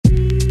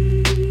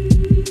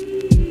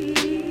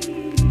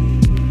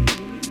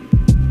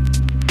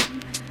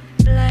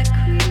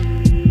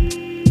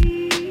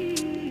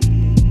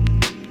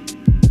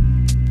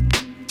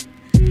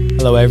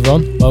Hello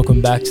everyone, welcome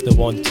back to the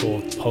One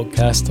Talk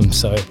podcast. I'm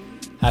so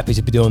happy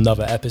to be doing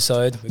another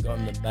episode. We've got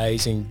an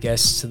amazing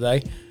guest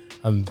today.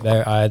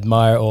 I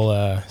admire all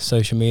her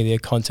social media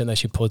content that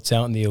she puts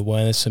out and the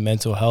awareness of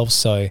mental health.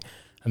 So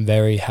I'm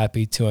very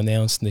happy to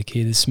announce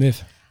Nikkita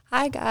Smith.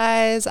 Hi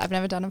guys, I've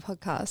never done a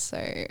podcast, so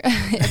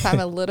if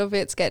I'm a little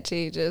bit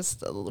sketchy,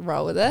 just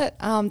roll with it.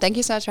 Thank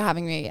you so much for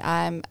having me.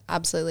 I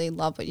absolutely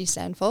love what you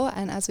stand for,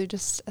 and as we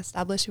just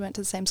established, we went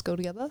to the same school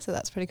together, so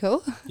that's pretty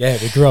cool. Yeah,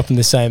 we grew up in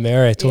the same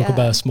area. Talk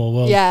about a small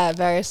world. Yeah,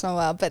 very small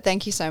world, but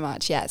thank you so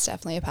much. Yeah, it's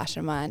definitely a passion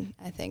of mine.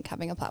 I think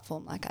having a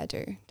platform like I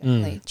do,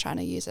 definitely trying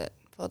to use it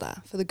for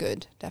the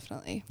good,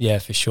 definitely. Yeah,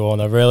 for sure,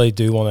 and I really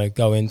do want to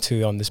go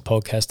into on this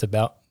podcast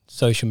about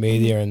social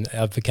media and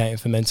advocating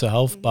for mental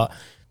health, but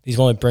you just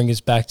want to bring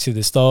us back to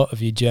the start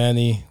of your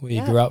journey, where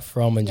you grew up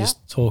from, and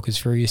just talk us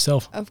through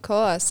yourself. Of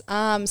course.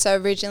 So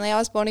originally I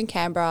was born in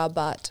Canberra,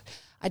 but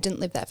I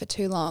didn't live there for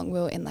too long. We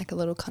were in like a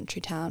little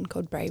country town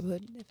called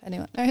Braidwood, if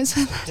anyone knows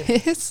what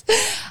that is.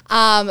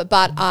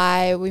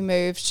 But we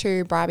moved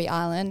to Bribie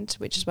Island,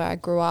 which is where I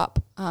grew up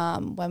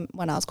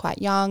when I was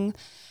quite young.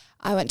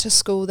 I went to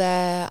school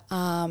there,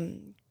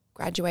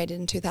 graduated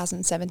in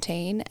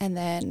 2017, and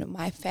then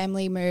my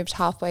family moved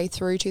halfway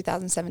through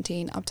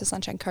 2017 up to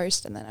Sunshine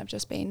Coast, and then I've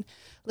just been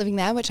living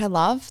there, which I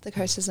love. The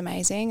coast is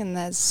amazing and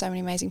there's so many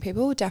amazing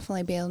people. It'll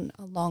definitely been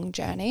a long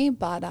journey,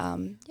 but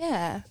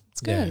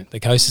it's good. Yeah, the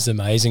coast is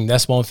amazing.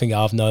 That's one thing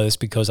I've noticed,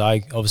 because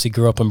I obviously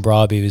grew up in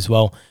Bribie as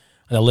well,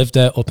 and I lived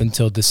there up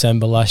until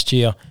December last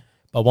year.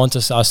 But once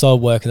I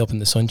started working up in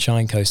the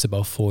Sunshine Coast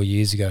about 4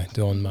 years ago,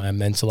 doing my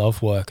mental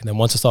health work. And then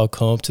once I started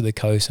coming up to the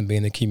coast and being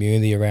in the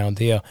community around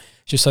here,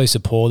 it's just so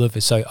supportive.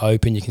 It's so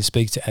open. You can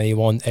speak to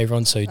anyone.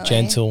 Everyone's so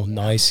gentle,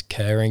 nice,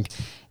 caring.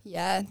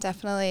 Yeah,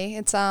 definitely.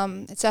 It's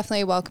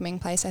definitely a welcoming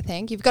place, I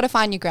think. You've got to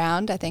find your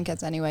ground, I think,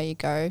 as anywhere you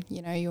go.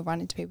 You know, you'll run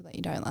into people that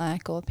you don't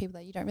like, or people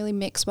that you don't really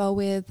mix well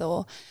with,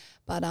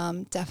 but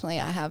definitely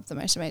I have the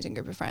most amazing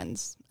group of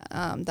friends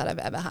that I've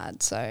ever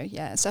had. So,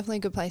 yeah, it's definitely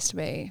a good place to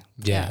be.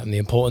 Yeah, and the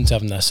importance of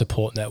having that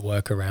support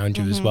network around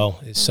you as well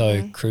is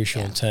so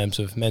crucial in terms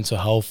of mental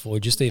health, or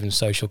just even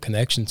social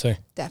connection too.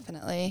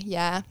 Definitely,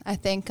 yeah. I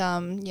think,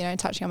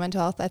 touching on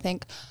mental health, I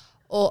think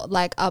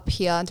up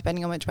here,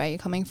 depending on which way you're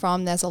coming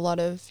from, there's a lot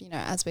of,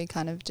 as we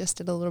kind of just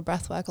did a lot of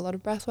breath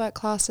work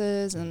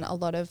classes, and a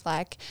lot of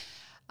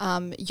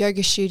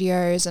yoga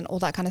studios and all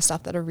that kind of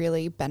stuff that are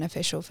really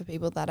beneficial for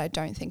people that I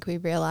don't think we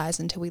realize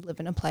until we live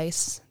in a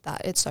place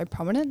that it's so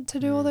prominent to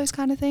do all those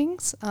kind of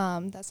things.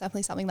 That's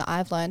definitely something that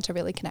I've learned to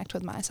really connect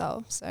with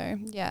myself. So,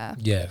 yeah.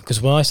 Yeah,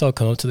 because when I started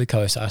coming up to the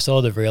coast, I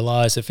started to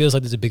realize it feels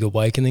like there's a big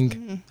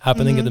awakening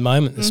happening at the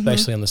moment,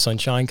 especially on the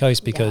Sunshine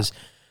Coast, because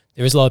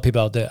there is a lot of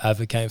people out there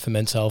advocating for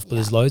mental health, but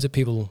there's loads of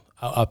people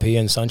up here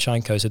in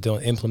Sunshine Coast are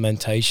doing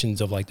implementations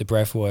of like the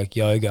breathwork,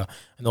 yoga,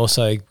 and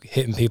also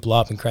hitting people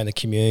up and creating a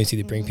community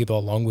to bring people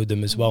along with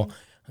them as well.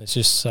 And it's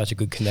just such a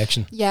good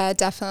connection. Yeah,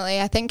 definitely.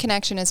 I think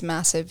connection is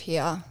massive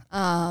here.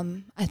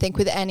 I think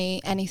with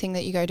anything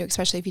that you go to,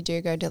 especially if you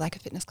do go to like a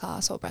fitness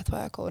class or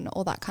breathwork or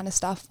all that kind of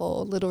stuff,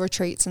 or little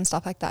retreats and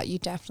stuff like that, you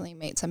definitely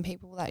meet some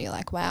people that you're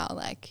like, wow,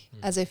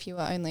 as if you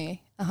were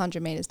only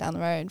 100 meters down the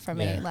road from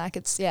me. Like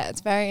it's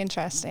very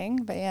interesting,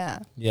 but yeah.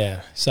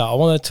 Yeah. So I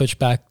want to touch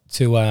back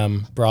to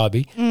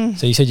Bribie.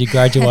 So you said you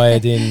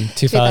graduated in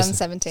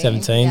 2017.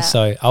 Yeah.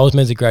 So I was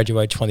meant to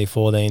graduate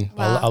 2014.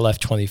 Wow. I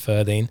left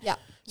 2013. Yeah.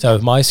 So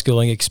my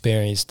schooling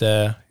experience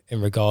there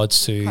in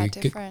regards to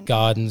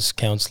gardens,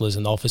 counsellors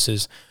and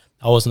officers,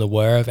 I wasn't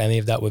aware of any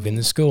of that within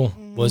the school.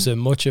 Was there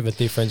much of a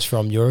difference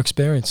from your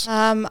experience?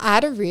 I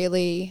had a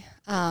really,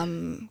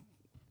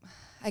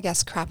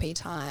 crappy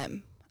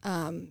time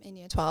in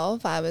year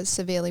 12. I was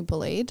severely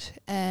bullied,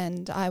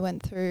 and I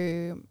went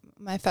through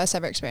my first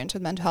ever experience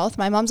with mental health.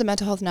 My mum's a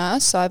mental health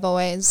nurse, so I've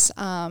always,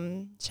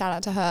 shout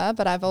out to her,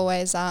 but I've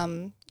always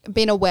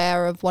been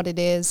aware of what it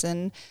is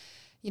and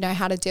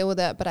how to deal with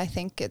it. But I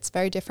think it's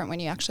very different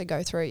when you actually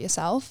go through it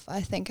yourself,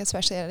 I think,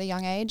 especially at a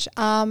young age.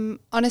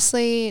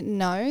 Honestly,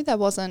 no, there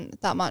wasn't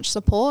that much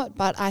support,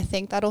 but I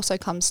think that also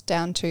comes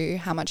down to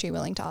how much you're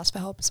willing to ask for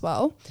help as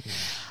well.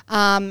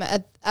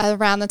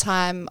 Around the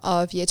time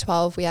of year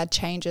 12, we had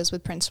changes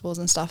with principals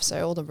and stuff,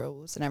 so all the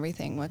rules and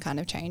everything were kind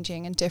of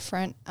changing and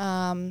different.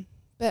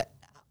 But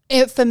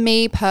for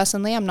me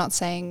personally, I'm not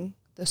saying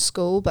the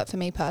school, but for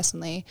me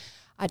personally,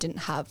 I didn't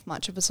have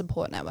much of a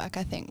support network.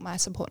 I think my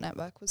support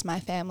network was my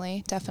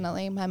family,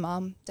 definitely. My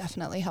mum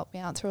definitely helped me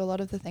out through a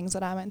lot of the things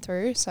that I went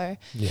through. So,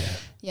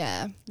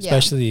 yeah.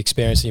 Especially the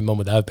experience that your mum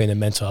would have been a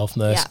mental health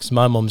nurse, because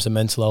my mum's a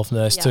mental health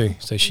nurse too.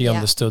 So she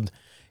understood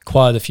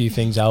quite a few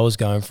things I was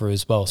going through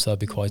as well. So that'd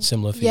be quite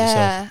similar for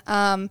yourself.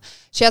 Yeah.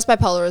 She has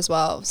bipolar as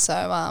well.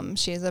 So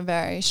she's a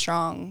very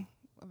strong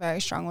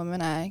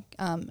woman.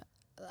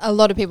 A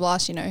lot of people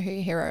ask, who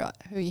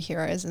your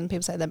hero is, and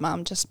people say their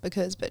mum just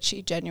because, but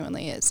she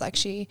genuinely is. Like,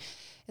 she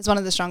is one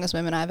of the strongest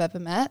women I've ever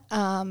met.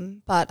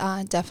 But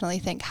I definitely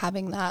think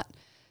having that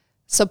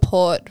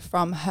support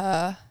from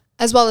her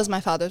as well as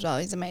my father as well.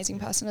 He's an amazing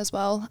person as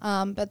well.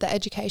 But the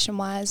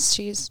education-wise,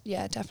 she's,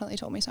 definitely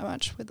taught me so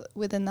much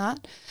within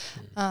that.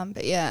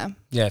 But yeah.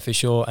 Yeah, for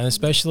sure. And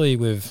especially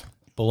with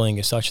bullying,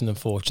 is such an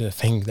unfortunate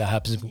thing that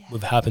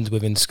happens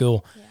within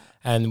school. Yeah.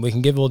 And we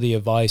can give all the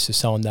advice to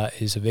someone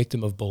that is a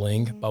victim of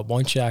bullying, but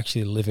once you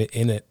actually live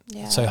in it,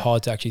 it's so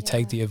hard to actually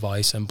take the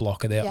advice and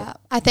block it out. Yeah,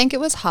 I think it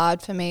was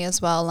hard for me as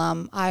well.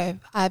 I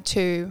have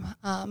two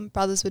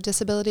brothers with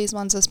disabilities.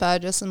 One's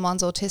Asperger's and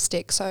one's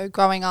autistic. So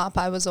growing up,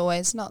 I was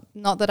always not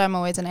that I'm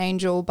always an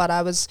angel, but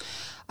I was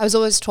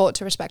always taught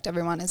to respect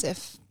everyone as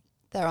if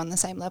they're on the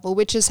same level,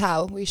 which is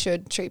how we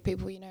should treat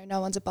people. You know,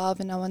 no one's above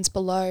and no one's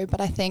below. But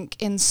I think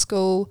in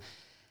school,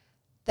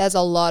 there's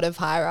a lot of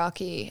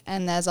hierarchy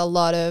and there's a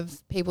lot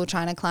of people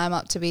trying to climb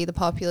up to be the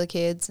popular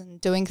kids and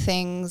doing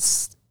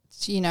things,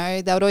 you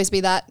know, there would always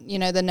be that, you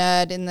know, the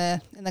nerd in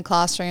the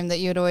classroom that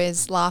you'd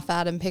always laugh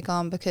at and pick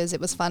on because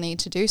it was funny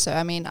to do so.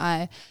 I mean,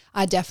 I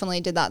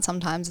definitely did that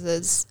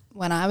sometimes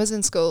when I was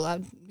in school.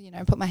 I'd, you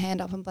know, put my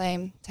hand up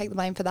and take the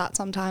blame for that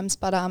sometimes.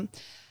 But I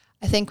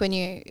think when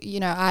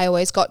you know, I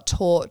always got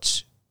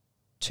taught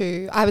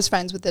I was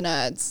friends with the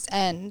nerds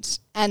and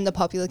the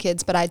popular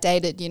kids, but I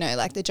dated, you know,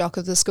 like the jock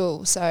of the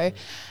school. So,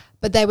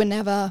 but they were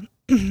never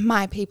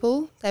my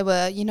people. They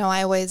were, you know,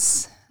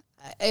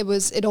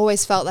 it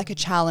always felt like a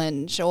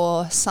challenge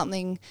or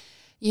something,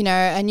 you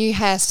know, a new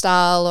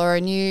hairstyle or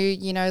a new,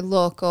 you know,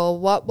 look or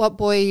what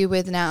boy are you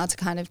with now to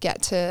kind of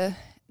get to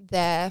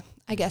their,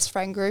 I guess,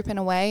 friend group in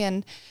a way.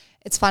 And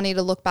it's funny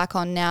to look back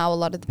on now, a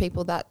lot of the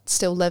people that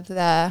still live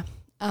there,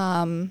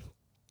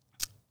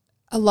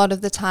 a lot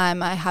of the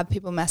time I have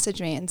people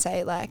message me and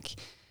say like,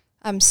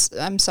 I'm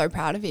so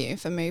proud of you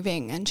for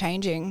moving and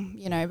changing,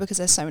 you know, because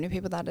there's so many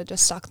people that are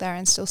just stuck there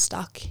and still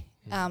stuck.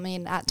 I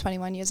mean, at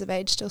 21 years of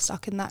age, still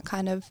stuck in that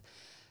kind of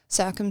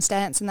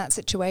circumstance and that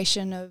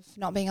situation of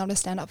not being able to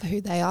stand up for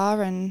who they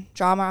are and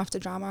drama after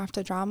drama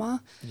after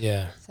drama.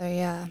 Yeah. So,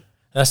 yeah.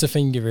 That's the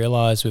thing you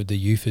realise with the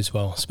youth as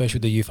well, especially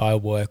the youth I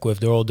work with.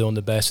 They're all doing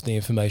the best with the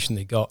information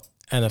they got.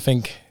 And I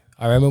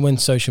remember when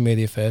social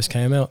media first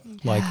came out,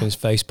 like it was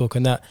Facebook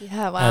and that.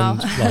 Yeah, wow.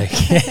 And like,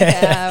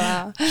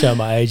 wow. Show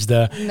my age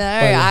there. No,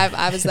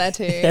 I was there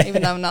too,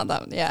 even though I'm not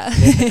that,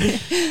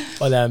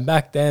 But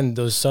back then,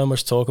 there was so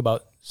much talk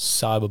about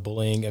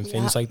cyberbullying and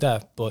things like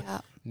that. But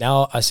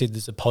now I see this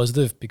as a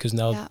positive because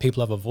now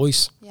people have a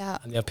voice. Yeah.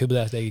 And they have people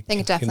that they I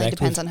think it definitely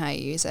depends on how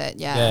you use it.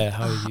 Yeah. Yeah,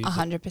 how you use it.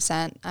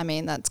 100%. I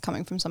mean, that's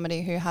coming from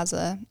somebody who has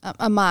a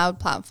mild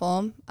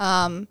platform.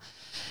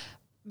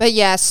 But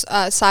yes,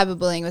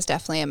 cyberbullying was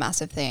definitely a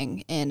massive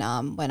thing in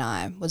when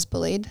I was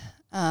bullied.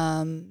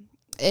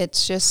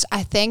 It's just,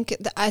 I think,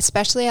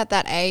 especially at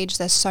that age,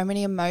 there's so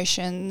many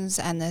emotions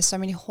and there's so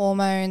many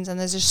hormones and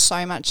there's just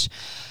so much.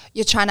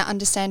 You're trying to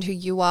understand who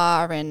you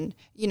are and,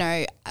 you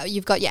know,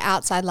 you've got your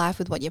outside life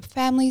with what your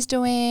family's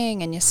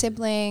doing and your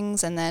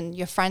siblings and then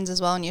your friends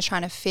as well, and you're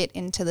trying to fit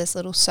into this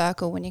little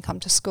circle when you come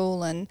to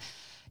school. And,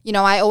 you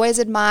know, I always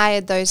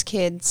admired those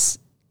kids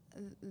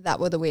that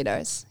were the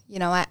weirdos. You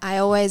know, I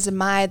always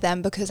admired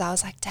them because I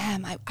was like,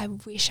 damn, I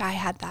wish I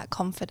had that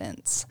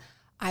confidence.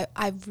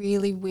 I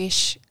really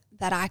wish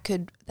that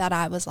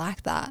I was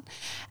like that.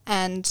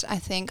 And I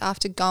think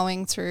after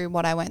going through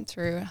what I went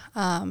through,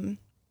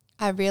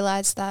 I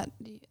realized that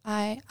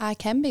I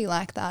can be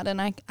like that and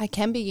I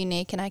can be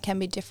unique and I can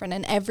be different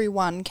and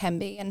everyone can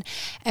be and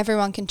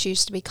everyone can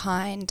choose to be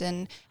kind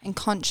and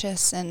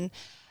conscious and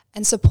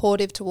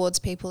supportive towards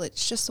people.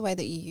 It's just the way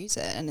that you use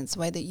it and it's the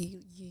way that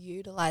you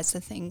utilize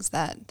the things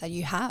that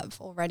you have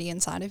already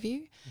inside of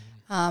you.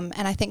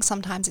 And I think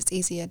sometimes it's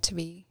easier to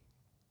be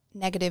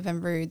negative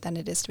and rude than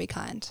it is to be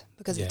kind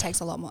because it takes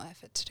a lot more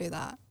effort to do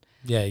that.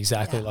 Yeah,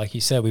 exactly. Yeah. Like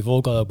you said, we've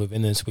all got it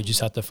within us. We just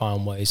have to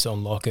find ways to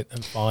unlock it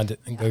and find it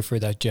and go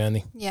through that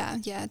journey. Yeah,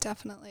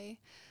 definitely.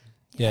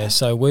 Yeah.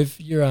 So with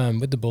your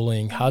with the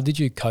bullying, how did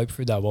you cope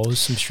through that? What was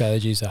some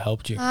strategies that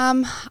helped you?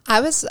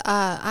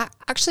 I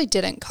actually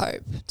didn't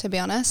cope, to be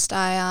honest.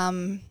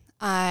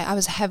 I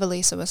was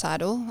heavily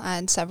suicidal. I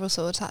had several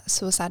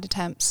suicide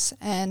attempts,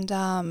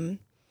 and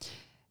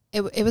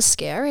it was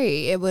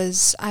scary. It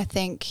was, I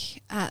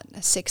think, at a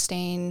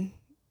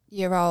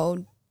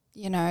 16-year-old,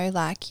 you know,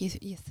 like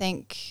you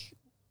think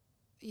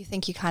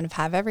you kind of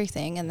have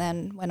everything, and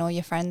then when all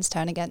your friends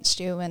turn against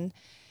you and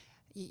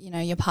you know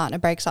your partner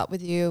breaks up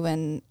with you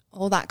and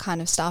all that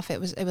kind of stuff, it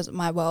was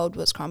my world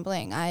was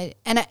crumbling. And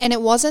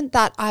it wasn't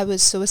that I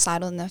was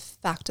suicidal in the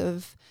fact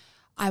of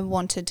I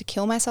wanted to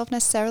kill myself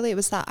necessarily. It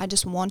was that I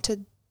just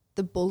wanted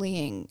the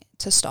bullying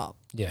to stop.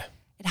 Yeah.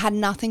 It had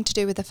nothing to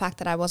do with the fact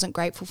that I wasn't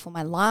grateful for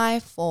my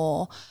life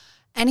or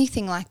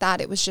anything like that.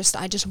 It was just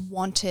I just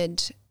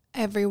wanted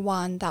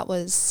everyone that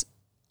was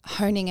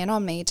honing in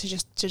on me to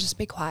just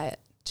be quiet,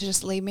 to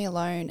just leave me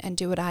alone and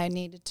do what I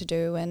needed to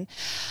do. And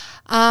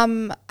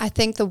I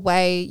think the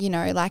way, you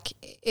know, like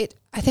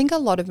I think a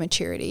lot of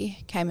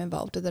maturity came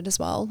involved with it as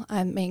well.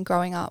 I mean,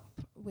 growing up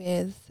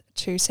with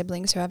two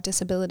siblings who have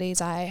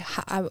disabilities, I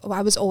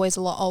was always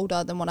a lot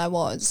older than what I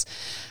was.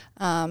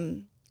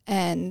 And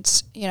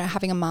And, you know,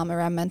 having a mum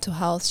around mental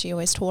health, she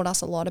always taught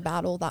us a lot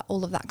about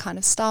all of that kind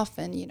of stuff,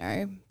 and, you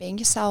know, being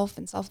yourself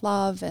and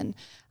self-love and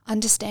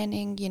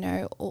understanding, you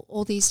know,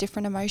 all these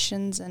different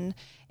emotions, and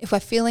if we're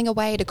feeling a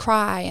way to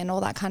cry and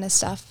all that kind of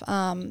stuff.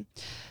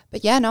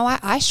 But yeah, no,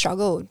 I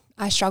struggled.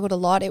 I struggled a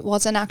lot. It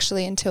wasn't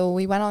actually until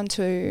we went on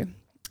to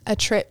a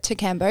trip to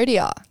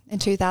Cambodia in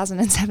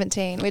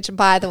 2017, which,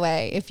 by the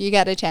way, if you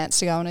get a chance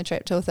to go on a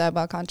trip to a third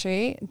world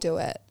country, do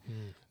it.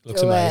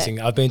 Looks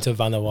amazing. I've been to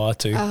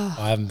Vanuatu.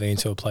 I haven't been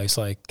to a place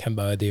like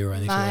Cambodia or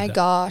anything like that. My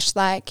gosh.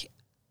 Like,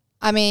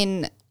 I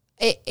mean,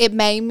 it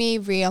made me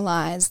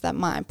realize that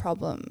my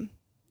problem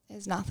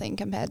is nothing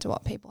compared to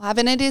what people have.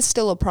 And it is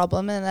still a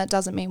problem, and that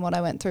doesn't mean what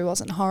I went through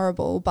wasn't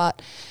horrible.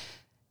 But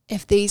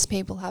if these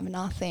people have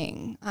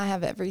nothing, I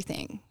have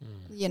everything,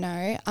 you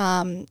know.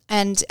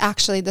 And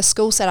actually the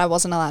school said I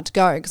wasn't allowed to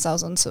go because I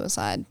was on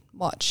suicide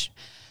watch.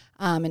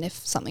 And if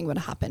something would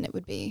happen, it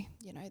would be,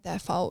 you know, their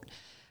fault.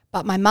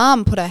 But my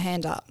mum put her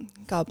hand up.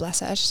 God bless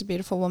her. She's a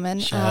beautiful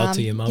woman. Shout out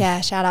to your mum. Yeah,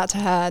 shout out to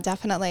her,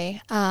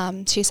 definitely.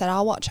 She said,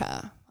 I'll watch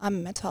her. I'm a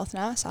mental health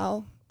nurse.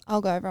 I'll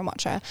go over and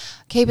watch her.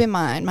 Keep in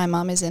mind, my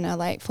mum is in her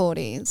late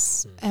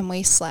 40s and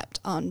we slept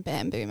on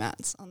bamboo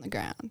mats on the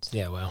ground.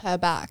 Yeah, wow. Her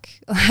back.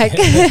 Like,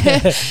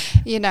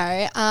 you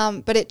know,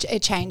 but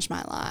it changed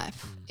my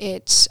life.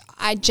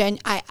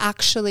 I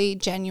actually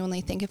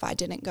genuinely think if I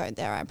didn't go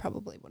there, I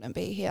probably wouldn't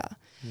be here.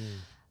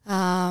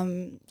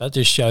 That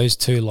just shows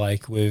too,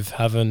 like with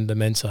having the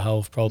mental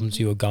health problems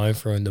you were going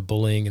through and the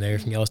bullying and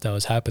everything else that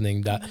was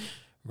happening, that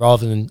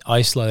rather than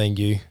isolating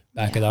you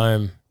back at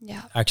home,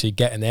 actually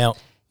getting out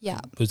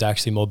was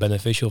actually more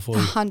beneficial for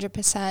you.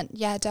 100%.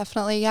 Yeah,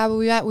 definitely. Yeah,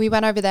 we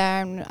went over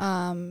there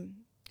and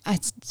I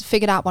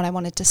figured out what I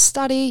wanted to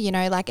study. You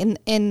know, like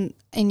in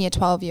year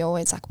 12, you're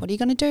always like, what are you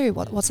going to do?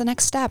 What's the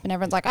next step? And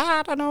everyone's like,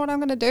 I don't know what I'm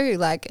going to do.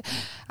 Like,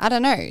 I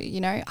don't know.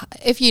 You know,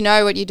 if you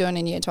know what you're doing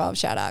in year 12,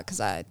 shout out, because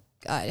I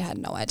had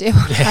no idea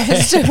what I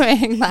was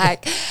doing.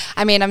 Like,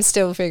 I mean, I'm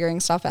still figuring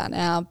stuff out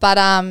now.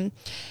 But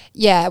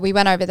yeah, we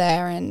went over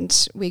there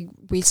and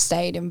we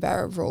stayed in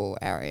very rural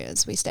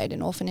areas. We stayed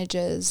in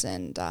orphanages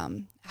and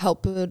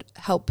help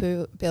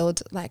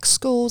build like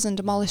schools and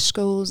demolish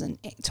schools and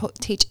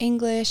teach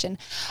English. And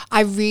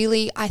I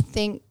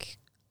think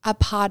a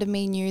part of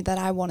me knew that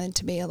I wanted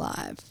to be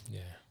alive.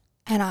 Yeah.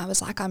 And I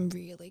was like, I'm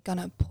really going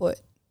to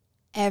put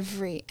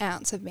every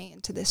ounce of me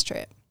into this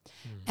trip.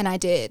 And I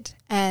did.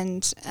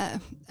 And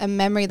a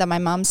memory that my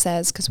mum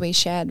says, because we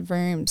shared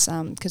rooms,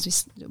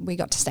 because we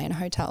got to stay in a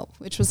hotel,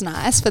 which was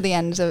nice for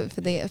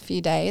a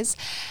few days.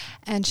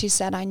 And she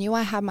said, I knew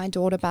I had my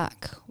daughter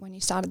back when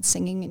you started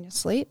singing in your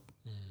sleep.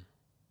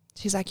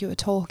 She's like, you were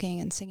talking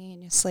and singing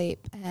in your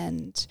sleep.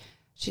 And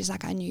she's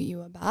like, I knew you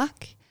were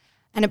back.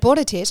 And it brought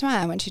a tear to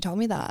my eye when she told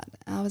me that.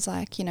 I was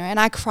like, you know, and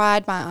I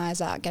cried my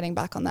eyes out getting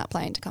back on that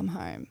plane to come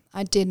home.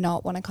 I did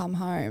not want to come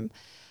home.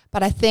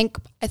 But I think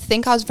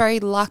I was very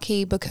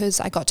lucky because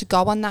I got to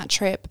go on that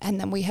trip, and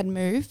then we had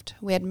moved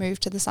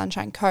to the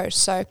Sunshine Coast.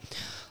 So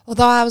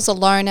although I was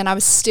alone and I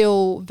was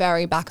still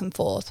very back and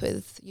forth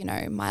with, you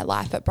know, my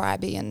life at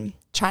Bribie and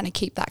trying to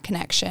keep that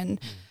connection,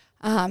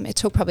 it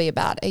took probably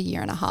about a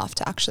year and a half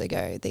to actually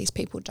go, these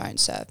people don't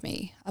serve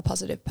me a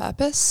positive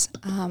purpose,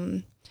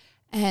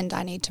 and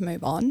I need to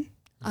move on.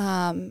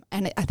 And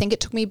I think it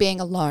took me being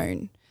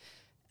alone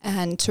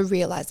and to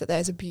realize that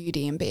there's a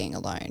beauty in being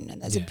alone,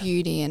 and there's a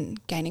beauty in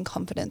gaining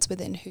confidence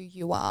within who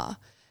you are,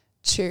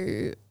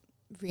 to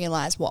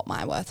realize what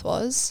my worth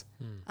was.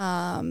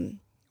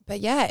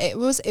 But yeah, it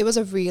was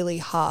a really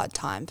hard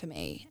time for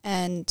me,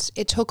 and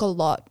it took a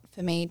lot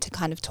for me to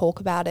kind of talk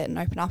about it and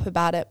open up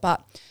about it.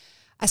 But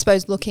I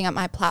suppose looking at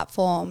my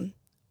platform,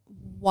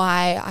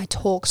 why I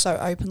talk so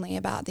openly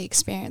about the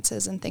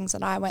experiences and things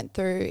that I went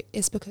through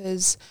is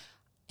because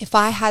if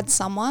I had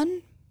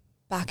someone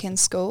back in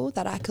school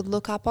that I could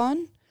look up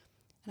on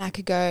and I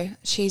could go,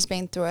 she's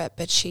been through it,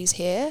 but she's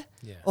here,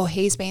 or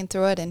he's been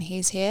through it and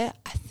he's here,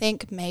 I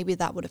think maybe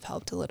that would have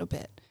helped a little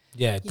bit.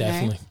 Yeah,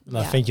 definitely. And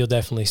I think you'll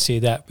definitely see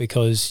that,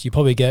 because you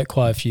probably get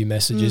quite a few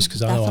messages,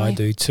 because I know I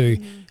do too,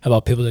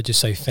 about people that just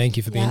say thank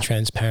you for being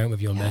transparent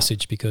with your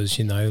message, because,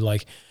 you know,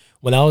 like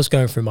when I was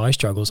going through my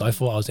struggles, I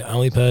thought I was the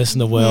only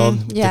person in the world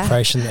with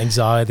depression,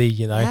 anxiety,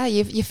 you know. Yeah,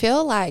 you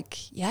feel like,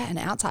 an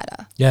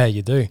outsider. Yeah,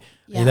 you do.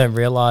 Yeah. You don't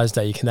realize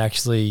that you can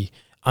actually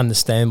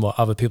understand what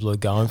other people are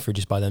going through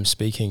just by them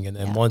speaking. And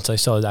then once I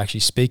started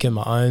actually speaking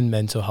my own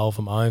mental health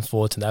and my own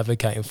thoughts and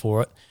advocating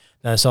for it,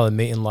 then I started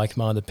meeting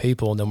like-minded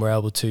people, and then we're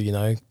able to, you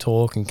know,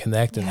 talk and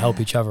connect and help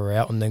each other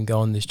out, and then go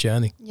on this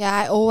journey. Yeah,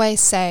 I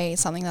always say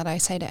something that I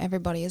say to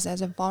everybody is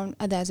there's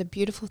a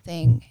beautiful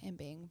thing in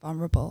being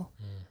vulnerable,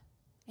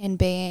 in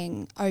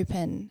being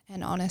open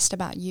and honest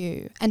about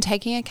you, and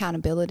taking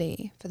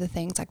accountability for the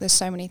things. Like, there's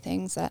so many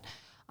things that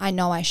I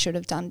know I should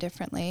have done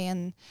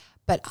differently,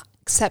 but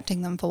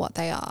accepting them for what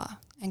they are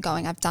and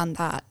going, I've done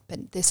that,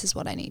 but this is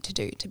what I need to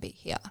do to be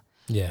here.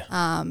 Yeah.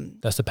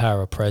 That's the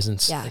power of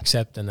presence. Yeah.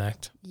 Accept and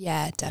act.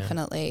 Yeah,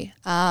 definitely.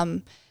 Yeah.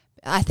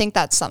 I think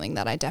that's something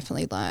that I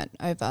definitely learned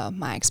over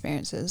my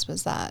experiences,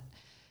 was that,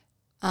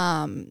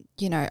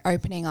 you know,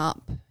 opening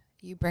up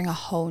you bring a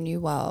whole new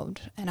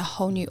world and a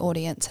whole new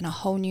audience and a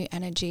whole new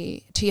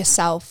energy to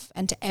yourself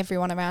and to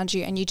everyone around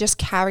you. And you just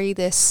carry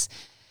this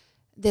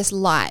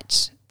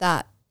light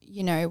that,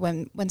 you know,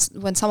 when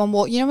someone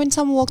when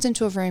someone walks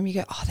into a room, you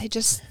go, oh, they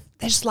just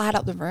light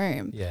up the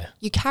room. Yeah.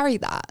 You carry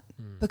that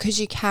because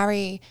you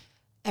carry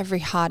every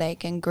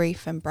heartache and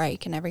grief and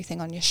break and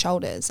everything on your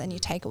shoulders, and you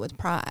take it with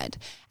pride.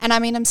 And I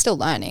mean, I'm still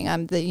learning.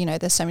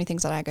 There's so many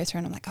things that I go through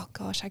and I'm like, oh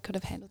gosh, I could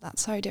have handled that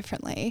so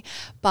differently.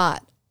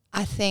 But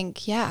I think,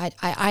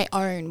 I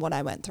own what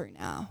I went through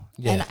now.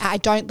 Yeah. And I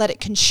don't let it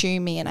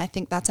consume me. And I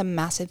think that's a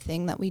massive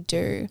thing that we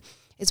do,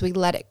 is we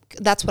let it,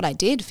 that's what I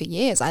did for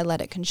years. I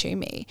let it consume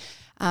me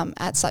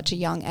at such a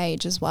young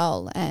age as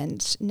well.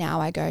 And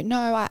now I go,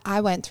 no, I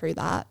went through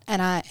that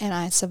and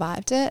I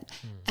survived it.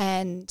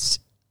 And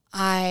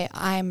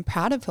I'm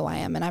proud of who I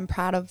am, and I'm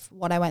proud of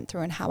what I went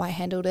through and how I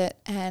handled it.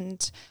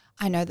 And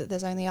I know that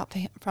there's only up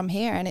from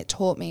here, and it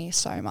taught me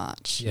so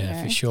much. Yeah, you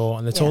know? For sure.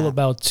 And it's all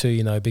about too,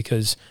 you know,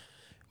 because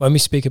when we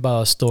speak about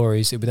our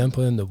stories, if we don't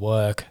put in the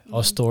work,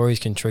 our stories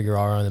can trigger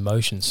our own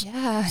emotions.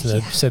 Yeah.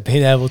 So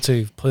being able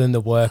to put in the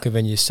work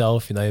within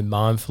yourself, you know,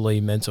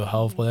 mindfully, mental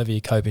health, whatever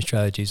your coping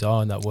strategies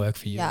are, and that work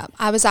for you. Yeah.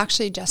 I was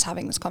actually just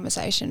having this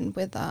conversation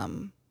with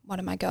one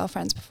of my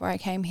girlfriends before I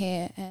came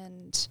here,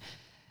 and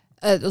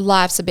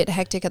life's a bit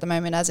hectic at the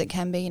moment, as it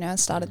can be, you know,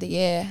 start of the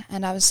year.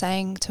 And I was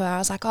saying to her, I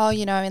was like, oh,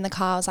 you know, in the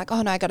car, I was like,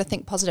 oh no, I got to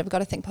think positive.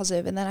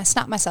 And then I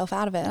snapped myself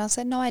out of it. And I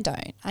said, no, I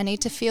don't. I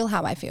need to feel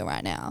how I feel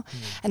right now.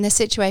 And this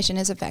situation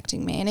is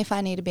affecting me. And if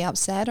I need to be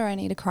upset, or I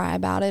need to cry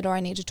about it, or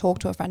I need to talk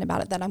to a friend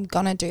about it, then I'm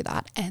going to do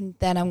that. And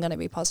then I'm going to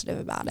be positive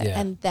about it.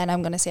 And then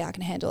I'm going to see how I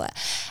can handle it.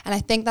 And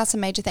I think that's a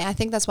major thing. I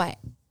think that's why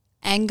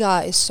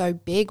anger is so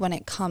big when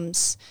it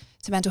comes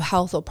to mental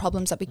health or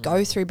problems that we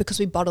go through, because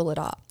we bottle it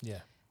up.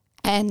 Yeah.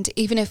 And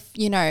even if,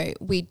 you know,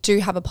 we do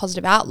have a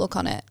positive outlook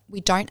on it,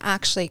 we don't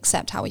actually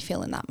accept how we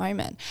feel in that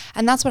moment.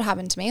 And that's what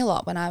happened to me a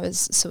lot when I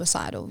was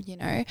suicidal, you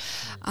know.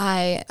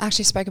 I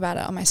actually spoke about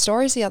it on my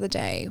stories the other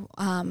day.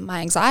 My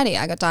anxiety,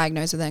 I got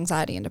diagnosed with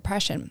anxiety and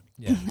depression.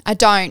 Yeah.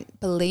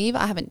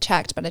 I haven't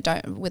checked, but I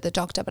don't with a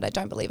doctor, but I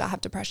don't believe I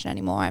have depression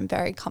anymore. I'm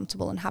very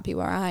comfortable and happy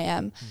where I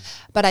am.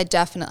 But I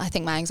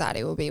think my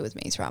anxiety will be with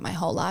me throughout my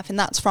whole life. And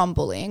that's from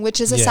bullying,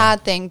 which is a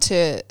sad thing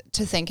to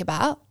think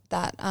about,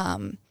 that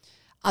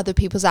other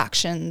people's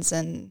actions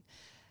and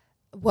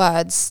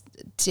words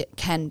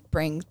can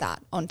bring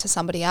that onto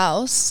somebody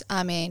else.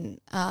 I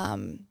mean,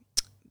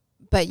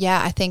 but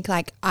yeah, I think,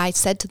 like I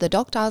said to the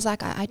doctor, I was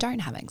like, I don't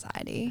have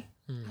anxiety.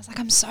 I was like,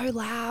 I'm so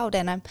loud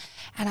and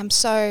I'm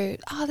so,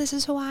 oh, this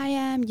is who I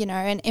am, you know.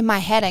 And in my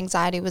head,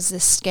 anxiety was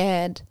this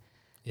scared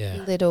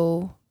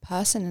little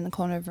person in the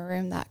corner of a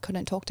room that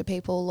couldn't talk to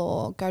people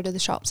or go to the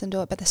shops and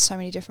do it. But there's so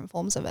many different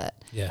forms of it.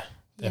 Yeah,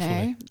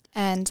 definitely. You know?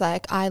 And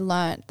like, I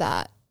learned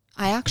that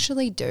I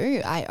actually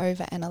do. I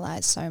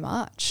overanalyze so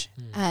much.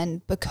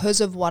 And because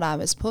of what I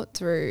was put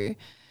through,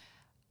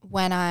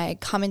 when I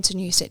come into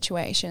new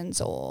situations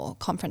or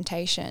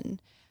confrontation,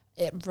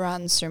 it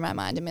runs through my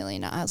mind a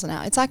million miles an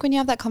hour. It's like when you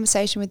have that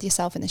conversation with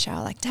yourself in the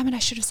shower, like, damn it, I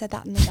should have said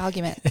that in the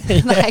argument.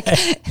 Like,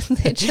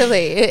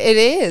 literally, it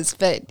is.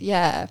 But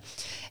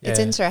it's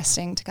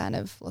interesting to kind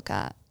of look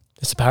at.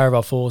 It's the power of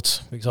our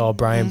thoughts, because our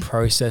brain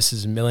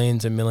processes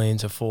millions and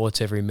millions of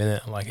thoughts every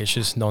minute. Like, it's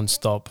just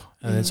nonstop.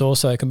 And it's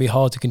also, it can be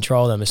hard to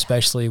control them,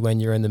 especially when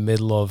you're in the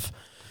middle of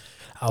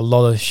a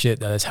lot of shit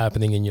that is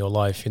happening in your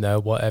life, you know,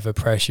 whatever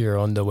pressure you're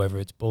under, whether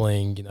it's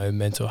bullying, you know,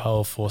 mental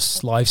health or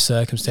life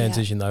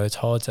circumstances, you know, it's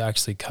hard to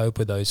actually cope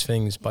with those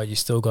things, but you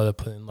still got to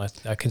put in like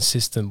that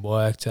consistent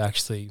work to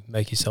actually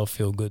make yourself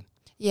feel good.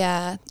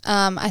 Yeah,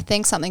 I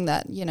think something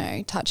that, you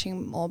know,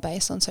 touching more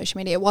based on social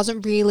media, it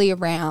wasn't really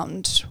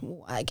around,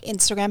 like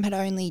Instagram had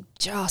only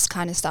just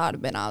kind of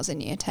started when I was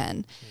in year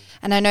 10.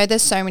 And I know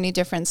there's so many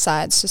different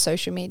sides to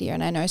social media,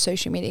 and I know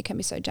social media can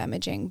be so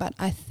damaging, but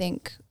I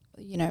think,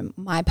 you know,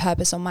 my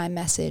purpose or my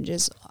message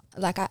is,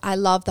 like, I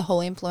love the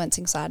whole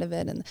influencing side of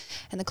it, and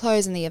the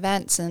clothes and the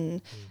events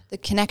and the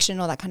connection,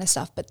 all that kind of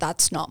stuff, but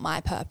that's not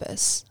my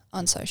purpose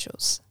on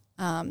socials.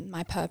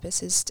 My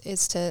purpose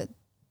is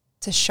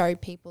to show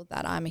people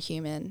that I'm a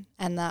human,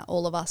 and that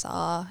all of us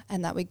are,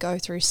 and that we go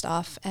through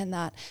stuff, and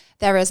that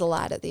there is a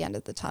light at the end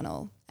of the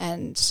tunnel.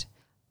 And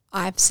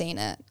I've seen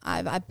it.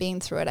 I've been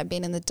through it. I've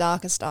been in the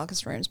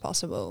darkest rooms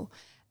possible,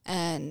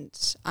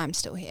 and I'm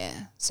still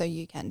here. So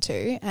you can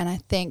too. And I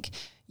think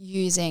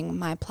using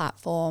my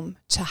platform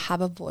to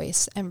have a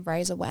voice and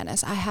raise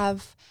awareness, I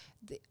have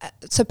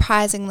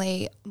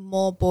surprisingly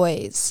more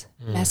boys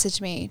message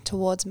me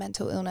towards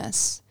mental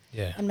illness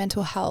and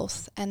mental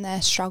health and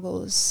their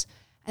struggles,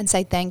 and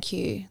say thank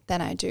you than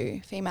I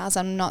do females.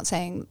 I'm not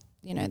saying,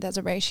 you know, there's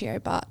a ratio,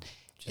 but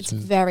it's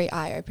very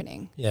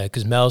eye-opening. Yeah,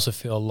 because males will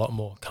feel a lot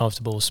more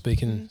comfortable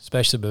speaking,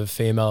 especially with a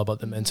female, about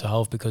the mental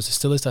health, because there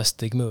still is that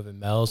stigma of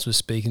males with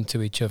speaking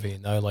to each other, you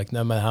know, like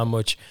no matter how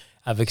much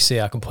advocacy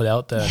I can put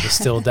out there. There's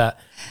still that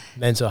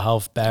mental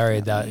health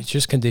barrier that it's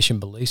just conditioned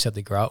beliefs that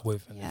they grow up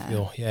with, and they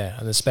feel,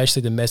 and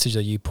especially the message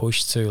that you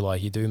push to,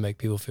 like, you do make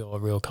people feel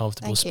real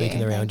comfortable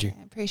speaking around you.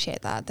 I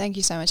appreciate that. Thank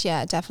you so much.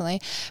 Yeah,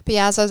 definitely. But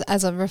yeah,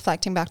 as I'm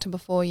reflecting back to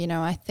before, you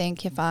know, I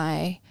think if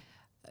I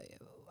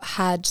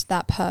had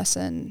that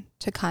person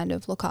to kind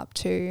of look up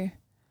to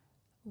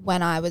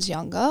when I was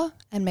younger,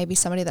 and maybe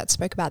somebody that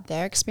spoke about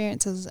their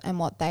experiences and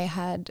what they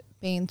had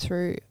been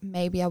through,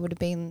 maybe I would have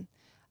been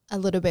a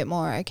little bit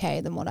more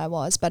okay than what I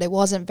was. But it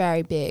wasn't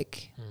very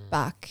big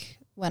back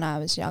when I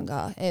was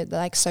younger.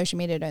 Like, social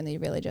media had only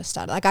really just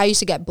started. Like, I used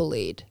to get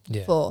bullied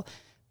for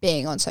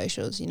being on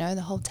socials, you know,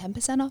 the whole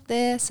 10% off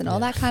this and all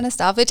that kind of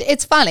stuff.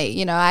 It's funny,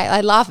 you know, I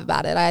laugh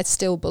about it. I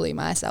still bully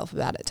myself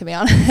about it, to be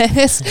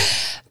honest.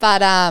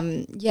 But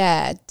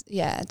yeah,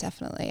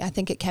 definitely. I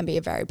think it can be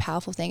a very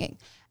powerful thing.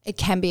 It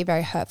can be a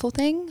very hurtful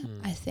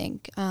thing, I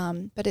think,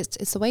 but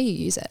it's the way you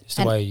use it. It's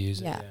the way you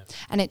use it, yeah.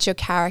 And it's your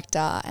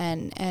character,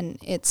 and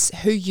it's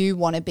who you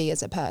want to be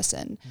as a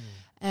person.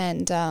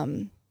 And,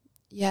 And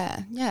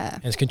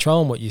it's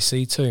controlling what you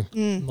see too.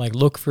 Like,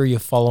 look through your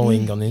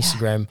following on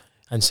Instagram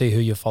and see who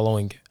you're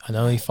following, and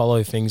only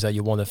follow things that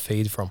you want to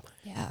feed from.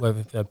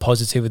 Whether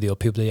positivity or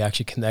people that you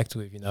actually connect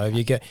with. You know,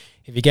 if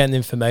you're getting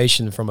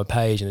information from a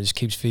page and it just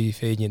keeps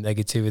feeding you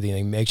negativity and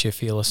it makes you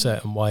feel a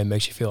certain way,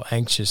 makes you feel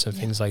anxious and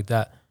things like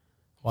that,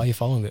 why are you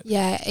following it?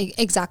 Yeah,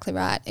 exactly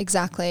right.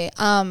 Exactly.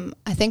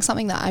 I think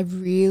something that I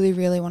really,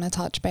 really want to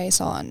touch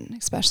base on,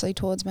 especially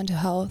towards mental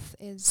health,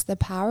 is the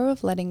power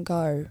of letting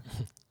go.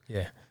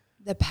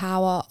 The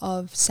power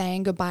of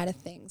saying goodbye to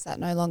things that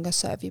no longer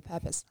serve your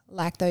purpose,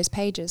 like those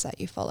pages that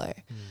you follow,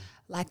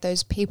 like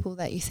those people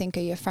that you think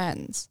are your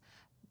friends.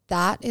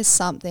 That is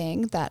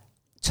something that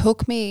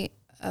took me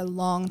a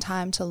long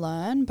time to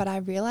learn, but I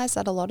realized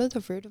that a lot of the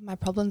root of my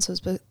problems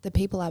was the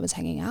people I was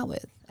hanging out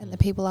with and the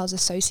people I was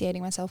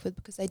associating myself with,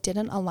 because they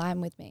didn't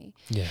align with me.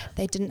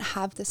 They didn't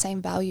have the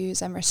same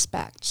values and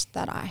respect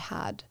that I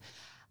had.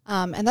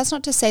 And that's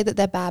not to say that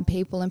they're bad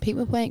people, and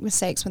people make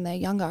mistakes when they're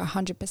younger,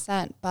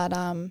 100%. But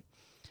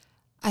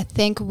I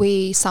think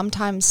we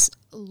sometimes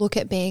look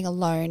at being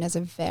alone as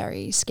a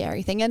very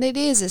scary thing, and it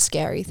is a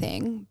scary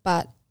thing,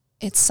 but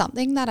it's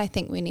something that I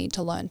think we need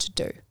to learn to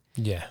do.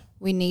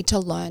 We need to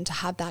learn to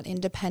have that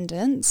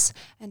independence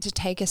and to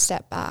take a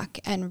step back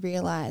and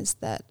realize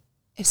that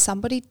if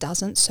somebody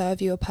doesn't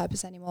serve you a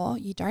purpose anymore,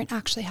 you don't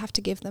actually have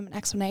to give them an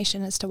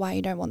explanation as to why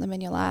you don't want them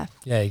in your life.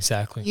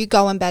 Exactly. You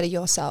go and better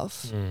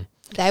yourself.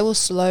 They will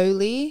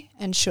slowly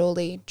and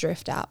surely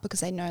drift out because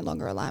they no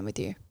longer align with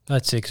you.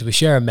 That's it, because we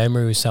share a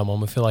memory with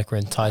someone, we feel like we're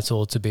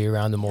entitled to be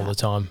around them all the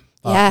time.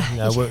 But, you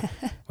know,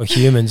 we're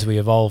humans, we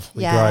evolve,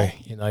 we grow.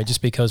 You know,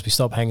 just because we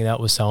stop hanging out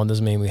with someone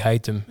doesn't mean we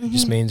hate them. It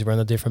just means we're on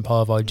a different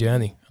part of our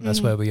journey, and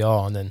that's where we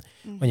are. And then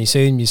when you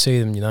see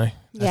them, you know,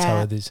 that's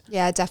how it is.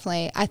 Yeah,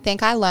 definitely. I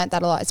think I learned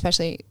that a lot,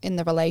 especially in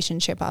the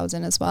relationship I was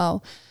in as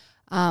well.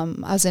 I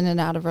was in and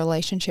out of a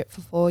relationship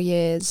for 4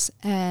 years,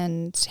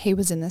 and he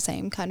was in the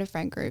same kind of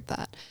friend group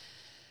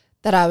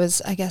that I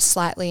was, I guess,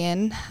 slightly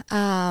in.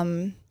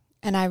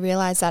 And I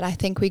realized that I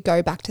think we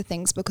go back to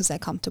things because they're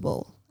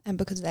comfortable and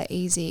because they're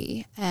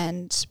easy,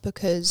 and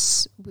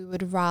because we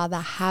would rather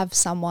have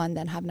someone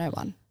than have no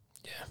one.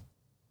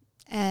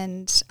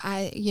 And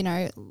I, you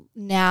know,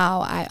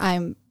 now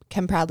I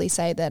can proudly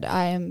say that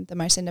I am the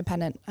most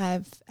independent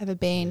I've ever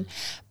been.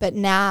 But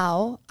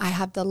now I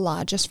have the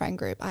largest friend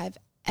group I've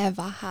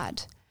ever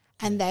had.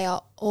 And they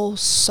are all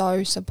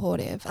so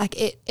supportive. Like,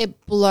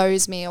 it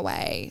blows me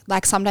away.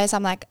 Like, some days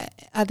I'm like,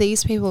 are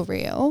these people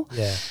real?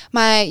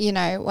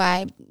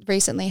 I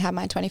recently had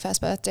my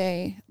 21st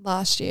birthday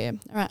last year,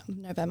 around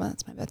November,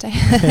 that's my birthday.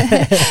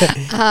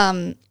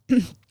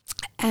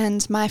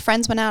 And my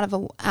friends went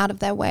out of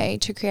their way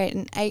to create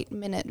an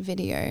 8-minute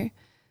video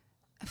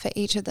for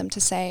each of them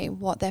to say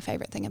what their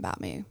favorite thing about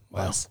me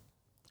was.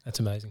 That's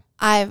amazing.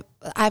 I've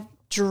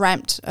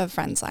dreamt of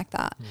friends like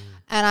that.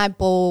 And I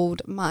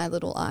bawled my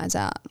little eyes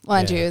out.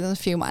 Mind you, there's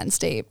a few minds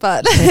deep,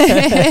 but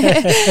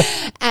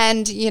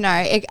and you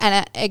know,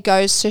 it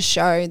goes to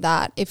show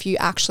that if you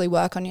actually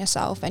work on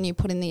yourself and you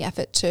put in the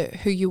effort to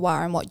who you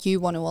are and what you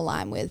want to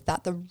align with,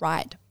 that the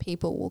right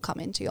people will come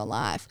into your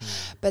life.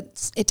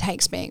 But it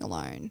takes being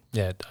alone.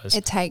 It does.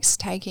 It takes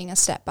taking a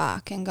step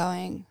back and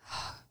going,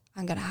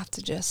 I'm going to have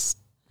to just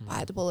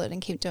bite the bullet and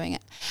keep doing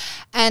it.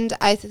 And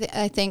I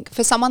think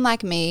for someone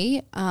like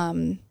me,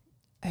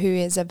 who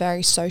is a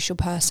very social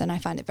person, I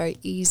find it very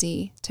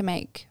easy to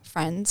make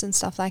friends and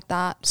stuff like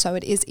that. So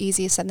it is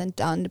easier said than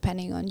done,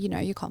 depending on, you know,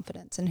 your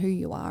confidence and who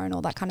you are and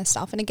all that kind of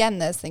stuff. And again,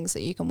 there's things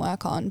that you can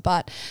work on.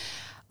 But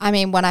I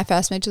mean, when I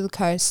first moved to the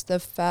coast, the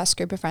first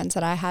group of friends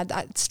that I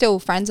had, still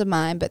friends of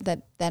mine, but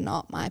they're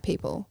not my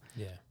people.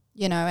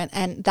 You know,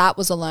 and that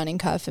was a learning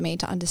curve for me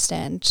to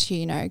understand,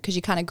 you know, because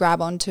you kind of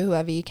grab onto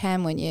whoever you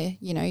can when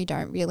you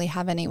don't really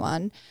have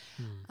anyone.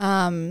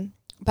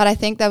 But I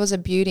think there was a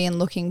beauty in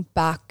looking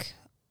back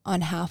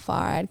on how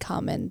far I'd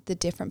come and the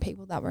different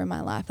people that were in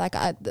my life. Like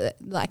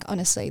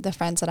honestly, the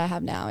friends that I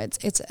have now,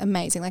 it's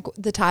amazing. Like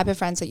the type of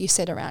friends that you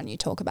sit around, you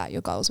talk about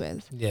your goals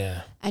with.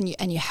 Yeah. And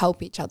you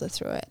help each other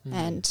through it.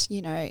 And,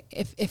 you know,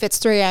 if it's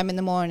 3 a.m. in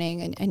the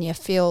morning and you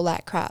feel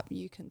like crap,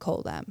 you can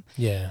call them.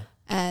 Yeah.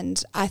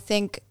 And I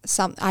think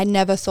I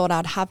never thought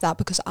I'd have that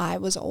because I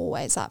was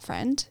always that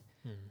friend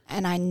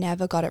and I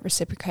never got it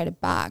reciprocated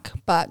back.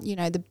 But, you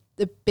know,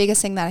 the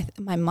biggest thing that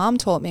my mom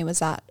taught me was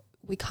that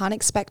we can't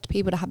expect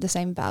people to have the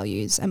same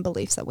values and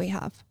beliefs that we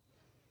have.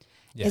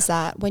 Yeah. Is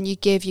that when you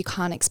give, you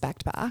can't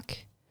expect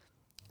back.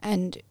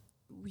 And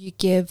you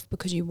give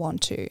because you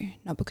want to,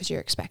 not because you're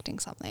expecting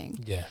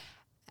something. Yeah.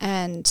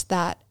 And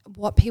that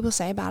what people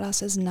say about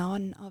us is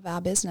none of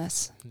our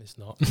business. It's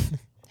not.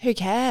 Who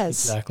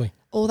cares? Exactly.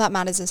 All that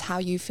matters is how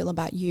you feel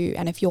about you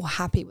and if you're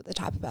happy with the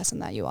type of person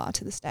that you are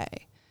to this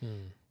day.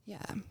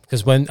 Yeah.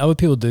 Because when other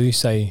people do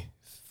say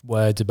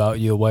words about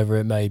you or whatever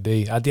it may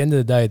be, at the end of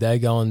the day, they're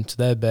going to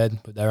their bed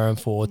with their own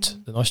thoughts.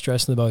 They're not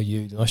stressing about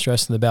you. They're not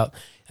stressing about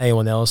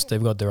anyone else.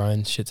 They've got their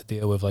own shit to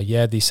deal with. Like,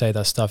 yeah, they say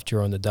that stuff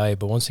during the day,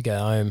 but once they get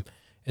home,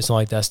 it's not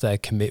like that's their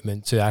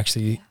commitment to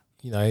actually,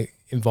 you know,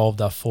 involve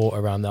that thought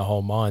around their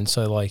whole mind.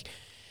 So, like,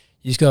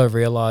 you just got to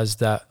realize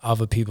that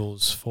other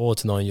people's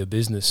thoughts are not your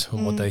business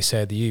and what they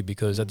say to you,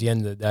 because at the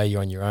end of the day,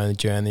 you're on your own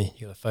journey.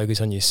 You got to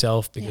focus on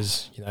yourself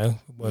because, you know,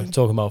 we're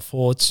talking about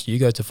thoughts. You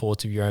go to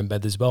thoughts of your own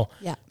bed as well.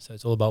 Yeah. So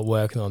it's all about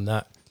working on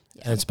that.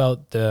 Yeah. And it's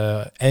about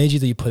the energy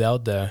that you put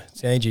out there.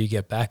 It's the energy you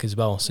get back as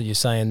well. So you're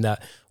saying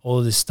that all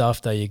of this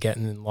stuff that you're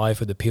getting in life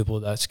with the people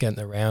that's getting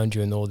around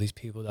you and all these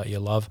people that you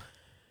love,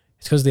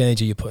 it's because of the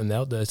energy you're putting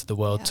out there to the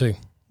world too.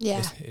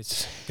 Yeah.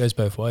 It goes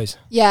both ways.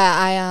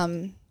 Yeah,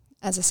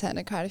 as I said,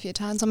 I cried a few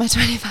times on my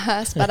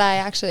 21st, but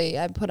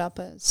I put up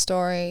a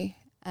story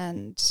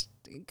and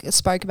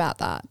spoke about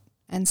that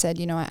and said,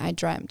 you know, I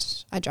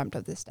dreamt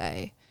of this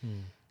day.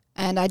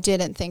 And I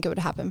didn't think it would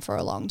happen for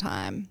a long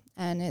time.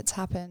 And it's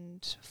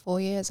happened 4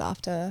 years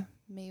after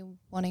me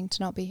wanting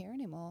to not be here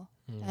anymore.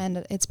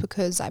 And it's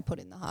because I put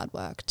in the hard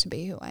work to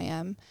be who I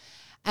am.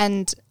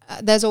 And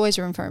there's always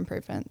room for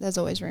improvement. There's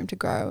always room to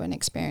grow, and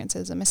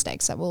experiences and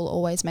mistakes that we'll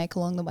always make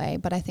along the way.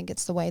 But I think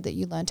it's the way that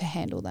you learn to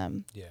handle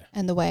them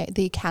and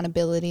the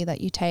accountability that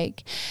you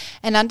take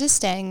and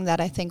understanding that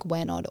I think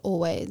we're not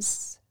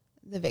always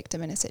the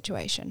victim in a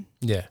situation.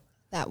 Yeah.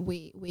 That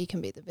we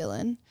can be the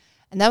villain.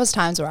 And there was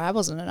times where I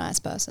wasn't a nice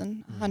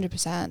person,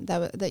 100%.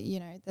 That you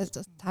know, there's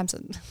times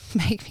that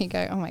make me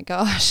go, oh my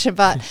gosh.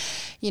 But,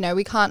 you know,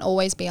 we can't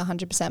always be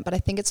 100%. But I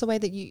think it's the way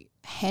that you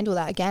handle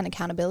that. Again,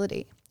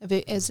 accountability.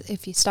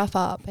 If you stuff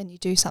up and you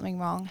do something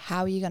wrong,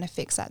 how are you going to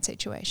fix that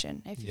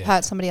situation? If you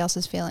hurt somebody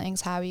else's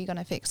feelings, how are you going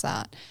to fix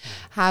that?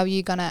 How are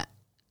you going to,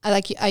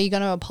 are you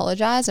going to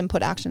apologize and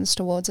put actions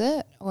towards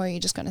it? Or are you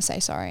just going to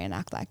say sorry and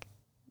act like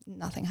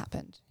nothing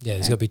happened? Yeah,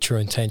 there's got to be true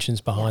intentions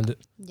behind it.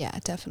 Yeah,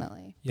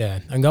 definitely. Yeah,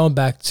 and going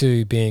back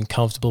to being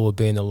comfortable with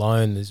being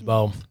alone as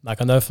well.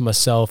 Like, I know for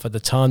myself, at the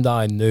time that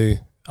I knew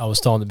I was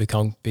starting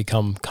to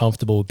become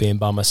comfortable with being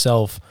by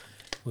myself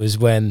was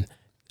when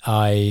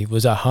I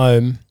was at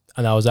home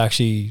and I was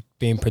actually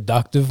being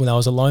productive when I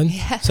was alone.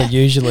 Yeah. So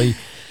usually,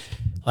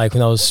 like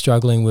when I was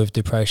struggling with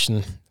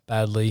depression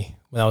badly,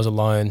 when I was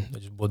alone, I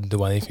just wouldn't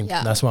do anything. Yeah.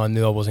 And that's when I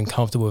knew I wasn't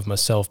comfortable with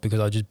myself,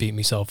 because I just beat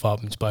myself up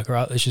and just be like, all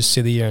right, let's just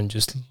sit here and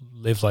just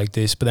live like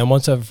this. But then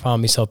once I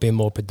found myself being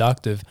more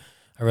productive,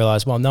 I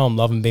realized, well, now I'm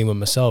loving being with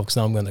myself, because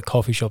now I'm going to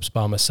coffee shops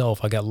by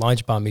myself. I get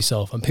lunch by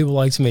myself. And people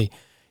like to me,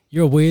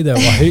 you're a weirdo.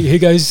 Like, who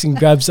goes and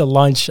grabs a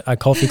lunch at a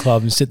coffee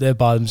club and sit there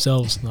by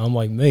themselves? And I'm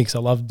like, me, because I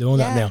love doing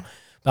that now.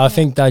 But I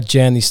think that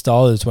journey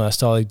started when I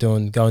started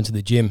going to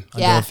the gym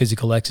and doing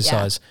physical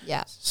exercise.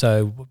 Yeah.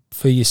 So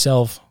for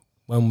yourself,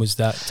 when was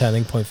that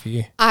turning point for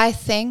you? I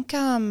think,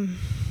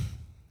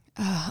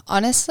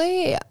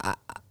 honestly,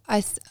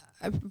 I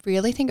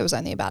really think it was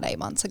only about 8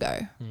 months ago.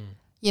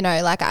 You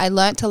know, like I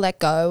learned to let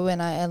go and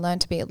I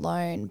learned to be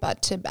alone,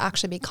 but to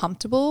actually be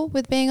comfortable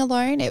with being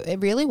alone, it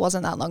really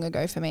wasn't that long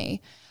ago for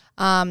me.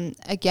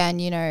 Again,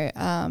 you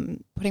know,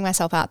 putting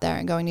myself out there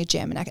and going to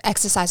gym and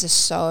exercise is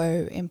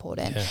so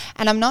important. Yeah.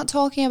 And I'm not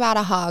talking about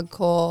a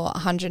hardcore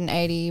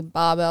 180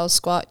 barbell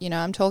squat, you know,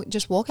 I'm talking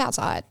just walk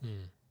outside.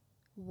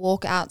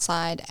 Walk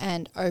outside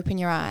and open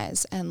your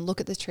eyes and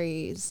look at the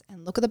trees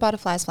and look at the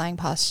butterflies flying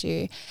past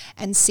you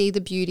and see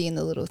the beauty in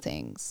the little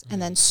things,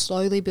 and then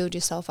slowly build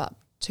yourself up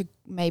to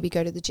maybe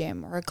go to the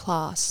gym or a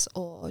class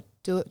or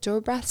do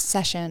a breath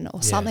session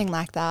or something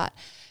like that.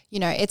 You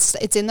know, it's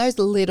in those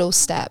little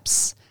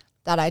steps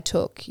that I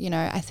took. You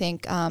know, I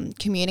think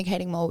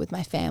communicating more with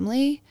my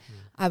family.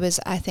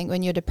 I think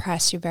when you're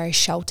depressed, you're very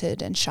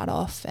sheltered and shut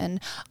off. And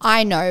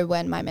I know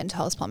when my mental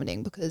health is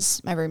plummeting because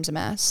my room's a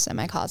mess and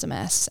my car's a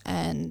mess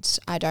and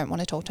I don't want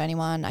to talk to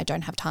anyone. I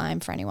don't have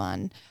time for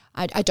anyone.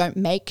 I don't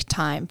make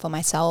time for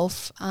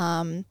myself.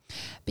 But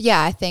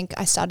yeah, I think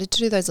I started to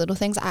do those little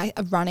things.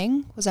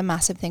 Running was a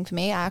massive thing for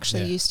me. I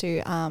actually used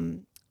to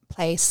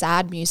play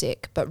sad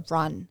music but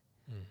run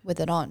with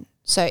it on.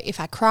 So if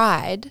I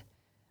cried,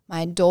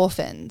 my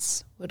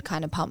endorphins would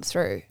kind of pump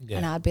through,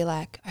 and I'd be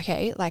like,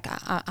 okay, like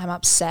I'm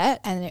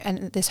upset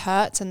and this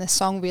hurts and this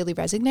song really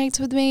resonates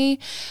with me,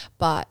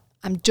 but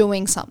I'm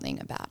doing something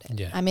about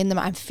it.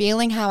 I'm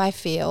feeling how I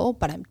feel,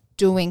 but I'm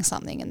doing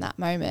something in that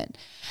moment.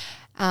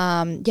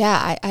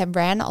 I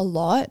ran a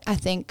lot. I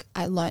think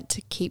I learnt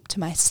to keep to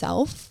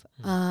myself.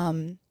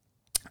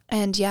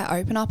 And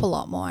open up a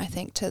lot more, I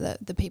think, to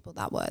the people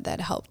that were there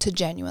to help, to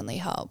genuinely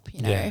help,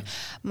 you know. Yeah.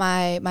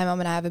 My mum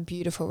and I have a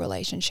beautiful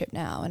relationship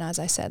now, and as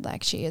I said,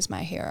 like, she is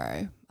my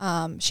hero.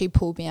 She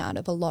pulled me out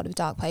of a lot of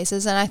dark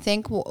places, and I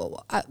think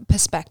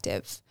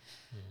perspective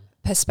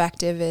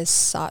is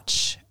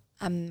such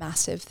a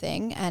massive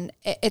thing, and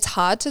it's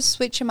hard to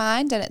switch your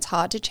mind and it's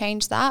hard to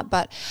change that,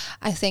 but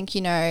I think,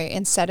 you know,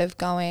 instead of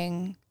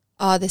going,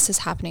 oh, this is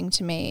happening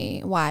to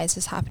me, why is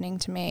this happening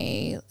to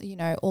me, you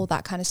know, all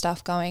that kind of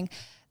stuff, going,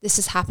 this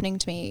is happening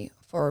to me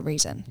for a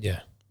reason.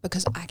 Yeah.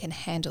 Because I can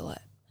handle it.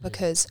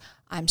 Because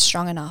I'm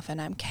strong enough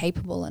and I'm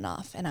capable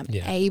enough and I'm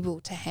able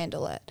to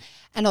handle it.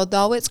 And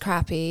although it's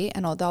crappy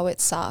and although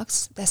it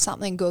sucks, there's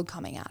something good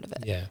coming out of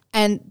it. Yeah.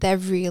 And there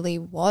really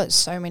was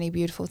so many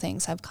beautiful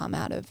things have come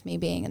out of me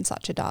being in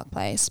such a dark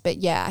place. But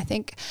yeah, I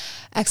think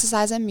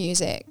exercise and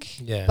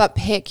music. Yeah. But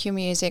pick your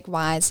music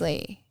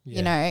wisely. Yeah.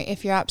 You know,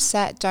 if you're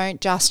upset,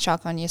 don't just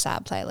chuck on your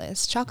sad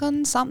playlist. Chuck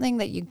on something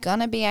that you're going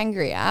to be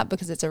angry at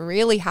because it's a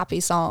really happy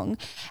song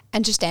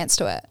and just dance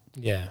to it.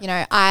 Yeah. You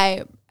know,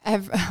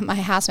 my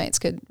housemates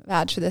could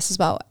vouch for this as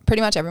well.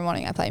 Pretty much every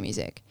morning I play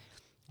music.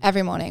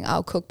 Every morning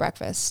I'll cook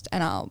breakfast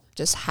and I'll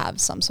just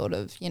have some sort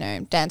of, you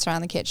know, dance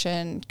around the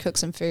kitchen, cook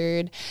some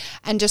food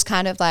and just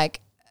kind of like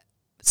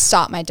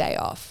start my day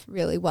off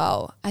really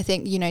well. I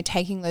think, you know,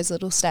 taking those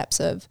little steps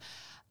of,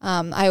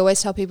 I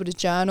always tell people to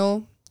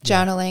journal.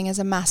 Journaling is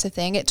a massive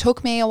thing. It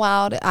took me a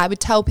while. I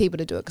would tell people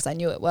to do it because I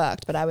knew it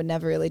worked, but I would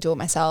never really do it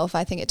myself.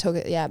 I think it took,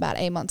 about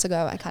 8 months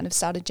ago, I kind of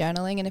started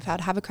journaling, and if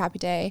I'd have a crappy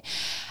day,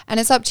 and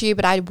it's up to you,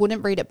 but I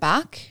wouldn't read it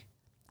back.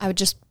 I would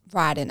just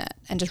write in it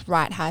and just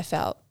write how I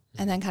felt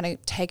and then kind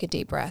of take a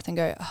deep breath and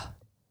go, oh,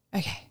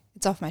 okay,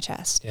 it's off my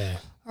chest. Yeah.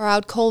 Or I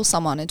would call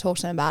someone and talk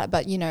to them about it,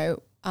 but, you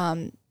know,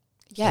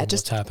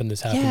 just happened.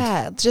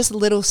 Yeah, just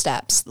little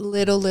steps,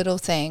 little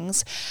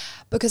things.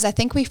 Because I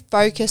think we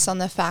focus on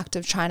the fact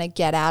of trying to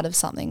get out of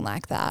something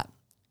like that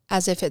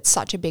as if it's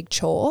such a big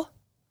chore.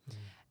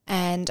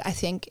 And I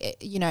think,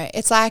 you know,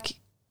 it's like,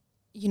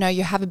 you know,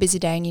 you have a busy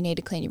day and you need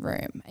to clean your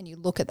room and you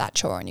look at that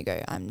chore and you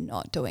go, I'm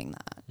not doing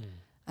that.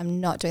 I'm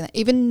not doing that.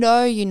 Even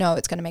though you know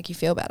it's going to make you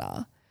feel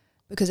better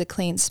because a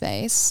clean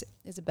space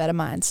is a better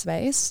mind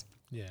space.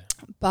 Yeah.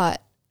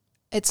 But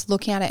it's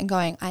looking at it and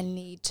going, I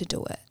need to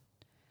do it.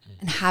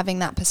 And having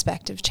that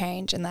perspective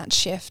change and that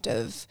shift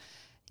of,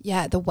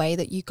 the way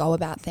that you go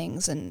about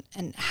things and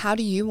how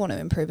do you want to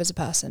improve as a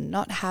person,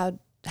 not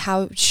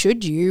how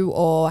should you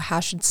or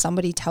how should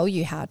somebody tell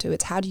you how to.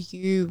 It's how do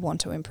you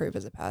want to improve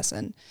as a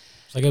person.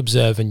 It's like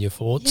observing your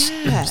thoughts.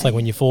 Yeah. It's like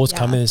when your thoughts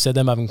come in, instead of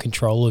them having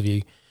control of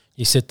you,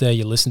 you sit there,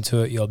 you listen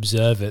to it, you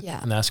observe it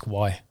and ask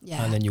why.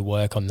 Yeah. And then you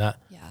work on that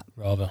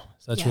rather.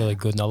 So that's really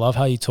good. And I love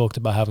how you talked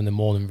about having the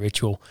morning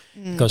ritual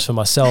because for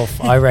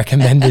myself, I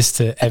recommend this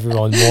to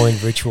everyone, morning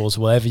rituals,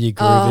 whatever your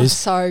groove is.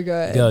 So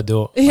good. You got to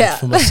do it. Yeah. Like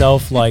for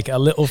myself, like a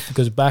little,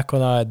 because back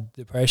when I had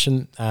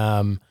depression,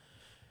 I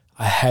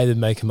hated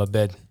making my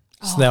bed.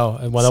 So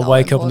now when I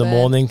wake up in the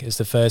morning, it's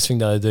the first thing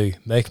that I do,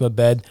 make my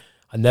bed.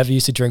 I never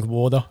used to drink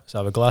water, so I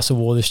have a glass of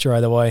water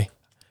straight away.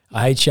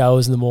 I hate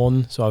showers in the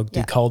morning, so I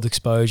do cold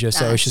exposure. Nice.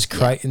 So it's just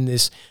creating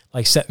this,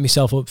 like setting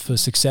myself up for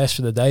success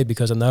for the day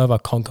because I know if I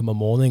conquer my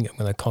morning, I'm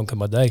going to conquer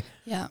my day.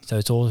 Yeah. So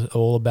it's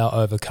all about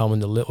overcoming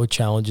the little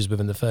challenges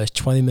within the first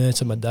 20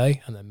 minutes of my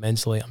day, and then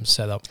mentally I'm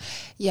set up.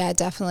 Yeah,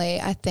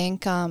 definitely. I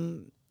think,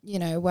 you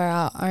know, we're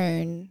our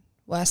own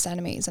worst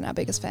enemies and our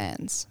biggest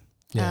fans.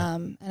 Yeah.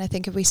 And I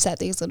think if we set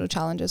these little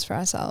challenges for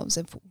ourselves,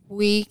 if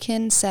we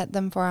can set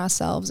them for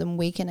ourselves and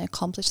we can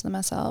accomplish them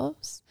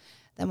ourselves,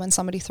 then when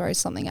somebody throws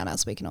something at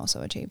us, we can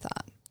also achieve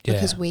that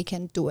because we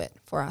can do it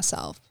for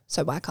ourselves.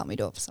 So why can't we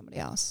do it for somebody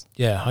else?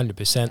 Yeah,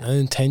 100%. And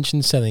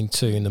intention setting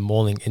too in the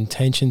morning.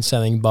 Intention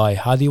setting by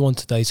how do you want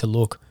today to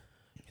look?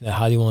 You know,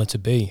 how do you want it to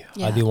be?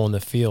 Yeah. How do you want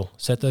to feel?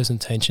 Set those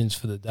intentions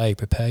for the day.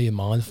 Prepare your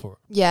mind for it.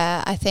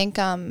 Yeah, I think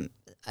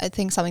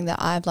something that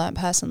I've learned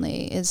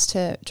personally is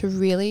to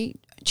really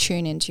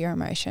tune into your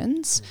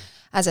emotions.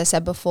 As I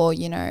said before,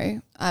 you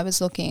know, I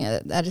was looking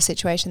at a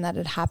situation that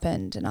had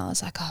happened and I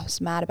was like, I was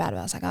mad about it.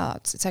 I was like,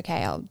 it's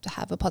okay. I'll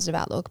have a positive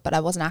outlook. But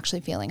I wasn't actually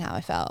feeling how I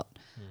felt.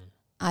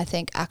 I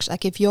think actually,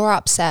 like if you're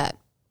upset,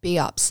 be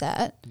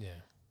upset,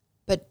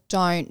 but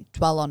don't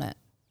dwell on it.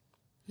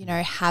 You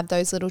know, have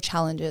those little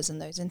challenges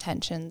and those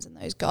intentions and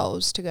those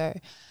goals to go,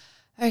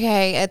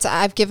 okay,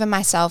 I've given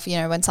myself, you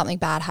know, when something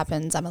bad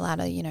happens, I'm allowed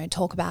to, you know,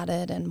 talk about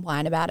it and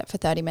whine about it for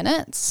 30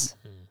 minutes.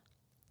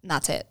 And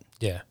that's it.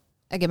 Yeah.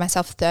 I give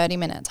myself 30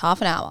 minutes,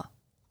 half an hour.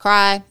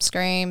 Cry,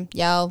 scream,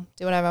 yell,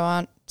 do whatever I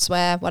want,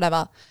 swear,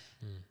 whatever.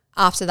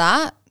 After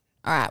that,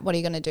 all right, what are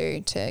you going to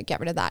do to get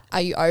rid of that?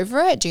 Are you over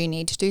it? Do you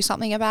need to do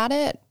something about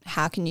it?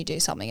 How can you do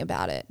something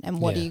about it? And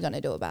what are you going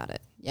to do about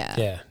it? Yeah.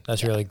 Yeah,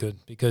 that's really good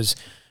because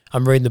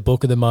I'm reading the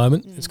book at the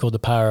moment. It's called The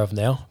Power of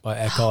Now by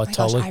Eckhart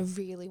Tolle. Gosh, I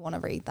really want to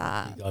read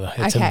that.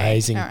 It's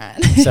amazing. All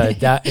right. So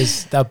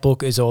that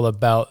book is all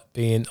about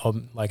being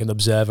like an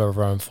observer of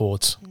our own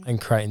thoughts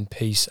and creating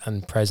peace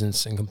and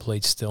presence and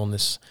complete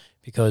stillness,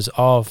 because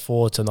our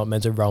thoughts are not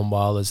meant to run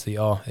wild as they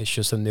are. It's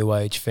just a new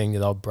age thing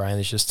that our brain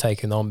is just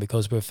taking on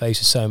because we're faced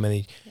with so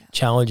many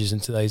challenges in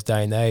today's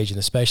day and age, and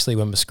especially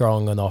when we're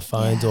scrolling on our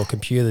phones or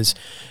computers.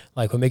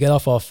 Like when we get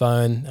off our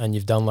phone and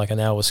you've done like an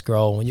hour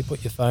scroll, when you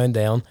put your phone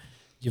down,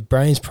 your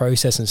brain's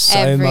processing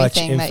so much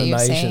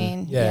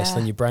information. Yes,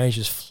 then your brain's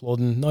just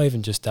flooding, not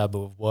even just that, but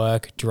with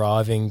work,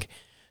 driving,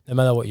 no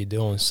matter what you're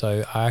doing.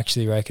 So I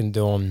actually reckon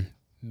doing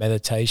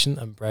meditation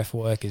and breath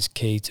work is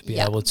key to be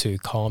able to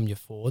calm your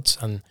thoughts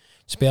and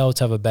just be able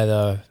to have a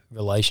better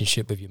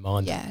relationship with your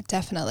mind. Yeah,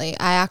 definitely.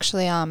 I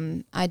actually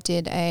I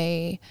did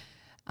a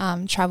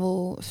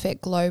Travel Fit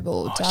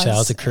Global. Shout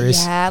out to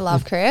Chris. Yeah, I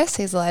love Chris.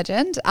 He's a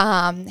legend.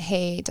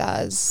 He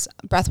does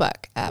breath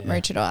work at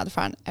Maroochydore at the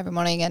front every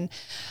morning, and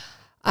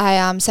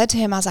I said to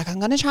him, I was like, I'm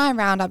going to try and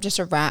round up just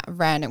a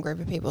random group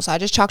of people. So I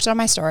just chucked it on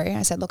my story.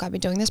 I said, look, I've been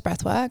doing this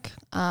breath work.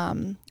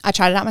 I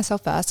tried it out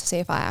myself first to see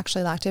if I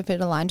actually liked it, if it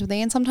aligned with me.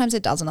 And sometimes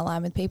it doesn't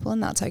align with people,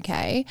 and that's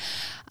okay.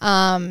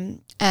 And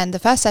the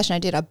first session I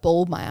did, I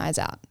bawled my eyes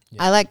out.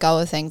 Yeah. I let go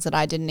of things that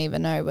I didn't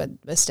even know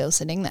were still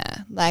sitting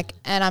there. Like,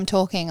 and I'm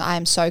talking, I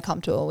am so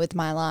comfortable with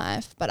my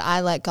life, but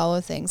I let go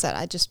of things that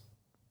I just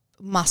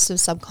must have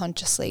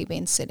subconsciously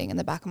been sitting in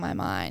the back of my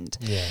mind.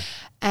 Yeah.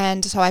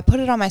 And so I put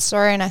it on my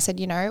story and I said,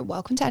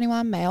 welcome to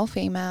anyone, male,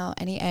 female,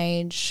 any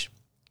age.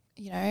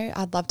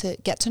 I'd love to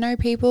get to know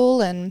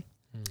people and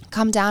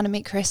come down and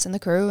meet Chris and the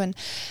crew and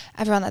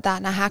everyone like that.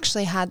 And I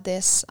actually had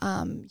this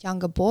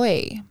younger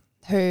boy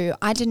who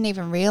I didn't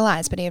even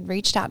realize, but he had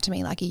reached out to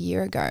me like a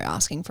year ago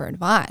asking for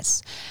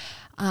advice.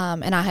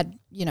 And I had,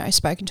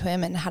 spoken to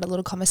him and had a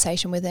little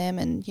conversation with him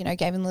and,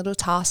 gave him little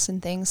tasks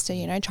and things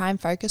to, try and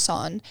focus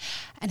on.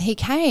 And he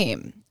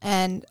came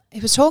and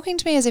he was talking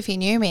to me as if he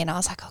knew me. And I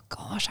was like, oh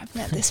gosh, I've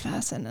met this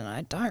person and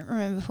I don't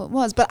remember who it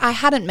was. But I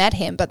hadn't met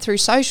him, but through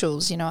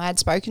socials, I had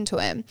spoken to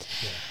him.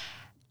 Yeah.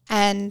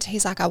 And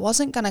he's like, I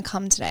wasn't going to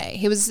come today.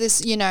 He was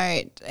this,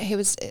 he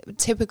was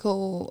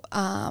typical,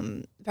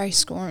 very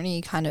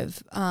scrawny kind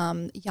of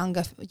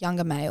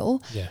younger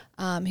male.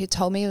 Yeah. He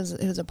told me he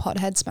was a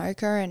pothead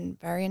smoker and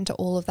very into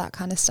all of that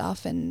kind of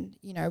stuff and,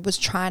 was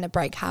trying to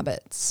break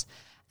habits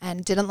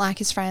and didn't like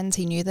his friends.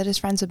 He knew that his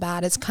friends were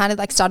bad. It's kind of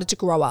like started to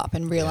grow up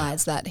and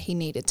realize that he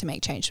needed to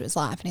make change to his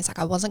life. And he's like,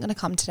 I wasn't going to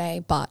come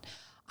today, but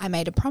I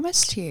made a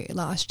promise to you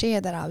last year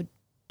that I would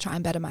try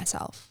and better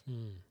myself.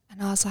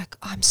 And I was like,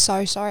 I'm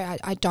so sorry.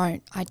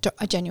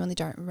 I genuinely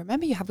don't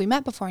remember you. Have we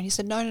met before? And he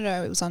said, no,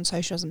 it was on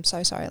socials. I'm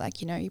so sorry. Like,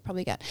 you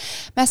probably get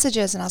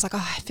messages. And I was like,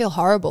 I feel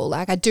horrible.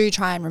 Like I do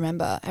try and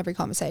remember every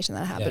conversation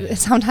that I have, but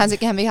sometimes it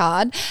can be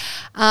hard.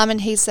 And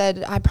he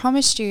said, I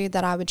promised you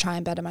that I would try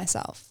and better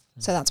myself.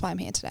 So that's why I'm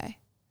here today.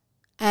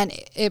 And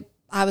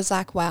I was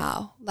like,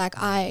 wow, like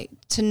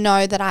to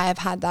know that I have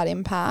had that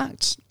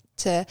impact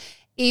to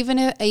even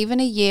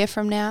a year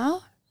from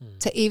now,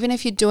 to even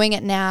if you're doing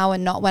it now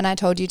and not when I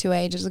told you 2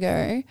 ages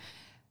ago,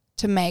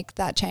 to make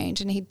that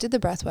change. And he did the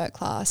breathwork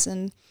class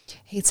and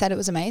he said it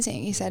was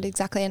amazing. He said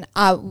exactly, and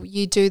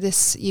you do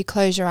this, you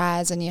close your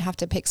eyes and you have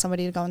to pick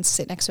somebody to go and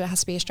sit next to. It has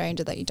to be a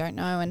stranger that you don't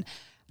know. And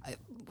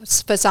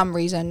for some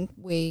reason,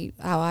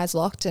 our eyes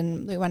locked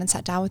and we went and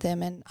sat down with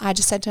him. And I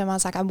just said to him, I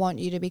was like, I want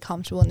you to be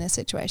comfortable in this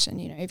situation.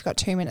 You've got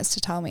 2 minutes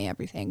to tell me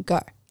everything.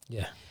 Go.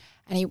 Yeah.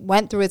 And he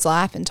went through his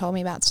life and told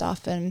me about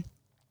stuff. And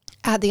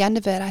at the end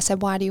of it, I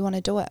said, why do you want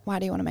to do it? Why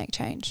do you want to make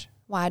change?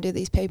 Why do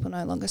these people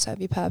no longer serve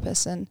your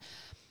purpose? And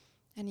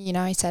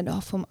he said,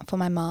 for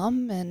my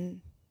mum, and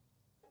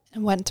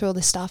went through all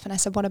this stuff. And I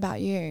said, what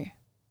about you?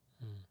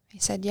 He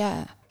said,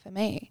 yeah, for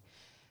me.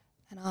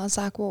 And I was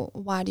like, well,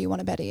 why do you want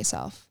to better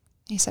yourself?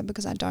 He said,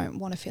 because I don't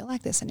want to feel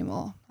like this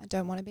anymore. I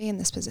don't want to be in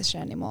this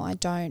position anymore. I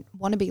don't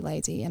want to be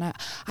lazy. And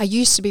I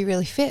used to be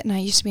really fit and I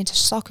used to be into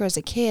soccer as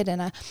a kid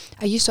and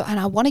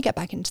I want to get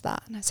back into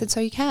that. And I said, so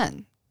you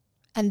can.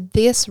 And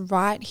this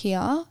right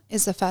here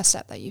is the first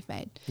step that you've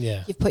made.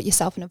 Yeah. You've put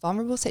yourself in a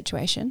vulnerable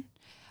situation.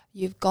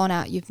 You've gone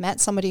out, you've met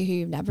somebody who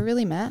you've never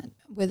really met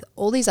with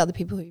all these other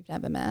people who you've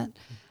never met.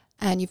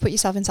 And you've put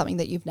yourself in something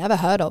that you've never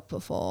heard of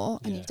before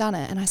and you've done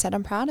it. And I said,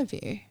 I'm proud of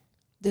you.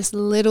 This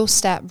little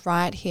step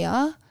right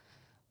here,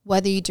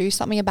 whether you do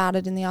something about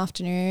it in the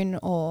afternoon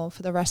or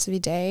for the rest of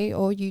your day,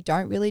 or you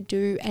don't really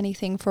do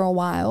anything for a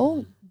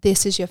while,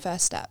 this is your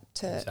first step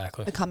to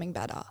becoming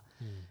better.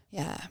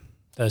 Yeah.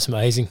 That's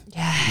amazing.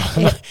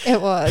 Yeah, it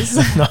was.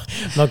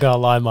 not going to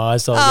lie, my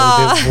eyes started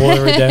getting a bit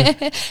watery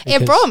there.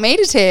 It brought me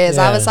to tears.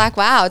 Yeah. I was like,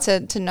 wow,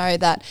 to know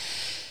that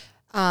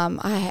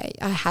I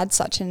had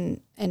such an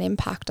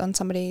impact on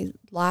somebody's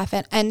life.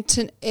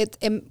 And it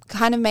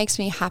kind of makes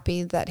me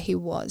happy that he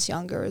was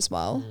younger as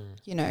well,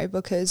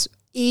 because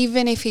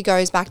even if he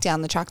goes back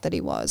down the track that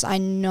he was, I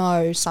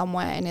know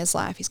somewhere in his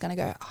life he's going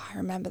to go, oh, I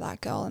remember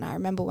that girl and I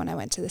remember when I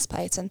went to this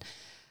place and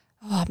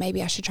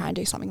maybe I should try and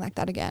do something like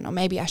that again, or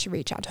maybe I should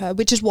reach out to her,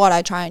 which is what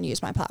I try and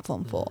use my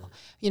platform for.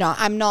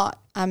 I'm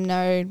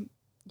no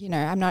you know,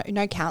 I'm not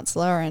no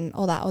counselor and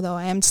all that, although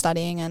I am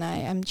studying and I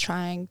am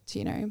trying to,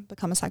 you know,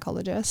 become a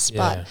psychologist.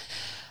 Yeah.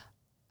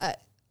 But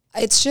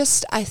it's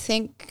just, I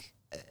think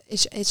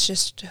it's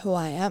just who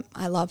I am.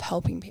 I love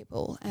helping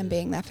people and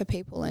being there for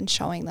people and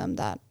showing them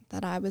that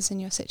I was in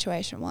your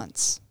situation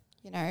once,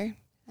 you know.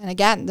 And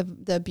again,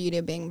 the beauty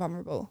of being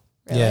vulnerable.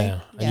 Really. Yeah,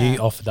 and you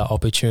offered that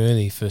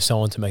opportunity for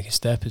someone to make a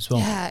step as well.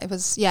 Yeah,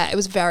 it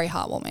was very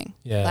heartwarming.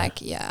 Yeah, like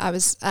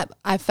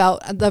I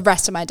felt the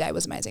rest of my day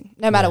was amazing.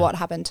 No matter what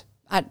happened,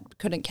 I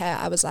couldn't care.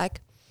 I was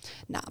like,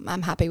 no,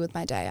 I'm happy with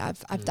my day.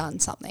 I've done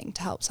something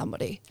to help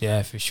somebody.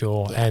 Yeah, for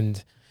sure. Yeah.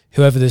 And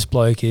whoever this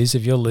bloke is,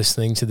 if you're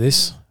listening to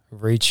this,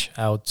 reach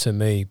out to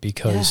me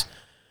because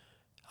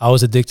I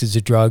was addicted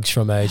to drugs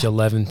from age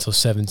 11 till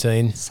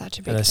 17. Such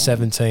a big And at thing.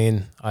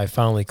 17, I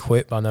finally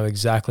quit. I know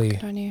exactly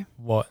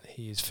what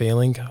he is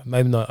feeling.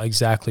 Maybe not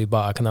exactly,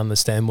 but I can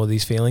understand what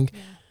he's feeling. Yeah.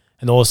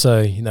 And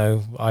also, you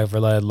know, I've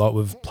related a lot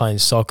with playing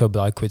soccer,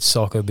 but I quit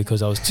soccer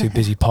because I was too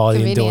busy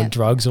partying and doing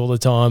drugs all the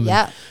time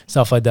and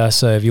stuff like that.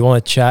 So if you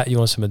want to chat, you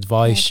want some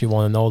advice, you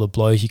want to know the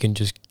blows, you can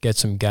just get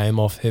some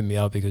game off, hit me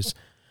up because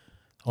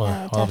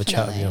I'll have a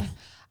chat with you.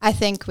 I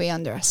think we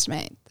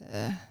underestimate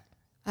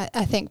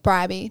I think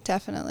bribey,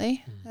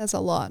 definitely. There's a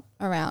lot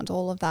around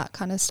all of that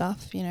kind of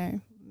stuff, you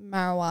know,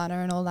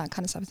 marijuana and all that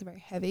kind of stuff is very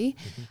heavy.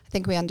 I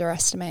think we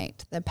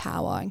underestimate the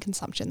power and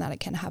consumption that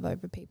it can have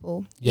over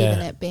people. Even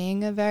it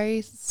being a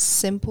very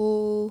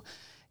simple,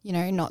 you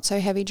know, not so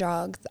heavy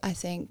drug, I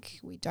think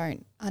we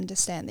don't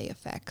understand the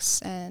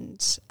effects.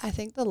 And I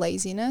think the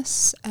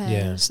laziness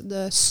and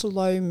the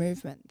slow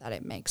movement that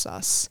it makes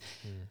us,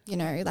 you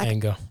know, like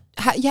anger.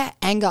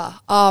 Anger.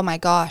 Oh my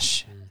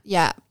gosh.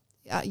 Yeah,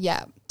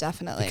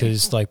 definitely.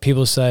 Because like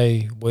people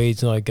say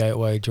weed's not a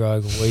gateway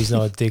drug, weed's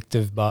not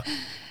addictive, but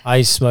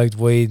I smoked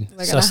weed.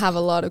 We're going to have a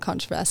lot of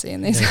controversy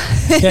in this.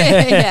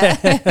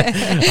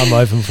 I'm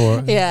open for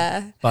it.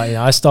 Yeah. But you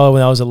know, I started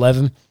when I was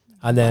 11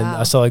 and then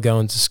I started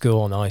going to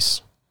school on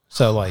ice.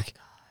 So like,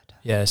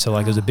 it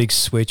was a big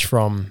switch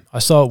from I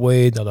started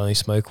weed, I'd only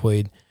smoke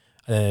weed,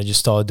 and then I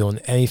just started doing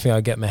anything I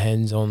get my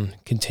hands on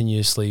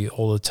continuously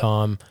all the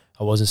time.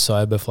 I wasn't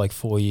sober for like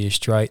 4 years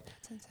straight.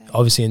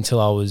 Obviously until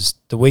I was,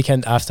 the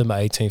weekend after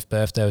my 18th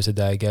birthday was the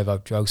day I gave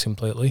up drugs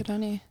completely. Good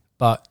on you.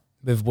 But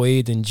with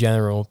weed in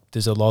general,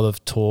 there's a lot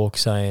of talk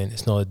saying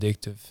it's not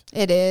addictive.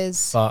 It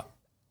is. But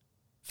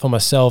for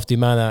myself, the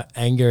amount of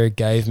anger it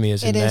gave me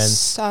as a man. It is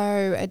so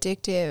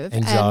addictive.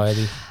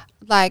 Anxiety.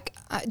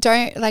 And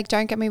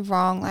don't get me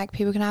wrong. Like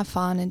people can have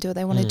fun and do what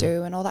they want to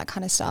do and all that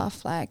kind of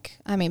stuff. Like,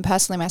 I mean,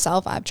 personally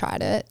myself, I've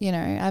tried it, you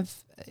know,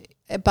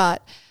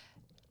 but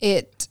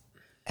it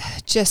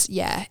just,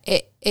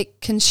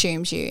 it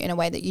consumes you in a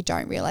way that you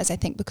don't realize, I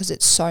think, because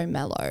it's so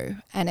mellow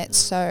and it's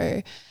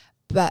so,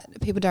 but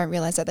people don't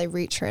realize that they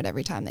reach for it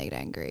every time they get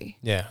angry.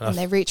 Yeah. And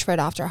they reach for it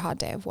after a hard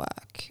day of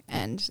work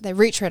and they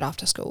reach for it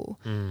after school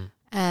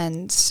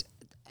and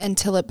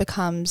until it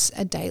becomes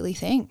a daily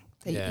thing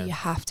that you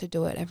have to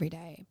do it every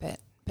day. But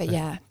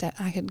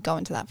I could go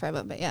into that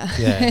forever, but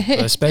but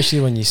especially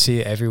when you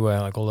see it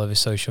everywhere, like all over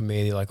social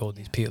media, like all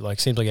these people, like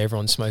seems like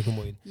everyone's smoking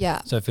weed.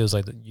 Yeah. So it feels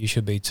like that you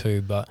should be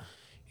too, but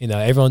you know,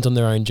 everyone's on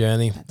their own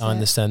journey. I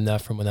understand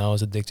that from when I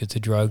was addicted to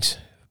drugs,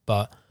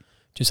 but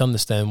just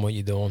understand what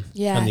you're doing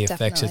and the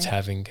effects it's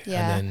having and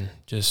then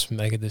just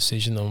make a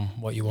decision on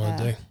what you want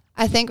to do.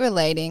 I think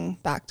going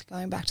back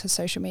to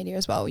social media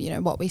as well, you know,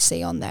 what we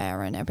see on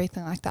there and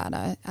everything like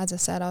that. As I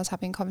said, I was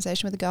having a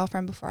conversation with a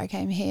girlfriend before I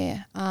came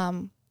here.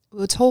 We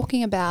were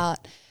talking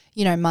about,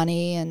 you know,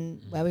 money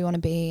and where we want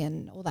to be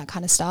and all that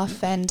kind of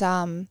stuff. And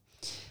I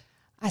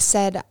was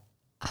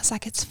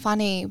like, it's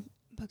funny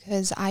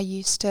because I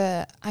used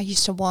to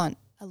want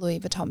a Louis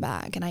Vuitton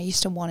bag and I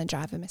used to want to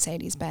drive a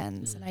Mercedes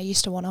Benz and I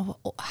used to want to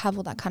have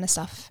all that kind of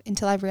stuff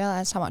until I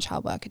realized how much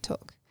hard work it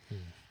took.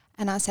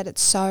 And I said,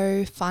 it's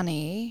so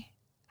funny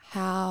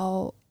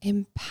how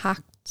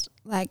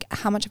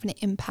much of an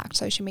impact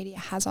social media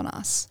has on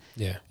us.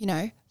 Yeah. You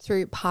know,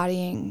 through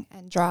partying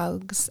and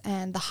drugs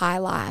and the high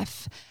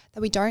life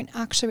that we don't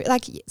actually,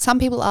 like some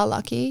people are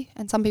lucky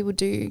and some people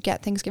do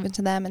get things given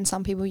to them and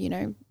some people, you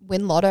know,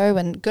 win lotto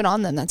and good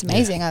on them. That's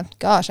amazing. I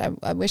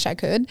wish I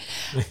could.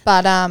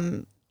 But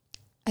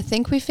I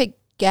think we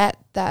forget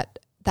that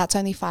that's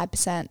only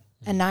 5%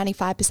 and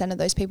 95% of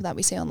those people that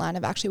we see online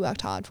have actually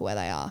worked hard for where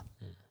they are.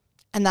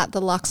 And that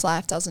the luxe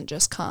life doesn't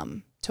just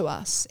come to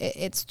us.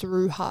 It's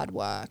through hard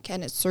work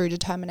and it's through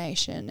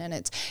determination and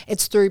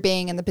it's through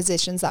being in the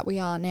positions that we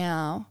are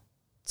now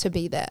to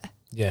be there.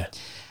 Yeah.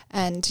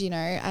 And, you know,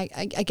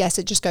 I guess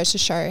it just goes to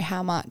show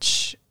how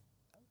much,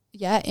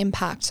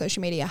 impact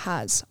social media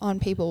has on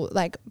people,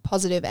 like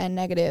positive and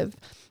negative.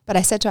 But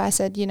I said to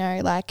her, you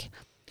know, like,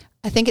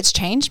 I think it's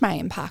changed my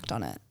impact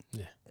on it.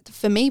 Yeah.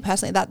 For me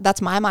personally,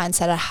 that's my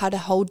mindset. I had a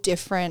whole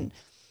different,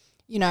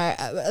 you know,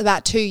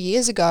 about 2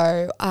 years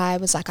ago, I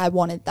was like, I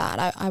wanted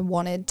that. I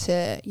wanted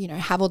to, you know,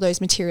 have all those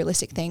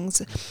materialistic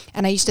things.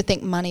 And I used to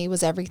think money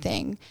was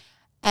everything.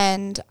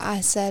 And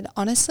I said,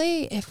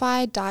 honestly, if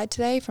I died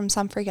today from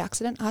some freak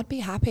accident, I'd be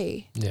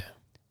happy. Yeah.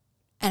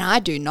 And I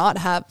do not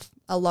have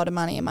a lot of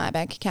money in my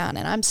bank account,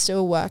 and I'm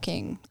still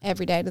working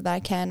every day that I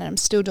can, and I'm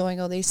still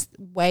doing all these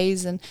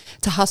ways and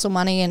to hustle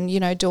money and,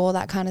 do all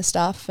that kind of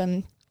stuff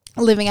and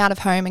living out of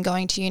home and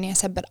going to uni. I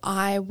said, but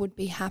I would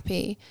be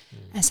happy.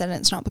 I said,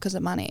 it's not because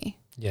of money.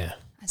 Yeah.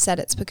 I said,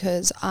 it's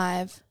because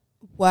I've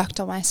worked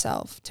on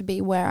myself to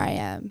be where I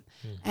am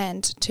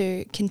and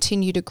to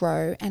continue to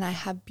grow, and I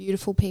have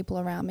beautiful people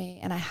around me,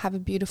 and I have a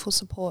beautiful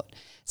support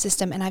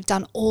system, and I've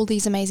done all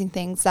these amazing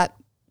things that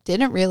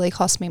didn't really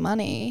cost me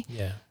money.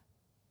 Yeah.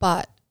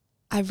 But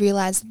I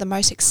realized that the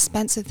most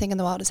expensive thing in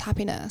the world is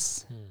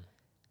happiness.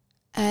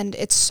 And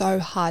it's so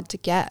hard to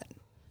get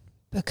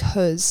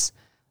because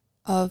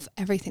of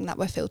everything that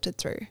we're filtered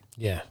through.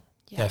 Yeah,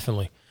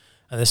 definitely.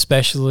 And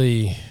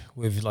especially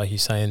with, like you're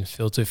saying,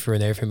 filtered through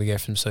and everything we get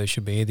from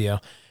social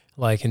media,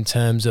 like in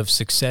terms of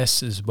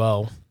success as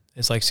well,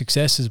 it's like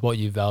success is what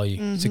you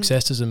value.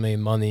 Success doesn't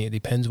mean money. It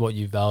depends what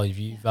you value. If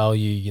you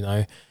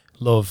value,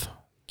 love,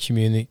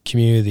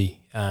 community,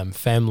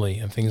 family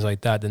and things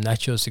like that, then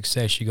that's your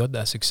success. You got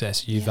that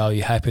success. You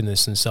value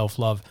happiness and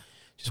self-love.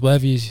 Just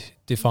whatever you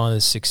define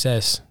as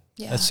success,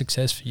 that's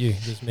success for you.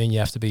 It doesn't mean you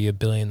have to be a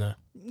billionaire.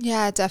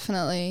 Yeah,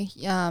 definitely.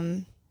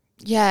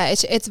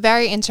 It's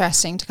very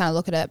interesting to kind of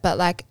look at it, but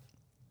like,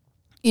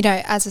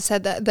 as I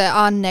said, that there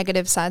are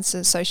negative sides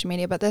to social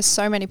media, but there's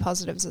so many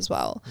positives as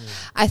well.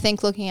 I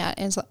think looking at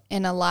it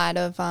in a light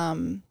of,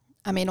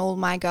 all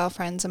my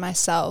girlfriends and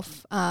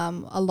myself,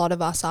 a lot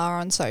of us are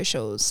on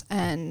socials,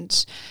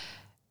 and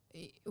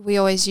we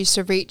always used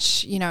to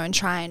reach, and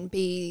try and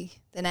be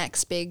the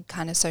next big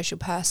kind of social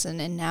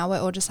person. And now we're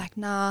all just like,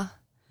 nah,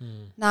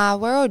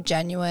 we're all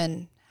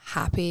genuine,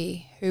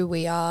 happy who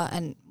we are.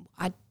 And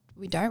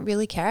we don't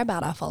really care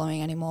about our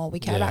following anymore. We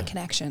care about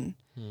connection.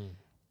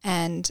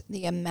 And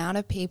the amount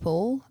of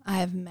people I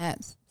have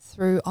met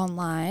through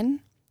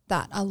online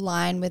that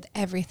align with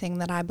everything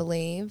that I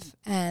believe,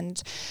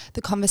 and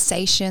the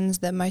conversations,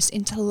 the most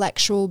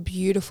intellectual,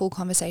 beautiful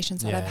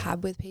conversations that I've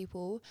had with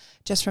people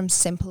just from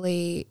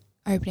simply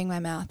opening my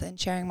mouth and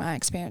sharing my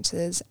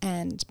experiences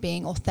and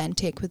being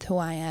authentic with who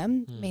I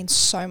am means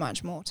so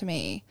much more to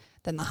me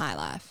than the high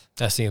life.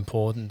 That's the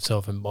importance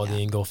of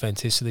embodying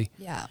authenticity.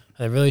 Yeah.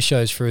 And it really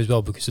shows through as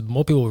well, because the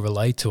more people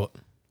relate to it,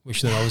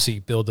 which then obviously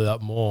build it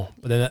up more.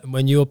 But then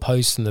when you were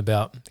posting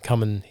about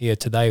coming here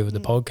today with the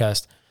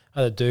podcast,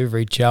 I had a dude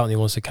reach out and he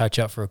wants to catch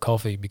up for a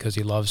coffee because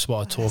he loves what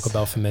I talk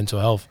about for mental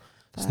health.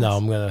 So now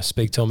I'm going to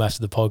speak to him after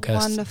the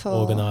podcast. Wonderful.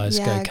 Organise,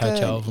 go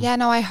catch up with him. Yeah,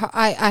 no, I hope,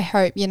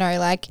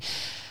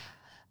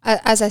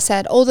 as I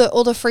said, all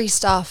the free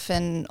stuff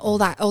and all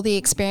the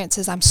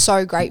experiences I'm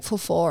so grateful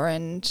for,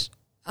 and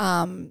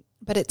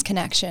but it's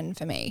connection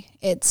for me.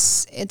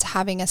 It's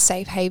having a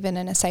safe haven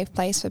and a safe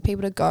place for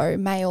people to go,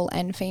 male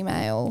and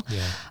female.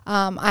 Yeah.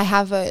 I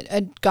have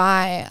a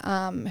guy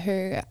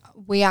who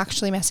we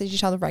actually message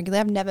each other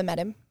regularly. I've never met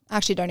him. I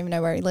actually don't even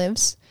know where he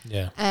lives.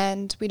 Yeah.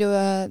 And we do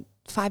a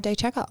 5-day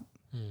checkup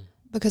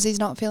because he's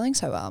not feeling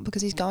so well,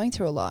 because he's going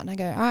through a lot. And I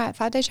go, all right,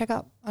 5-day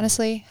checkup.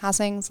 Honestly, how's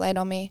things? Lay it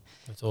on me.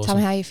 That's awesome. Tell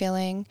me how you're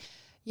feeling.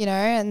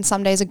 And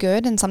some days are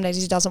good and some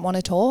days he doesn't want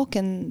to talk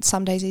and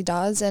some days he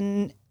does.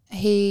 And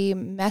he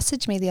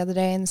messaged me the other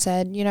day and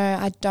said,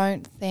 I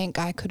don't think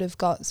I could have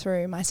got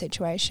through my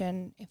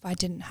situation if I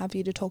didn't have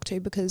you to talk to,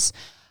 because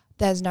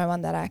there's no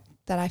one that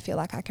I feel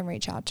like I can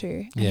reach out to.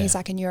 And he's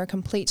like, and you're a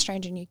complete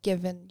stranger and you've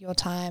given your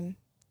time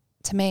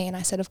to me. And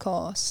I said, of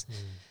course.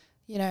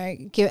 You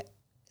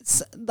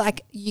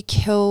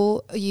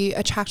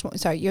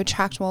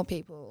attract more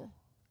people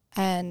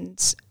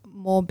and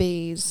more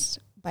bees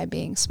by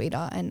being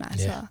sweeter and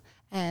nicer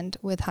and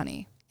with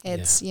honey.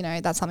 It's,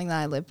 that's something that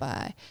I live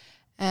by.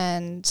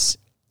 And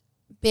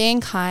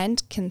being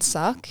kind can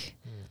suck.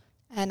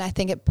 And I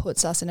think it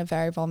puts us in a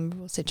very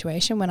vulnerable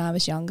situation. When I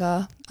was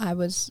younger, I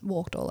was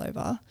walked all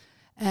over.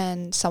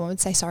 And someone would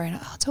say, sorry, and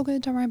it's all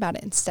good, don't worry about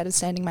it. Instead of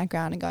standing my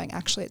ground and going,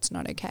 actually, it's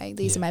not okay.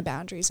 These are my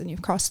boundaries and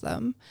you've crossed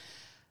them.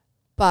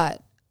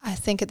 But I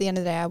think at the end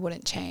of the day, I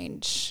wouldn't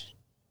change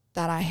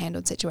that I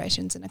handled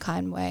situations in a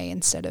kind way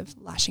instead of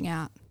lashing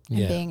out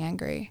and being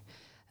angry.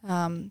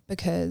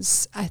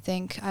 Because I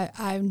think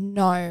I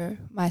know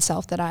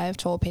myself that I have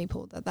taught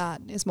people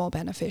that is more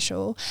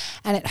beneficial,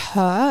 and it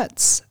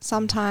hurts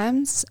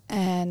sometimes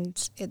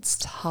and it's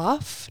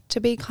tough to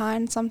be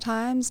kind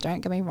sometimes.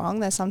 Don't get me wrong.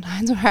 There's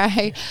sometimes where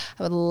I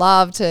would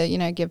love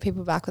to, give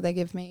people back what they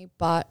give me,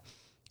 but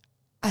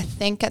I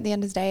think at the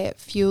end of the day, it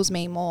fuels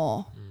me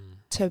more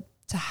to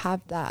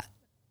have that,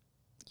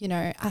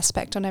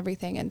 aspect on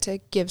everything and to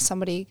give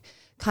somebody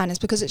kindness,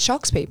 because it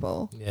shocks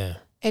people. Yeah.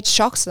 It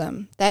shocks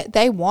them.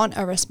 They want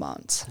a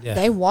response. Yeah.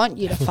 They want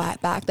you to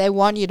fight back. They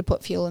want you to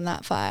put fuel in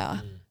that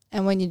fire.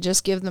 And when you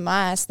just give them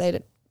ice,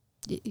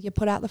 you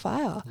put out the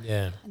fire.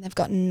 Yeah. And they've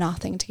got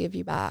nothing to give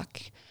you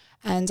back.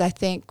 And I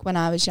think when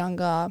I was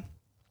younger,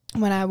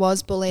 when I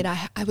was bullied,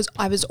 I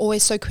was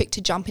always so quick to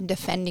jump in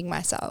defending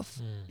myself.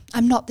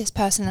 I'm not this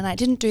person and I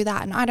didn't do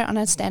that and I don't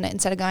understand it,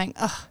 instead of going,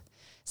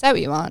 say what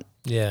you want.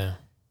 Yeah.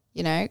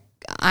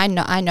 I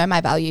know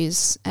my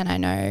values and I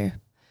know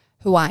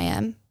who I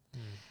am.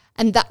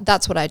 And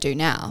that's what I do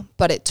now.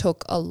 But it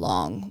took a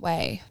long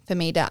way for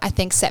me to, I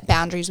think, set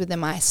boundaries within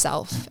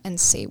myself and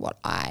see what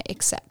I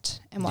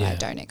accept and what I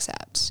don't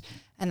accept.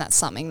 And that's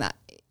something that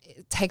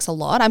it takes a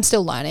lot. I'm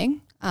still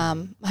learning.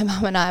 My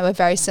mum and I were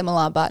very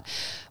similar, but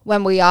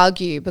when we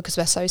argue, because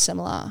we're so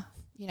similar,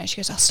 you know, she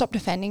goes, "Oh, stop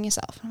defending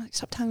yourself." I'm like,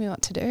 "Stop telling me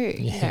what to do."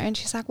 You know, and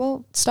she's like,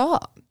 "Well,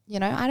 stop. You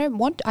know,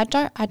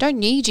 I don't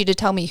need you to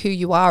tell me who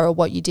you are or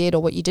what you did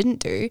or what you didn't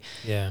do.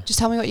 Yeah. Just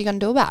tell me what you're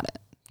going to do about it."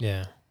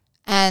 Yeah.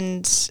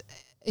 And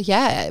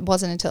it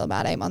wasn't until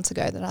about 8 months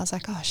ago that I was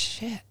like, "Oh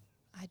shit,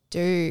 I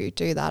do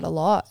that a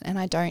lot, and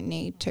I don't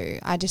need to.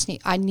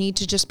 I need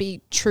to just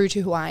be true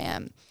to who I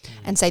am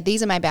and say,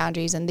 these are my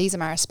boundaries and these are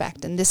my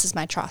respect and this is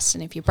my trust.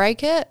 And if you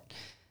break it,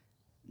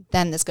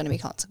 then there's going to be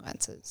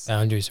consequences."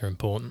 Boundaries are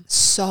important.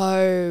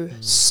 So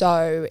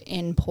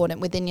important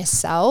within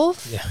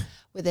yourself,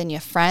 within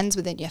your friends,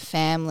 within your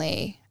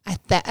family.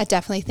 I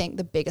definitely think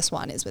the biggest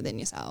one is within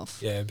yourself.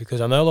 Yeah,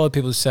 because I know a lot of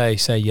people say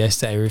yes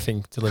to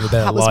everything to live a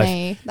better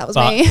life. That was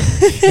me.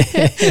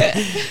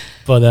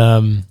 But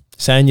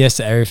saying yes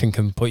to everything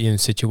can put you in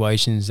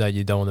situations that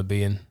you don't want to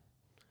be in.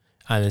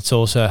 And it's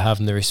also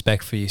having the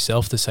respect for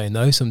yourself to say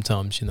no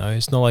sometimes, you know.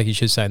 It's not like you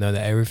should say no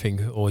to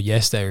everything or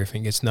yes to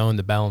everything. It's knowing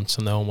the balance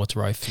and knowing what's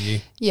right for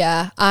you.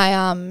 Yeah,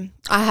 I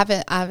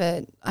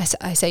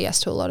say yes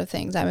to a lot of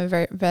things. I'm a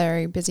very,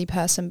 very busy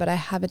person, but I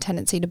have a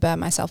tendency to burn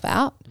myself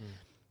out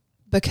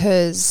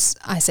because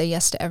I say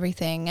yes to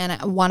everything.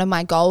 And one of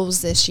my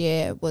goals this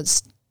year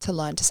was to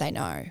learn to say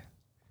no,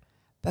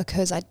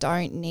 because I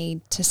don't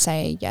need to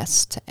say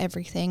yes to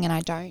everything.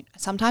 And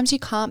sometimes you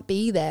can't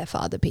be there for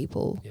other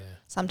people. Yeah.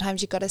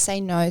 Sometimes you've got to say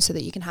no so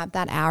that you can have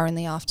that hour in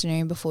the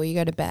afternoon before you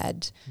go to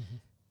bed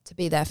to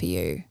be there for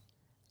you.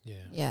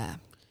 Yeah.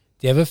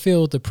 Do you ever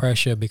feel the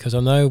pressure? Because I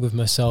know with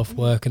myself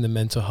working in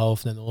mental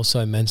health and then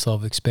also mental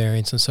health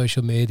experience on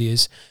social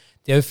medias,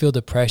 do you ever feel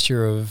the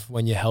pressure of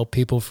when you help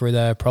people through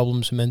their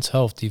problems with mental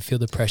health? Do you feel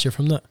the pressure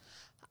from that?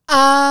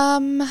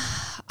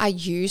 I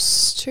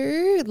used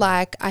to.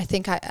 Like, I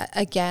think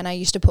I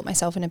used to put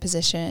myself in a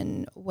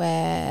position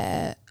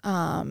where,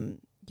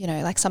 you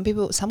know, like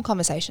some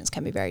conversations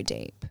can be very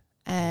deep,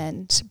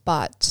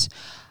 but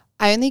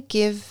I only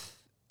give,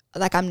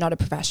 like, I'm not a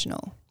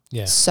professional.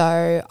 Yeah.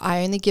 So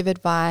I only give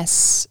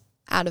advice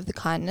out of the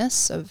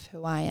kindness of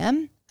who I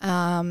am.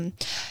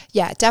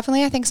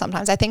 Definitely. I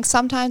think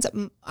sometimes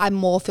I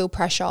more feel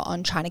pressure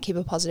on trying to keep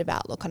a positive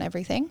outlook on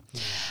everything.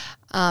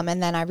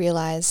 And then I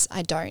realize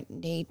I don't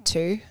need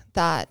to,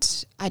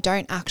 that I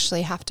don't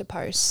actually have to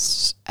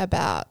post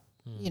about,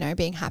 you know,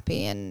 being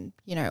happy and,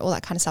 you know, all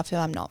that kind of stuff if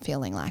I'm not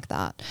feeling like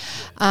that.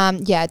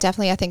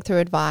 Definitely. I think through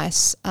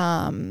advice,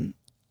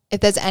 if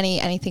there's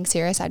anything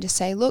serious, I just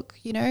say, look,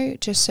 you know,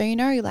 just so you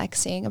know, like,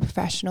 seeing a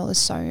professional is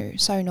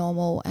so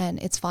normal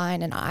and it's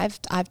fine. And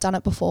I've done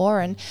it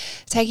before, and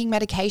taking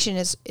medication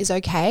is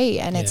okay,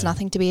 and it's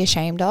nothing to be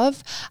ashamed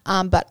of.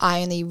 But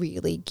I only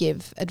really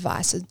give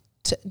advice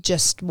to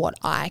just what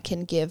I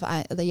can give.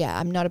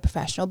 I'm not a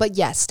professional, but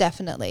yes,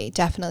 definitely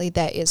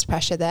there is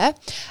pressure there.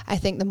 I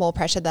think the more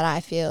pressure that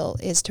I feel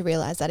is to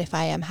realize that if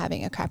I am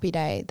having a crappy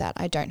day, that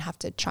I don't have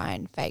to try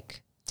and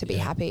fake to be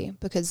happy,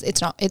 because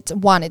it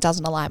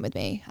doesn't align with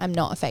me. I'm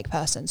not a fake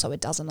person, so it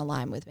doesn't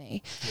align with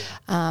me.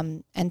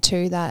 And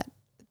two, that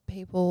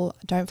people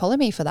don't follow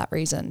me for that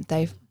reason.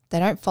 They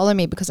don't follow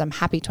me because I'm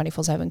happy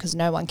 24/7, because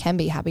no one can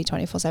be happy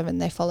 24/7.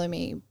 They follow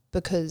me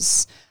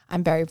because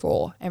I'm very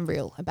raw and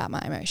real about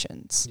my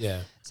emotions.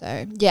 Yeah. So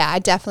I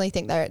definitely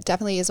think there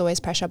definitely is always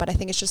pressure, but I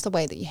think it's just the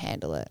way that you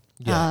handle it.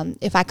 Yeah.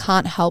 If I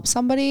can't help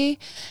somebody,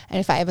 and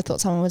if I ever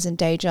thought someone was in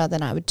danger,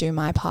 then I would do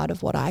my part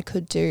of what I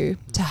could do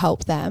to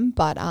help them.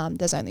 But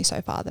there's only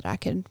so far that I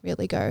can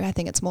really go. I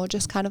think it's more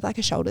just kind of like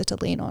a shoulder to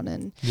lean on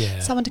and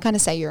someone to kind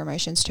of say your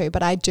emotions to.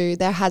 But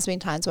there has been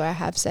times where I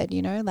have said,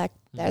 you know, like,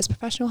 there's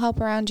professional help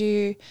around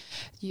you.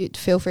 You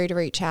feel free to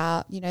reach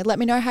out. You know, let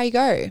me know how you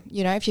go.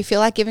 You know, if you feel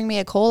like giving me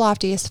a call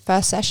after your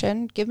first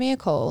session, give me a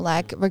call.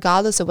 Like,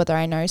 regardless of whether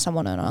I know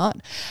someone or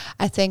not.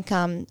 I think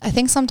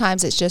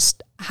sometimes it's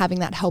just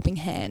having that helping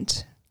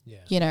hand. Yeah.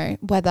 You know,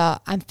 whether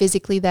I'm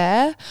physically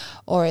there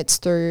or it's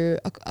through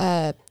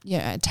a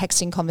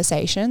texting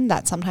conversation,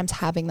 that sometimes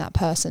having that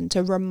person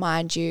to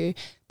remind you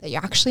that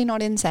you're actually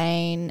not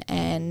insane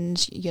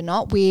and you're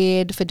not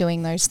weird for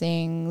doing those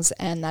things,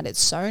 and that it's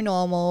so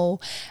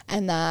normal,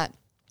 and that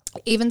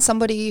even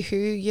somebody who,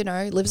 you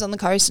know, lives on the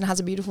coast and has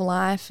a beautiful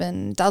life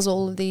and does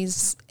all of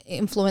these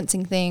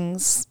influencing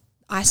things,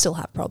 I still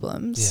have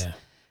problems. Yeah.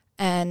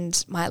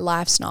 And my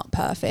life's not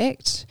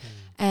perfect.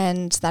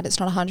 And that it's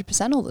not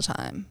 100% all the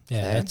time.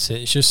 Yeah, so that's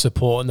it. It's just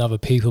supporting other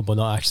people, but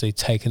not actually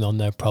taking on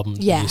their problems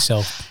with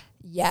yourself.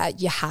 Yeah,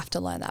 you have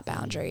to learn that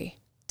boundary.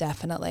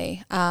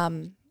 Definitely.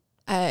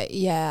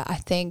 I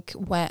think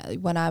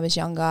when I was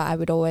younger, I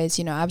would always,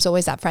 you know, I was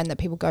always that friend that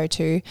people go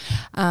to,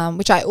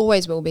 which I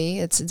always will be.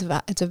 It's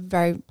a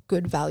very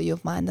good value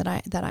of mine that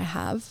I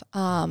have.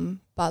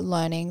 But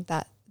learning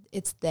that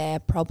it's their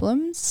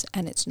problems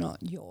and it's not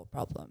your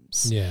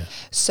problems. Yeah.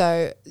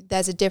 So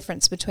there's a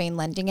difference between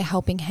lending a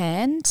helping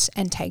hand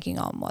and taking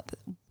on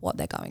what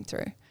they're going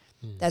through.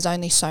 there's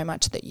only so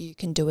much that you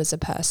can do as a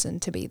person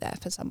to be there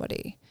for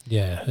somebody.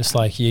 Yeah, it's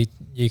like you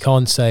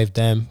can't save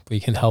them, but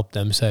you can help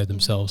them save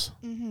themselves.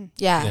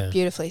 Yeah,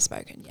 beautifully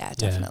spoken. Yeah,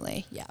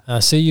 definitely. Yeah. I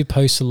see you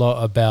post a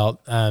lot about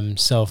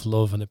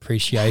self-love and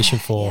appreciation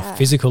for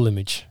physical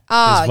image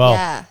as well.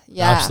 I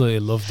absolutely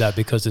love that,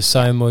 because there's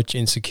so much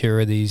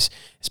insecurities,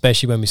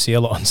 especially when we see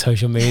a lot on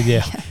social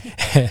media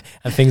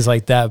and things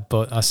like that.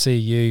 But I see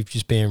you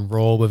just being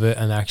raw with it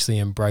and actually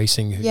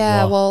embracing who you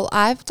are. Well,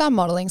 I've done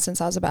modeling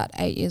since I was about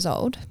 8 years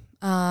old.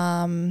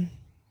 And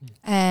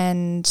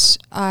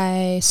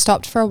I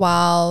stopped for a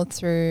while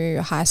through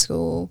high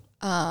school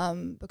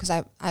because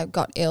I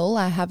got ill.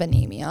 I have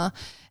anemia,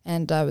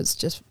 and I was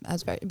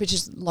which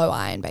is low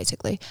iron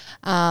basically,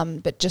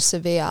 but just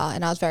severe,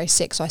 and I was very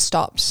sick, so I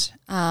stopped.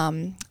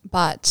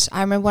 But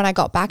I remember when I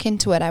got back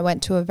into it, I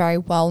went to a very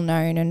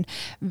well-known and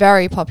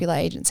very popular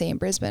agency in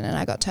Brisbane, and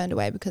I got turned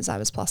away because I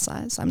was plus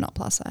size. I'm not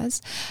plus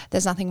size.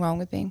 There's nothing wrong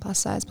with being plus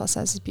size. Plus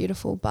size is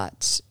beautiful,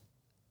 but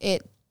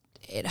it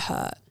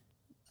hurt.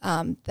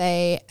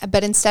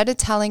 But instead of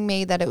telling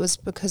me that it was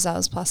because I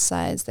was plus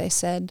size, they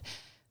said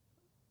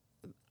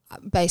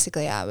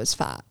basically I was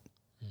fat,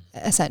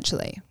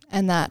 essentially,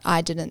 and that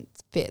I didn't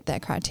fit their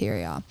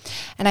criteria.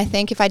 And I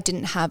think if I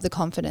didn't have the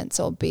confidence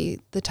or be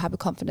the type of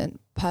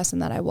confident person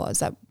that I was,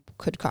 that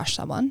could crush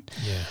someone.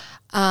 Yeah.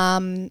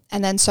 And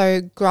then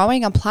so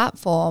growing a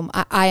platform,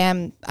 I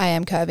am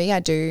curvy.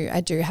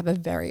 I do have a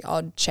very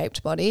odd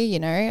shaped body,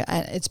 and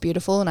it's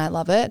beautiful and I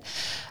love it.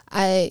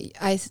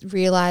 I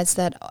realized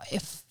that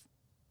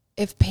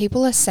if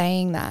people are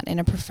saying that in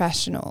a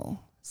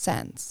professional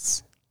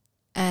sense,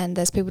 and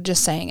there's people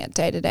just saying it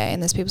day to day,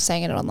 and there's people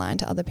saying it online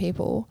to other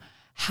people,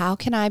 how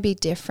can I be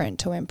different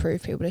to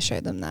improve people, to show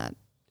them that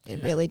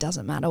it really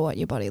doesn't matter what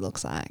your body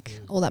looks like.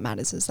 All that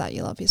matters is that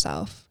you love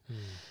yourself.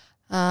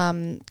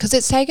 Because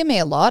it's taken me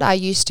a lot. I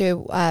used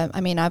to,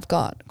 I've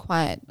got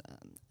quite,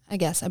 I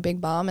guess, a big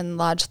bum and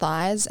large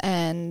thighs,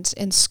 and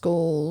in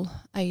school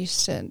I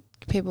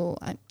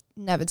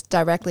never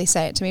directly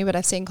say it to me, but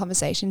I've seen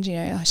conversations,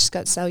 she's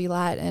got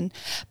cellulite, and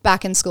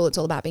back in school it's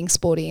all about being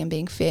sporty and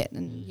being fit,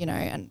 and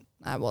and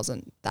I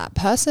wasn't that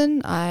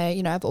person.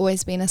 I've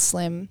always been a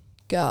slim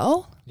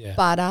girl,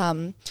 but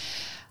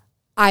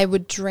I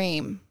would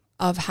dream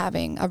of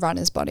having a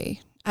runner's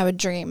body. I would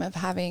dream of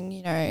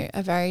having,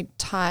 a very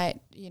tight,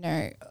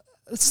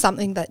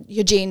 something that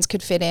your jeans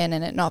could fit in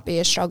and it not be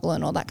a struggle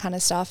and all that kind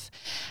of stuff.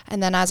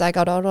 And then as I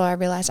got older, I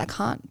realized I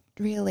can't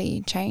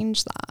really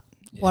change that.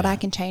 What I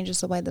can change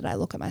is the way that I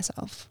look at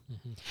myself.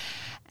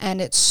 And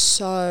it's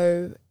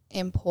so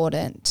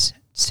important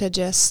to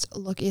just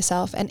look at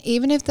yourself. And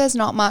even if there's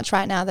not much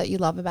right now that you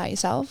love about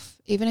yourself,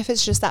 even if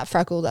it's just that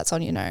freckle that's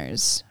on your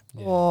nose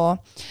or,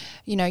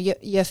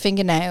 your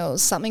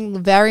fingernails,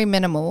 something very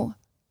minimal,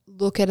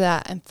 look at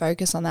that and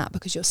focus on that,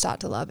 because you'll start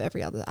to love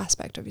every other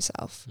aspect of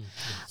yourself.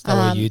 Is that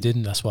what you did,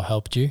 and that's what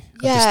helped you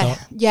at the start?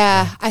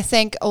 Yeah. I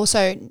think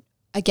also,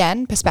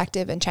 again,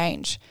 perspective and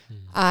change.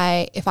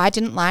 If I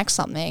didn't like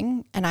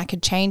something and I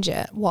could change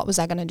it, what was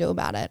I going to do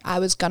about it? I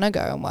was going to go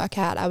and work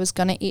out. I was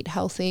going to eat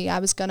healthy. I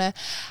was going to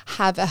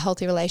have a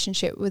healthy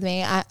relationship with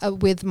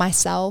with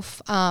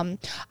myself. I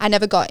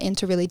never got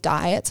into really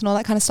diets and all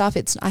that kind of stuff.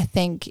 I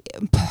think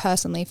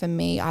personally for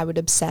me, I would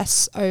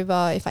obsess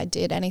over if I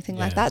did anything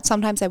like that.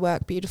 Sometimes they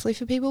work beautifully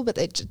for people, but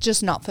they're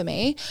just not for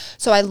me.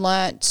 So I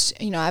learnt,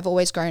 I've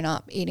always grown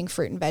up eating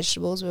fruit and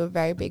vegetables. We're a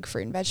very big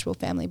fruit and vegetable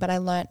family, but I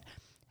learnt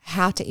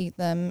how to eat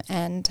them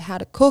and how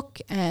to cook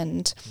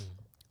and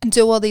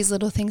do all these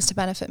little things to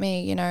benefit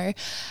me,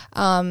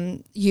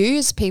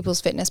 use people's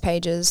fitness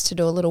pages to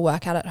do a little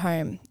workout at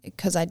home,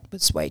 because I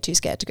was way too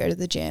scared to go to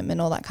the gym and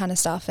all that kind of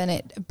stuff. And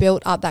it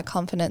built up that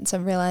confidence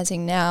of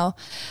realizing now,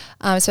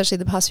 especially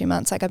the past few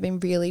months, like I've been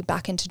really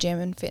back into gym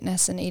and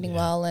fitness and eating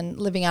well and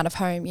living out of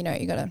home. You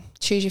got to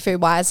choose your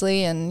food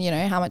wisely and,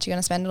 how much you're going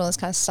to spend and all this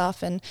kind of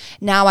stuff. And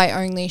now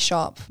I only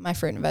shop my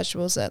fruit and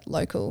vegetables at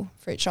local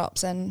fruit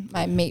shops and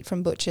my meat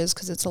from butchers,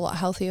 because it's a lot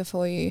healthier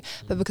for you,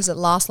 but because it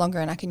lasts longer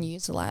and I can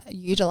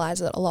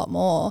utilize it a lot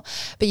more.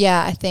 But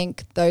I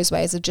think those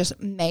ways of just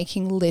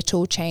making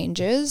little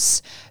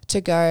changes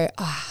to go,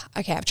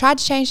 okay, I've tried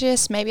to change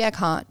this, maybe I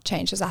can't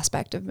change this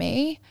aspect of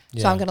me,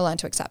 so I'm going to learn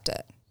to accept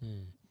it.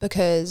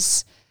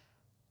 Because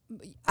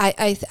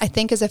I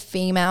think as a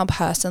female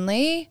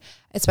personally,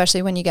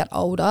 especially when you get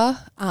older,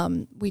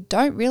 we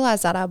don't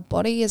realize that our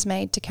body is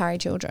made to carry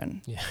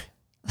children.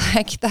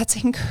 Like,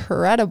 that's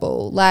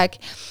incredible. Like,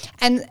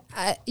 and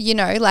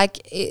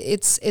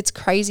it's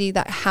crazy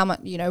that how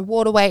much,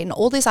 water weight and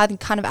all these other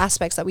kind of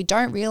aspects that we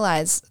don't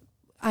realize.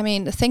 I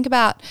mean, think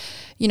about,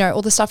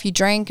 all the stuff you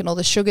drink and all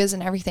the sugars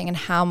and everything, and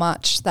how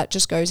much that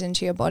just goes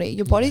into your body.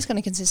 Your body's going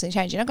to consistently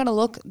change. You're not going to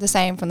look the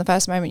same from the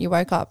first moment you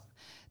woke up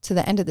to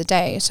the end of the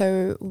day.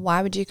 So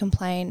why would you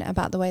complain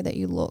about the way that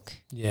you look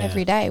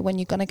every day when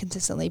you're going to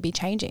consistently be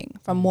changing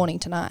from morning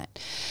to night?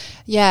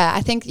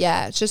 I think,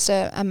 it's just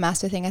a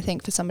massive thing, I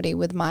think, for somebody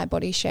with my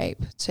body shape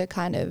to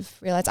kind of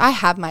realize. I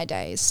have my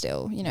days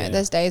still,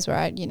 there's days where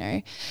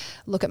I,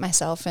 look at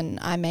myself and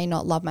I may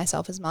not love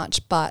myself as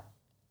much, but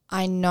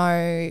I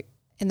know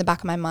in the back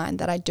of my mind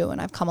that I do,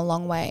 and I've come a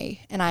long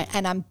way, and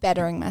I'm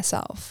bettering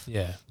myself.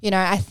 Yeah. You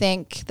know, I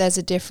think there's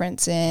a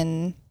difference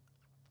in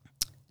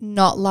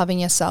not loving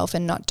yourself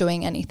and not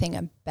doing anything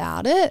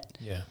about it.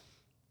 Yeah.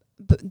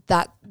 But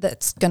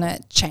that's going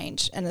to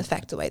change and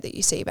affect the way that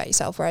you see about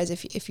yourself. Whereas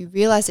if you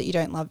realize that you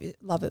don't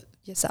love it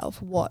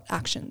yourself, what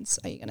actions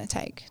are you going to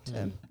take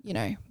to, you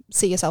know,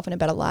 see yourself in a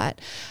better light?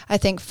 I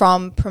think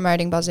from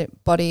promoting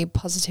body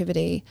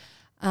positivity,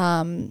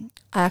 I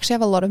actually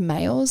have a lot of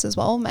males as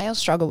well. Males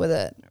struggle with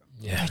it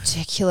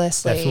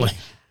ridiculously. Definitely.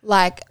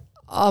 Like,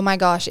 oh my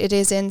gosh, it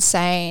is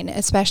insane.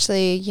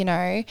 Especially, you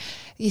know,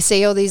 you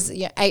see all these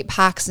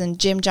 8-packs and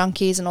gym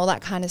junkies and all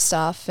that kind of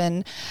stuff.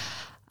 And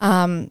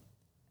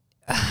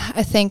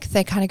I think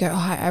they kind of go,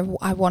 oh,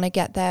 I want to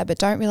get there, but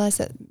don't realize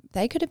that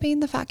they could have been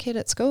the fat kid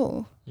at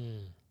school.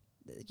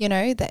 You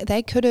know,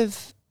 they could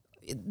have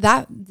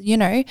that, you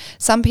know,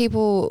 some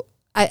people,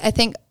 I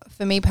think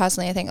for me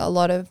personally, I think a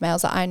lot of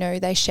males that I know,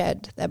 they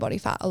shed their body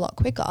fat a lot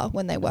quicker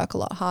when they work a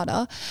lot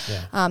harder.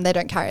 Yeah. They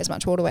don't carry as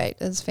much water weight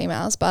as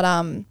females, but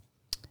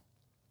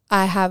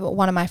I have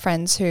one of my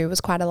friends who was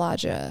quite a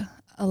larger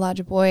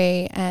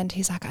boy, and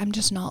he's like, I'm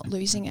just not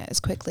losing it as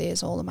quickly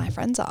as all of my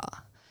friends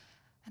are.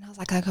 And I was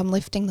like, I'm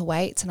lifting the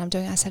weights and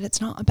I said, it's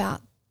not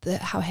about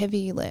how heavy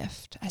you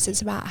lift. I said,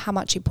 it's about how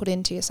much you put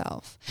into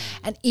yourself.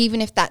 And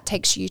even if that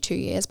takes you 2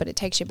 years, but it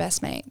takes your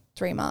best mate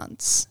 3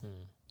 months,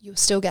 you'll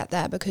still get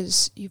there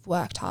because you've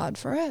worked hard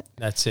for it.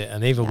 That's it.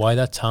 And either way,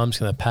 that time's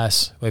going to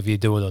pass, whether you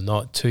do it or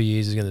not. 2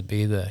 years is going to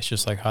be there. It's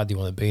just like, how do you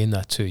want to be in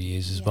that 2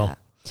 years as well?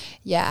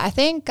 Yeah, I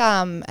think,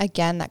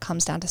 again, that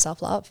comes down to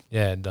self-love.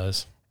 Yeah, it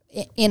does.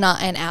 Inner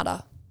and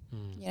outer,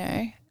 you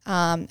know.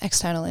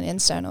 External and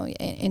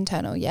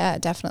internal, yeah,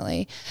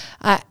 definitely.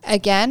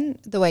 Again,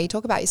 the way you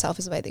talk about yourself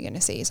is the way that you're going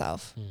to see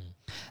yourself.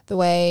 The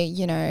way,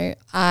 you know,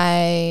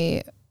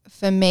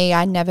 for me,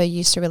 I never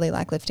used to really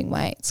like lifting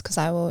weights because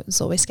I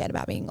was always scared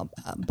about being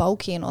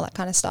bulky and all that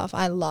kind of stuff.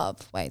 I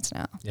love weights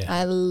now. Yeah.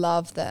 I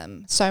love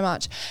them so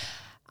much.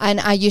 And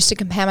I used to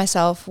compare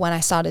myself when I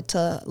started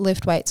to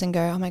lift weights and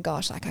go, oh my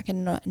gosh, like I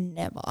can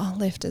never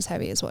lift as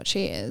heavy as what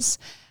she is.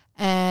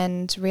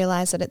 And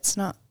realize that it's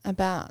not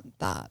about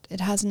that.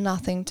 It has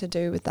nothing to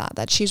do with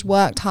that she's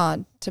worked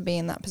hard to be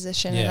in that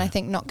position. And I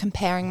think not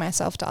comparing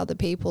myself to other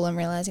people and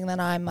realizing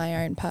that I'm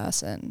my own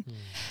person.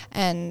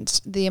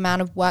 And the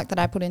amount of work that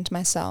I put into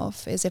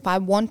myself is, if I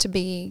want to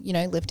be, you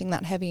know, lifting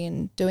that heavy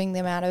and doing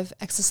the amount of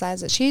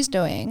exercise that she's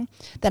doing,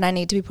 then I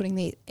need to be putting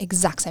the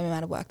exact same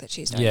amount of work that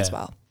she's doing as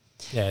well.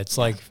 Yeah, it's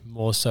like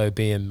more so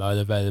being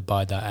motivated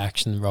by that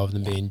action rather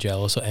than being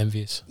jealous or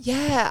envious.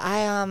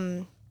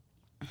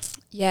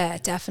 Yeah,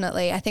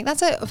 definitely. I think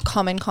that's a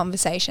common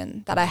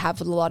conversation that I have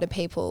with a lot of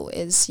people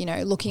is, you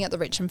know, looking at the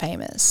rich and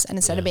famous, and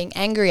instead of being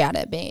angry at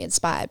it, being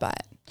inspired by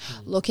it.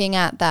 Looking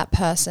at that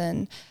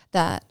person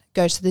that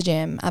goes to the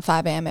gym at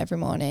 5 a.m. every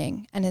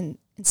morning, and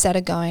instead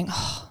of going,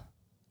 oh,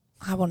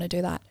 I want to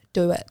do that,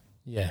 do it.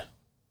 Yeah.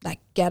 Like,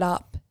 get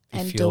up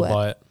and do it.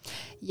 By it.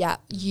 Yeah,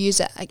 use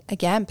it.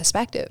 Again,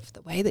 perspective,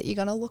 the way that you're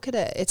going to look at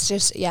it. It's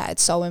just,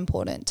 it's so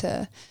important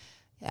to...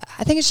 Yeah,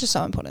 I think it's just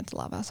so important to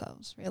love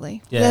ourselves,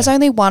 really. Yeah. There's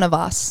only one of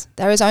us.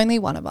 There is only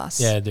one of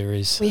us. Yeah, there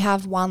is. We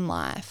have one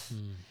life.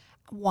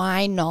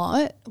 Why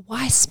not?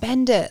 Why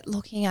spend it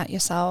looking at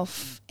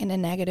yourself in a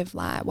negative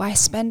light? Why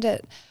spend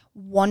it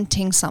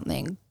wanting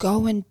something?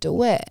 Go and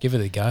do it. Give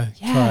it a go.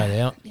 Yeah. Try it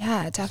out.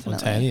 Yeah, definitely.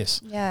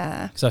 Spontaneous.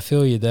 Yeah. Because I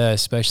feel you there,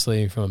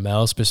 especially from a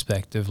male's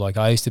perspective. Like,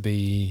 I used to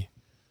be...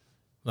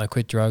 When I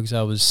quit drugs,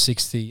 I was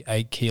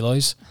 68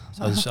 kilos.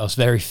 So I was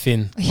very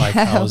thin. Like,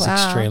 I was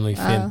extremely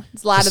thin.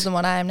 It's lighter than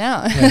what I am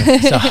now.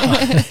 So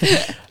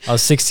I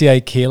was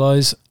 68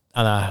 kilos,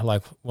 and I,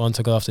 like, once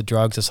I got off the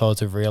drugs, I started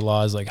to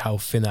realize, like, how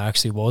thin I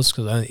actually was,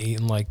 because I only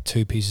eaten like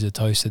 2 pieces of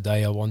toast a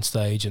day at one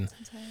stage. And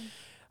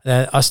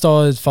then I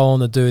started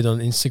following a dude on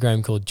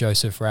Instagram called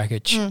Joseph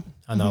Rakic,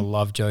 and I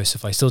love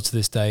Joseph. Like, still to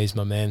this day, he's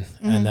my man.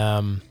 And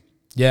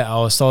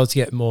I started to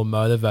get more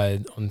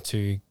motivated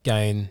to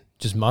gain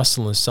just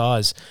muscle and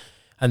size.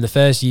 And the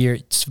first year,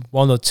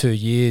 1 or 2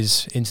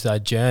 years into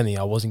that journey,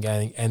 I wasn't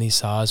gaining any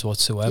size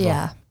whatsoever.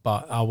 Yeah.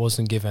 But I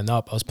wasn't giving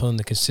up. I was putting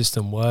the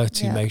consistent work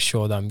to make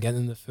sure that I'm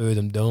getting the food,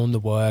 I'm doing the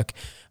work,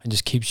 and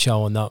just keep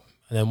showing up.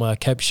 And then when I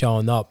kept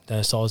showing up, then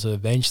I started to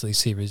eventually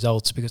see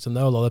results, because I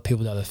know a lot of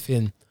people that are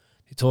thin,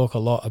 they talk a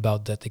lot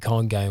about that they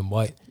can't gain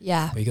weight.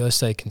 Yeah. But you got to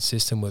stay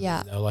consistent with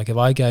it. You know? Like, if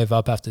I gave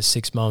up after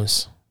 6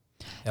 months,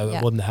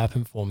 it wouldn't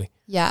happen for me.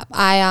 Yeah.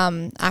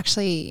 I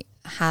actually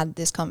had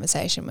this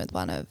conversation with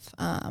one of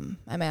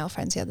my male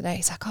friends the other day.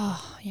 He's like,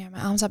 oh, yeah, my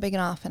arms are big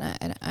enough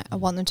and I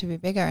want them to be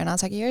bigger. And I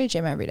was like, you're at a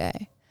gym every day.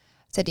 I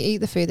said, you eat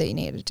the food that you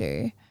need to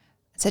do.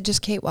 I said,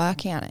 just keep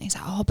working on it. He's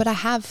like, oh, but I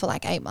have for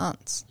like 8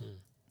 months.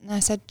 And I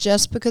said,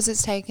 just because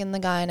it's taken the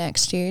guy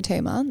next to you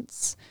 2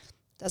 months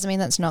Doesn't mean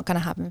that's not going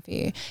to happen for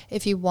you.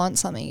 If you want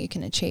something, you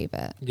can achieve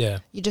it. Yeah.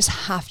 You just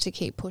have to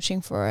keep pushing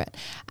for it.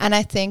 And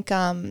I think,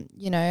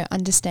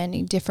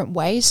 understanding different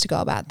ways to go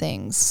about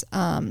things.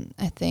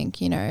 I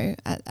think,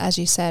 as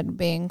you said,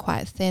 being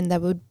quite thin, there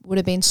would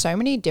have been so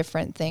many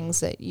different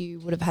things that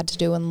you would have had to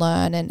do and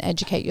learn and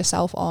educate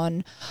yourself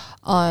on,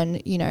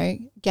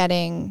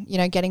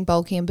 getting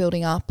bulky and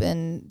building up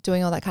and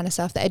doing all that kind of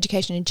stuff. The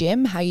education in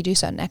gym, how you do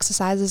certain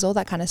exercises, all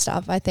that kind of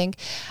stuff. I think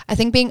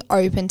being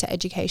open to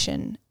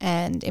education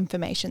and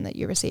information that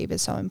you receive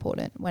is so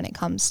important when it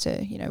comes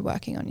to,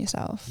 working on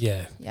yourself.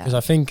 Yeah. Because I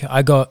think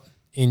I got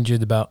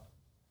injured about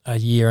a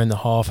year and a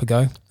half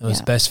ago. It was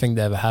the best thing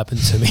that ever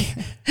happened to me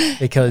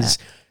because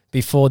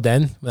before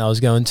then, when I was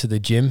going to the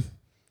gym,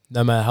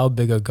 no matter how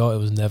big I got, it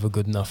was never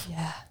good enough.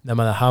 Yeah. No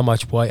matter how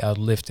much weight I'd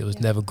lift, it was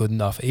never good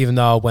enough. Even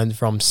though I went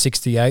from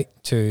 68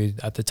 to,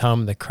 at the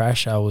time of the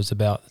crash, I was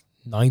about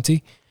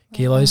 90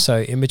 kilos.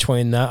 So in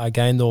between that, I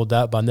gained all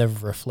that, but I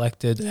never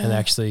reflected and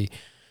actually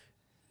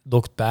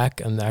looked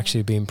back and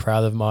actually being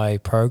proud of my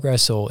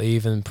progress or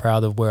even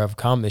proud of where I've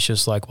come. It's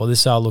just like, well, this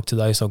is how I look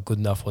today. It's not good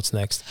enough. What's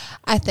next?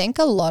 I think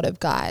a lot of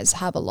guys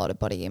have a lot of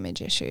body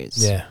image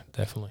issues. Yeah,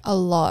 definitely. A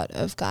lot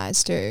of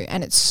guys do.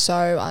 And it's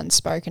so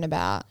unspoken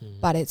about,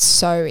 but it's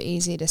so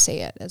easy to see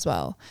it as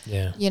well.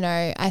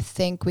 Yeah. I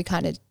think we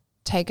kind of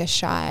take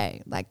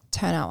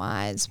turn our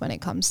eyes when it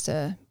comes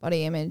to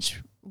body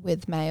image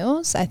with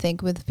males. I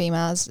think with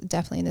females,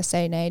 definitely in this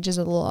day and age, is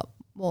a lot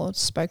more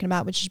spoken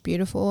about, which is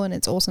beautiful, and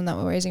it's awesome that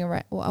we're raising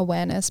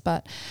awareness.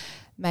 But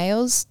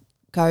males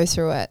go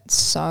through it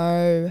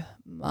so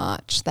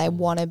much. They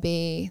want to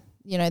be,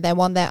 they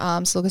want their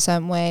arms to look a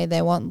certain way.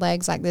 They want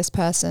legs like this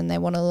person. They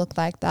want to look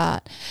like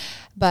that.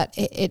 But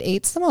it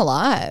eats them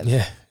alive.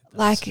 Yeah.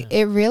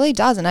 It really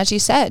does. And as you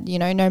said,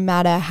 no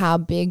matter how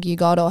big you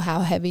got or how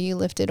heavy you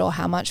lifted or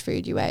how much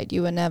food you ate,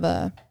 you were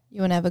never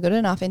good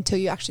enough until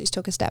you actually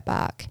took a step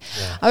back.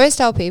 Yeah. I always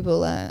tell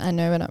people, I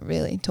know we're not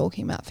really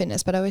talking about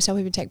fitness, but I always tell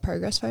people to take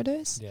progress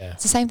photos. Yeah.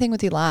 It's the same thing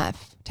with your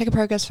life. Take a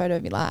progress photo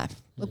of your life.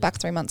 Look back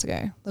 3 months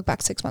ago. Look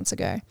back 6 months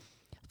ago.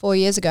 4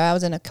 years ago, I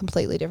was in a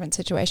completely different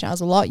situation. I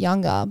was a lot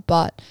younger,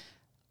 but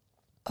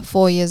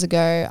 4 years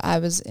ago, I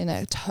was in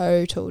a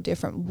total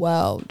different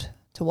world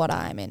to what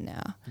I'm in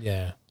now.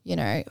 Yeah.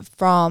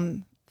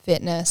 From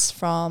fitness,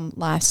 from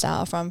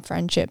lifestyle, from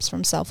friendships,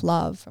 from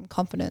self-love, from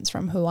confidence,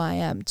 from who I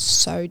am. It's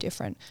so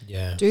different.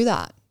 Yeah. Do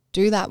that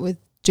with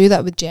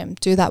gym.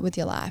 Do that with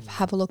your life.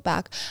 Have a look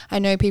back. I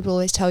know people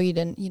always tell you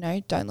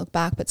to, don't look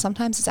back, but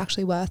sometimes it's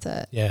actually worth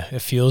it. Yeah, it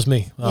fuels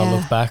me when I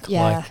look back.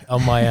 Yeah. Like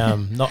on my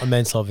not a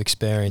mental health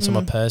experience, on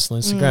my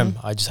personal Instagram,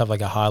 I just have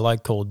like a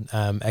highlight called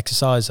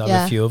exercise. I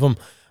have a few of them.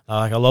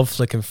 I love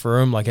flicking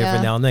through them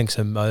every now and then because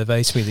it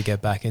motivates me to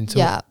get back into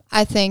it. Yeah,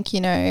 I think,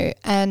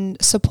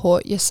 and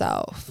support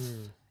yourself.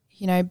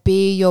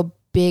 Be your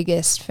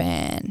biggest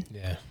fan.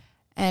 Yeah.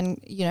 And,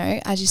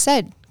 as you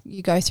said,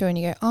 you go through and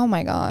you go, oh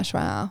my gosh,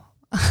 wow.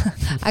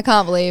 I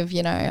can't believe,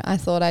 I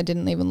thought I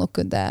didn't even look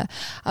good there.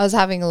 I was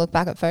having a look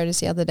back at photos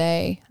the other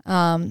day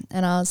and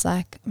I was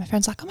like, my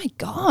friend's like, oh my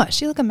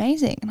gosh, you look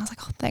amazing. And I was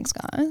like, oh, thanks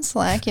guys.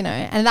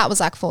 And that was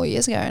 4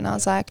 years ago. And I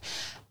was like,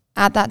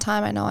 at that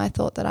time, I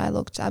thought that I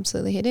looked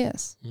absolutely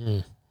hideous.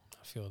 I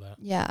feel that.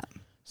 Yeah.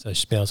 So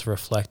just being able to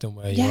reflect on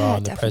where you are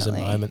in the present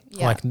moment.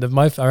 Yeah.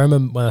 I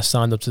remember when I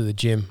signed up to the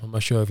gym, I'm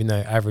not sure if you know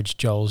Average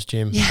Joel's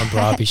gym. I'm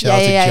Brabi. Shout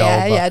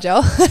out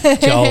to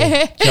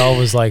Joel. Joel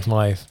was like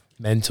my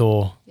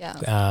mentor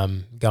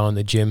going to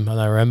the gym. And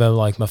I remember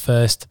my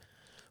first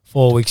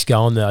 4 weeks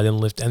going there, I didn't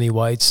lift any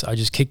weights. I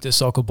just kicked a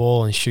soccer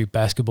ball and shoot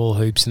basketball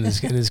hoops in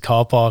his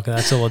car park. And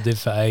that's all I did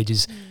for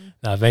ages.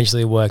 And I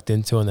eventually worked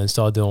into it and then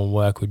started doing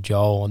work with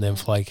Joel. And then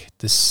for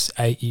this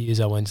 8 years,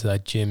 I went to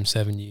that gym,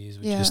 7 years,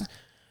 which just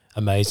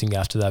amazing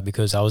after that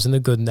because I was in a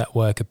good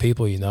network of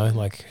people,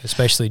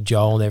 especially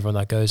Joel and everyone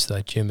that goes to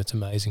that gym. It's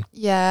amazing.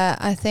 Yeah,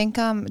 I think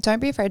don't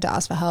be afraid to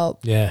ask for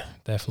help. Yeah,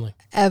 definitely.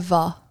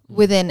 Ever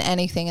within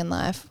anything in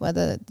life,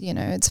 whether,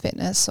 it's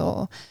fitness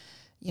or,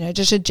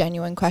 just a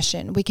genuine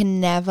question. We can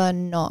never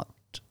not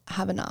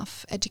have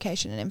enough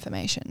education and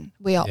information.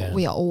 We are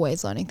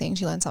always learning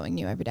things. You learn something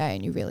new every day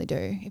and you really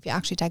do. If you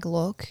actually take a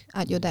look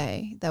at your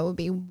day, there will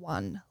be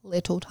one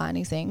little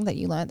tiny thing that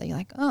you learned that you're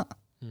like, oh,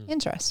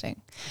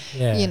 interesting.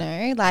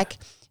 Yeah.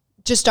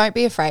 Just don't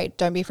be afraid.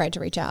 Don't be afraid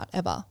to reach out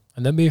ever.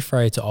 And don't be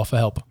afraid to offer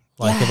help.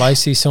 If I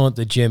see someone at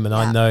the gym and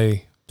I know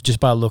just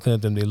by looking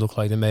at them, they look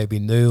like they may be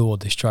new or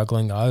they're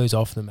struggling, I always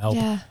offer them help.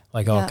 Yeah.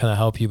 Can I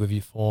help you with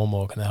your form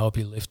or can I help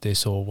you lift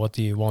this or what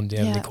do you want? Do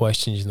you have any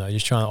questions?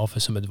 Just trying to offer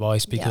some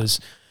advice because,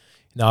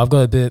 I've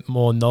got a bit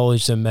more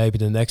knowledge than maybe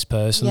the next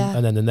person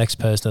and then the next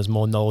person has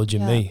more knowledge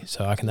than me.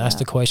 So I can ask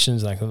the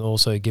questions and I can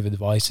also give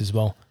advice as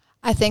well.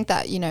 I think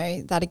that,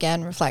 that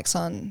again reflects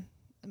on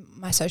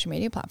my social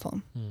media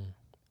platform.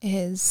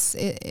 That's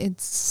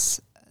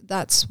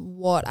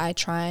what I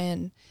try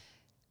and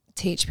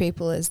teach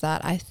people is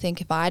that I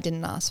think if I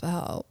didn't ask for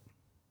help,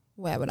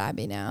 where would I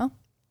be now?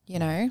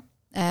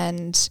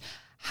 And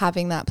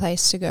having that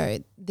place to go,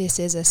 this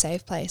is a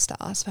safe place to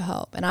ask for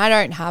help. And I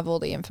don't have all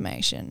the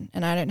information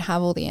and I don't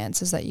have all the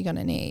answers that you're going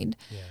to need,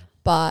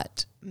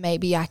 but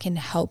maybe I can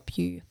help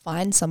you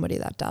find somebody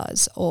that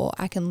does, or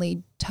I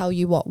can tell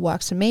you what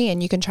works for me,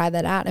 and you can try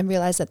that out and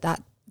realize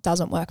that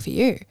doesn't work for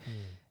you.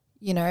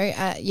 You know,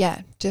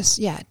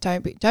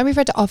 don't be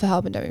afraid to offer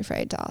help, and don't be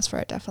afraid to ask for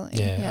it.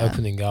 Definitely.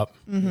 Opening up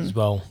as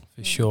well,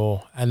 for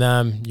sure.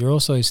 And you're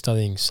also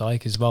studying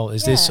psych as well.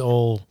 Is this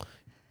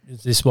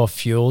what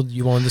fueled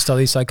you wanted to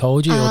study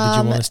psychology, or did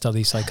you want to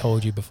study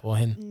psychology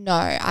beforehand? No,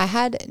 I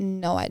had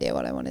no idea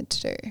what I wanted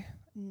to do.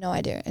 No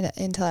idea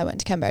until I went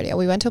to Cambodia.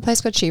 We went to a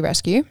place called She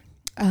Rescue,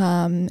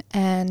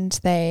 and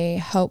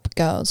they help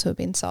girls who have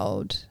been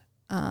sold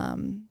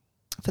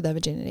for their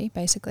virginity,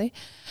 basically.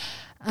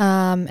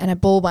 And I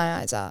bawled my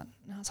eyes out.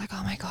 And I was like,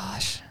 oh my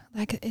gosh,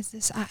 like, is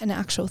this an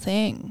actual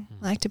thing?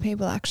 Like, do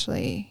people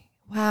actually,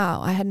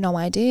 wow, I had no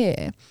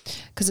idea,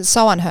 because it's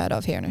so unheard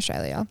of here in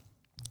Australia.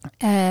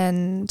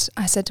 And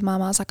I said to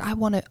Mum, I was like,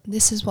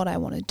 this is what I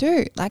want to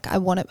do. Like, I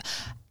want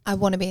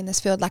to be in this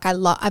field. Like,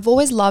 I've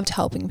always loved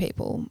helping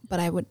people, but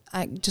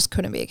I just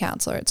couldn't be a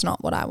counsellor. It's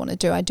not what I want to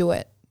do. I do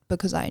it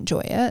because I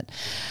enjoy it.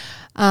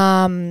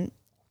 And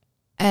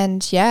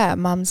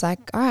Mum's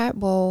like, all right,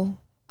 well,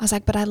 I was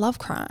like, but I love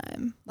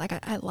crime. Like,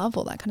 I love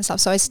all that kind of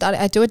stuff. So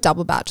I do a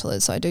double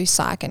bachelor's. So I do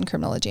psych and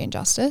criminology and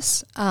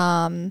justice.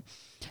 I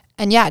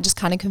just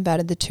kind of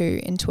converted the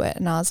two into it.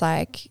 And I was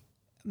like,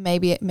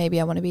 maybe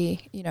I want to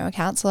be, you know, a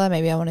counsellor.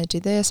 Maybe I want to do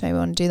this. Maybe I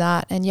want to do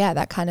that. And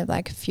that kind of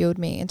like fueled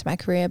me into my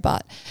career.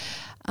 But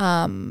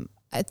I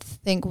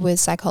think with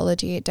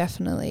psychology, it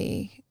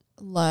definitely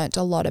learnt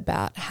a lot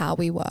about how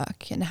we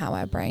work and how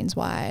our brain's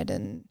wired,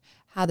 and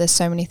how there's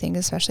so many things,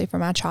 especially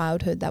from our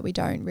childhood, that we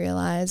don't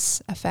realize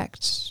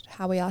affect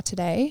how we are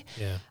today.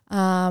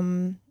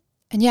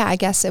 I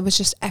guess it was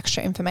just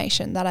extra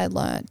information that I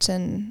learnt,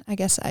 and I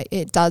guess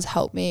it does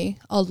help me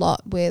a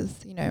lot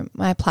with, you know,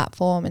 my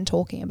platform and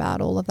talking about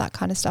all of that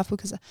kind of stuff,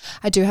 because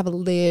I do have a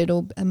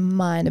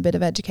bit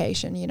of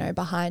education, you know,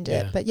 behind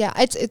it. But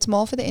it's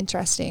more for the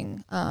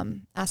interesting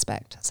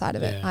aspect side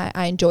of it.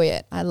 I enjoy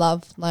it. I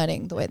love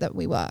learning the way that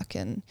we work,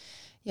 and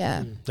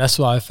that's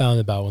what I found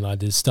about when I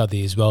did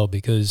study as well,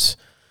 because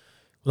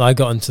when I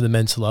got into the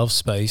mental health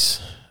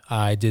space,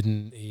 I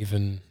didn't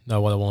even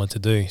know what I wanted to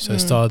do. So it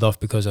started off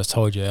because I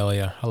told you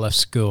earlier, I left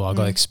school. I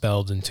got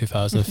expelled in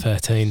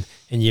 2013.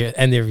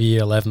 End of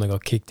year 11, I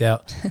got kicked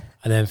out.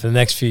 And then for the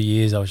next few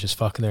years, I was just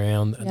fucking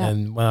around. And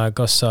then when I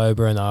got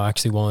sober and I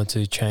actually wanted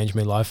to change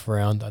my life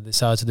around, I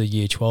decided to do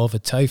year 12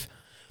 at TAFE.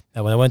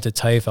 Now, when I went to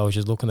TAFE, I was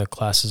just looking at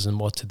classes and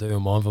what to do.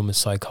 And one of them was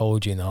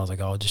psychology. And I was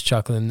like, I'll just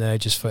chuck it in there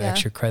just for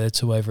extra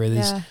credits or whatever it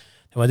is. And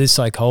when I did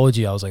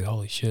psychology, I was like,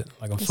 holy shit,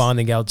 like I'm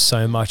finding out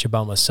so much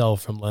about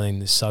myself from learning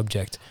this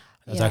subject.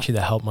 It was actually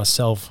to help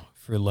myself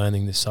through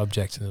learning this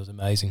subject, and it was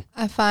amazing.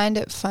 I find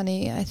it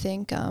funny. I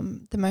think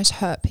the most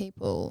hurt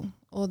people,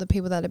 or the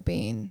people that have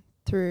been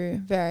through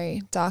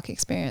very dark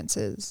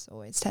experiences,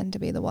 always tend to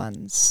be the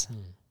ones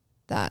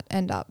that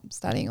end up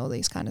studying all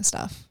these kind of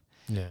stuff.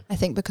 I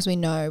think because we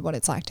know what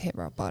it's like to hit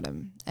rock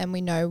bottom, and we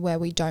know where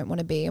we don't want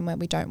to be and where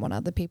we don't want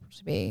other people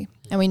to be.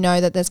 And we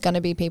know that there's going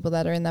to be people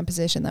that are in that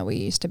position that we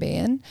used to be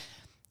in,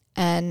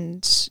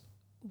 and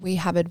we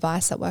have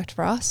advice that worked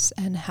for us,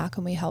 and how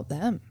can we help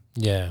them?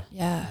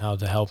 How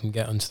to help them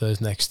get onto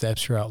those next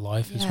steps throughout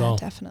life as well.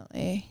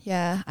 Definitely.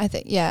 I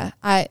think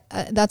I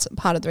that's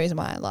part of the reason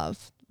why I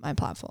love my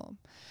platform.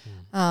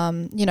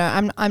 You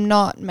know, I'm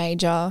not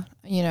major,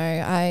 you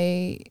know,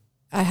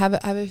 I have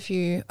a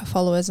few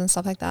followers and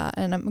stuff like that,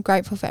 and I'm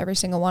grateful for every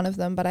single one of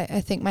them. But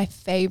I think my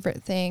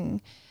favorite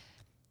thing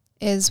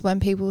is when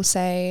people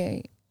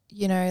say,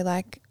 you know,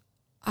 like,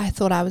 I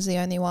thought I was the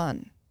only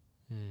one.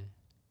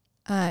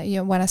 You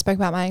know, when I spoke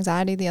about my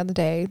anxiety the other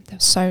day, there were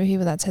so many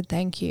people that said,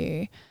 thank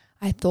you.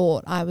 I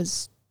thought I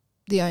was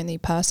the only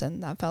person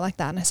that felt like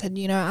that. And I said,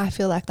 you know, I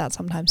feel like that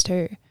sometimes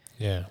too.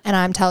 And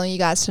I'm telling you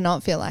guys to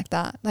not feel like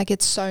that. Like,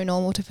 it's so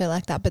normal to feel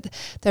like that, but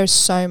there's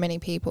so many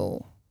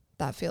people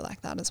that feel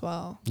like that as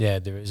well.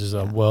 There is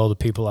a world of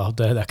people out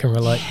there that can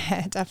relate.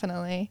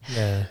 Definitely.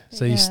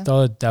 So you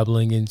started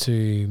dabbling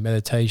into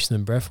meditation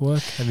and breath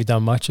work. Have you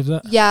done much of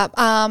that?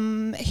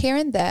 Here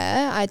and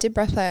there. I did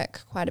breath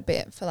work quite a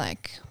bit for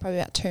like probably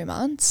about 2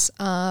 months.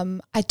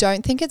 I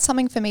don't think it's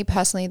something for me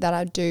personally that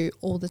I do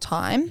all the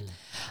time.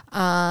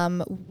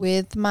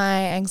 With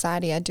my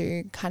anxiety, I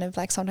do kind of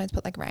like sometimes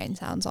put like rain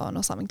sounds on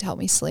or something to help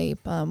me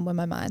sleep when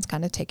my mind's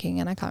kind of ticking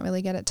and I can't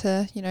really get it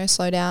to, you know,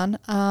 slow down.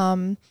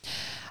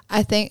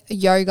 I think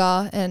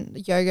yoga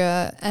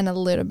and a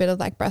little bit of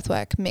like breath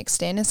work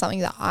mixed in is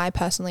something that I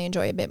personally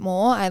enjoy a bit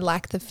more. I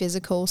like the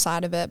physical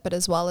side of it, but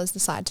as well as the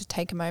side to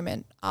take a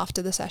moment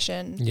after the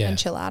session and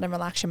chill out and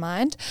relax your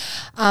mind.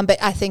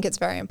 But I think it's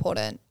very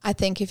important. I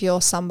think if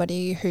you're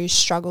somebody who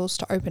struggles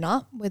to open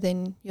up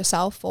within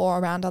yourself or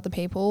around other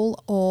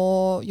people,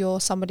 or you're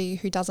somebody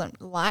who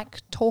doesn't like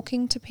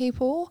talking to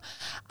people,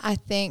 I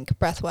think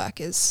breath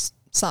work is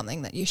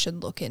something that you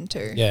should look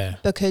into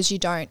because you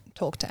don't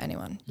talk to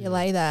anyone. You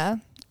lay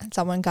there and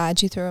someone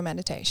guides you through a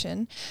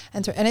meditation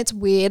and it's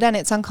weird and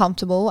it's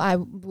uncomfortable. I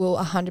will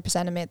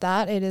 100% admit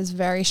that. It is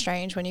very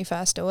strange when you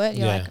first do it.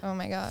 You're like, oh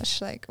my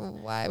gosh, like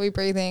why are we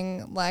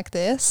breathing like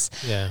this?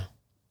 Yeah.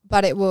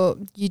 But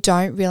you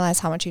don't realize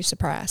how much you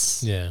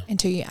suppress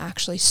until you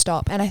actually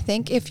stop. And I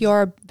think if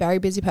you're a very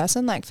busy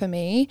person, like for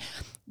me,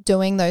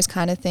 doing those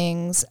kind of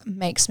things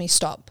makes me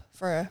stop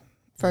for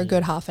a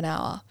good half an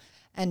hour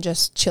and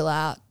just chill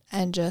out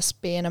and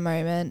just be in a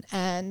moment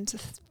and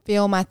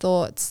feel my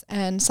thoughts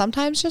and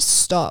sometimes just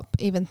stop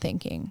even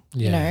thinking,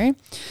 you know,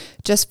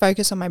 just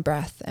focus on my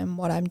breath and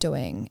what I'm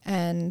doing.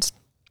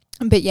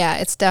 But yeah,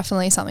 it's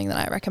definitely something that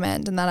I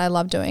recommend and that I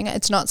love doing.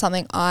 It's not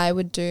something I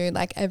would do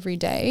like every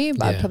day,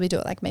 but I'd probably do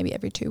it like maybe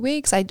every 2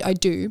 weeks. I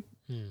do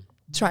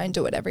try and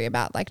do it every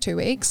about like 2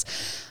 weeks.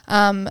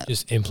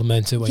 Just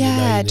implement it when you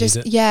know you need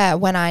it. Yeah,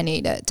 when I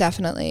need it,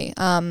 definitely.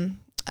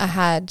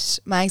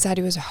 My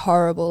anxiety was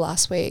horrible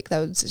last week.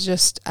 I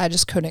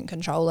just couldn't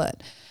control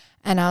it.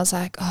 And I was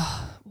like,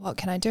 oh, what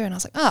can I do? And I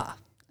was like,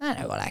 I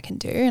know what I can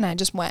do. And I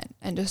just went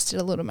and just did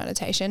a little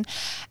meditation.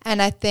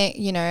 And I think,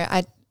 you know,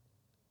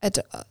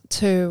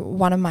 to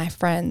one of my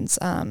friends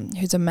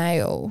who's a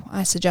male,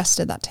 I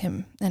suggested that to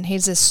him. And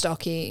he's this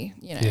stocky,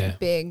 you know,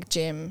 big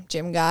gym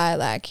guy.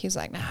 Like he's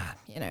like, nah,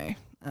 you know,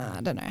 I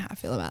don't know how I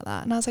feel about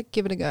that. And I was like,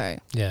 give it a go.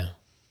 Yeah.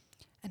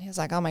 And he was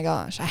like, oh my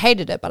gosh, I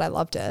hated it, but I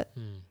loved it.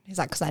 He's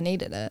like, because I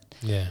needed it.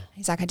 Yeah.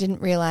 He's like, I didn't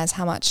realize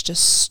how much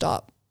just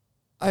stop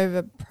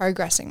over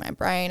progressing my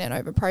brain and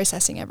over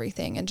processing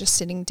everything and just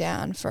sitting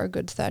down for a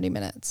good 30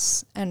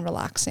 minutes and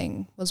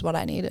relaxing was what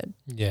I needed.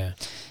 Yeah.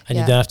 And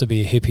you don't have to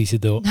be a hippie to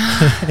do it.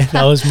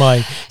 That was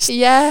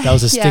that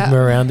was a stigma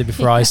around it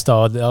before I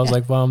started. I was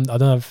like, well, I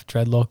don't have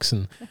dreadlocks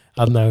and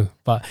I don't know.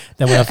 But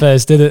then when I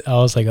first did it, I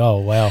was like, oh,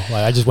 wow.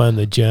 Like I just went on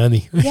the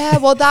journey. Yeah.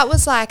 Well, that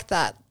was like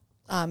that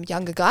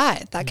younger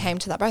guy that came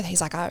to that birth.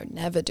 He's like, I would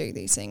never do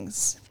these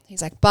things.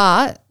 He's like,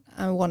 but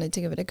I wanted to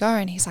give it a go.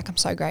 And he's like, I'm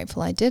so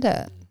grateful I did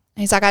it.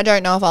 He's like, I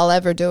don't know if I'll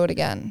ever do it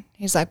again.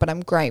 He's like, but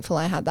I'm grateful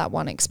I had that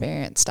one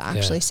experience to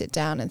actually sit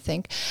down and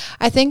think.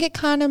 I think it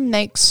kind of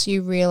makes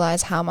you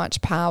realize how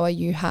much power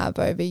you have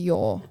over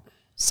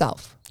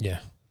yourself. Yeah.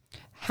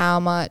 How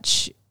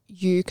much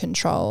you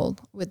control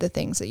with the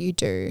things that you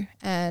do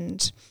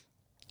and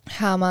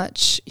how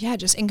much,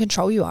 just in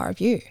control you are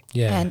of you.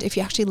 Yeah. And if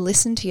you actually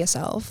listen to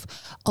yourself,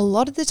 a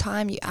lot of the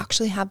time you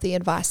actually have the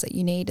advice that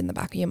you need in the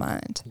back of your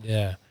mind.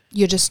 Yeah.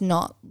 You're just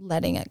not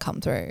letting it come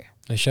through.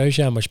 It shows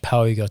you how much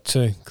power you got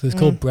too, because it's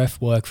called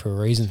breath work for a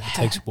reason. It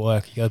takes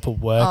work. You got to put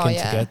work in to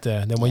get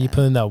there. And then when you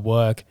put in that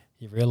work,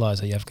 you realize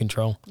that you have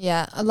control.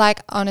 Yeah.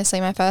 Like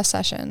honestly, my first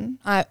session,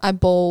 I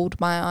bawled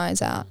my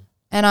eyes out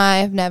and I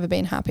have never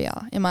been happier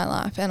in my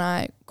life. And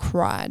I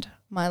cried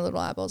my little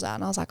eyeballs out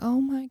and I was like, oh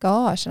my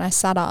gosh. And I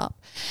sat up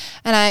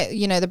and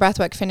the breath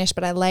work finished,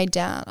 but I laid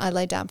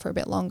down for a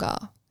bit longer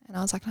and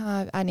I was like,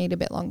 no, I need a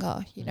bit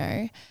longer, you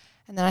know?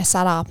 And then I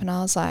sat up and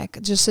I was like,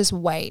 just this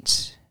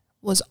weight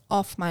was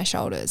off my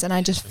shoulders and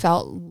I just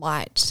felt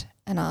light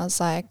and I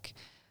was like,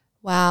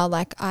 wow,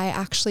 like I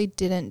actually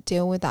didn't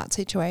deal with that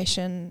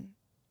situation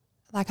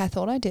like I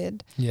thought I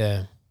did.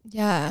 Yeah.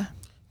 Yeah.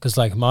 Because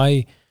like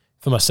one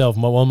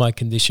of my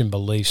conditioned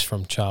beliefs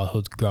from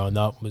childhood growing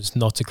up was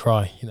not to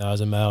cry. You know,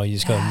 as a male, you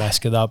just got to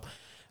mask it up.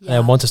 Yeah.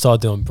 And once I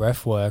started doing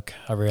breath work,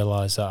 I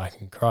realized that I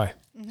can cry.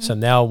 So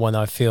now when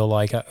I feel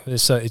like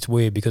it's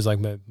weird because like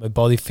my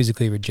body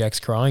physically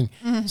rejects crying.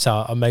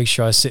 So I make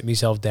sure I sit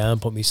myself down,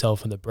 put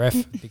myself in the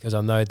breath because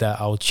I know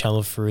that I'll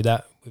channel through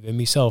that within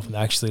myself and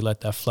actually let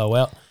that flow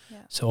out. Yeah.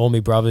 So all my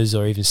brothers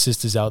or even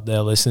sisters out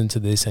there listening to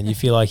this and you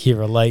feel like you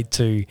relate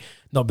to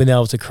not being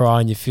able to cry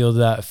and you feel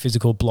that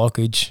physical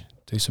blockage,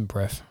 do some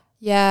breath.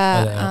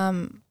 Yeah.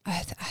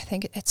 I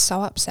think it's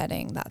so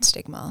upsetting, that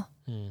stigma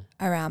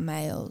around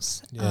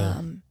males.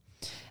 Yeah.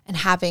 And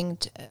having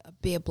to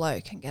be a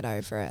bloke and get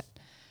over it.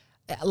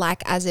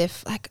 Like as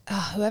if,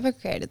 whoever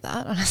created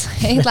that,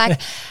 honestly, like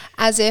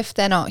as if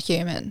they're not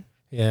human.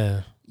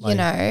 Yeah. You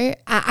know,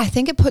 I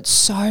think it puts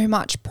so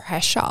much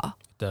pressure.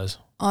 It does.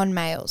 On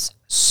males,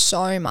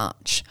 so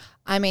much.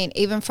 I mean,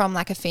 even from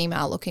like a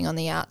female looking on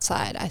the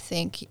outside, I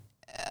think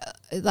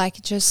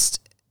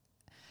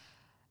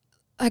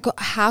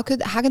how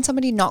can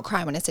somebody not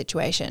cry when a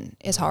situation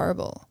is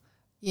horrible,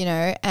 you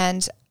know?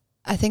 And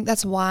I think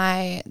that's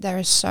why there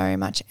is so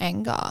much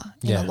anger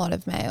in a lot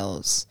of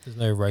males. There's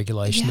no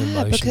regulation of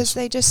emotions.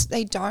 Because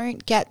they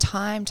don't get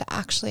time to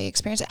actually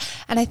experience it.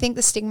 And I think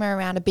the stigma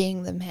around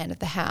being the man of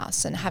the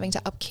house and having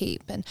to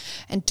upkeep and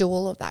do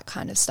all of that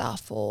kind of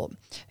stuff, or,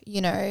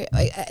 you know,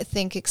 I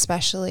think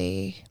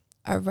especially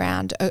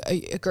around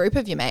a group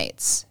of your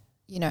mates,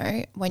 you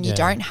know, when you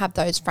don't have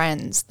those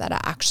friends that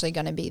are actually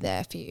going to be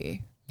there for you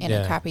in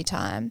a crappy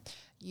time,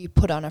 you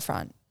put on a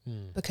front.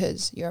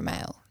 Because you're a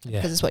male,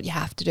 because it's what you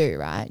have to do,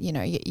 right? You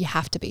know, you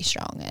have to be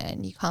strong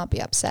and you can't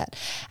be upset.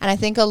 And I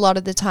think a lot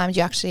of the times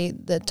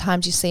the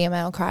times you see a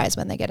male cry is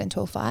when they get into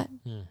a fight.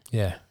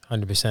 Yeah,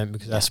 100%,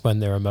 because that's when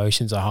their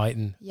emotions are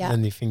heightened. Yeah. And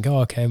then you think, oh,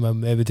 okay, well,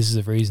 maybe this is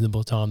a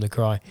reasonable time to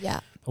cry.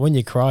 Yeah. But when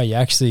you cry, you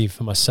actually,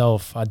 for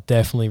myself, I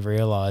definitely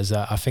realize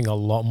that I think a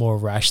lot more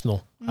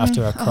rational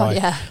after I cry. Oh,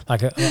 yeah.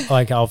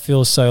 Like I'll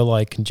feel so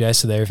like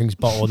congested, everything's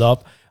bottled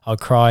up. I'll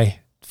cry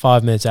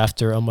 5 minutes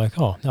after. I'm like,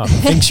 oh no, I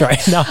can think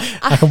straight now.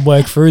 I can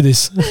work through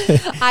this.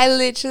 I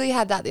literally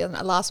had that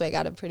last week. I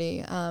had a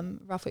pretty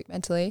rough week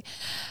mentally,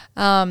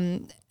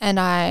 and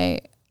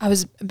I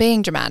was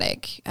being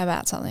dramatic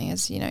about something,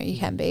 as you know you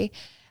can be,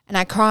 and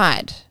I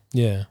cried.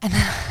 Yeah. And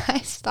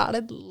I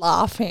started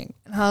laughing,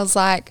 and I was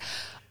like,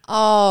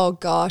 oh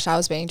gosh, I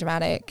was being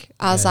dramatic.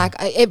 I was like,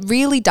 it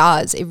really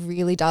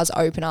does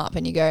open up,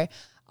 and you go,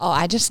 oh,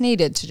 I just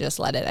needed to just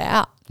let it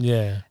out.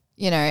 Yeah.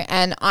 You know,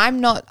 and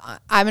I'm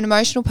an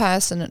emotional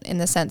person in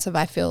the sense of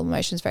I feel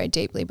emotions very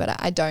deeply, but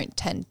I don't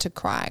tend to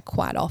cry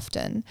quite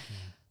often.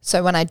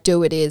 So when I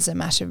do, it is a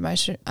massive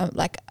emotion,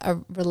 like a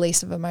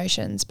release of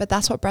emotions. But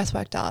that's what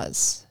breathwork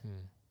does,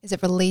 is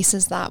it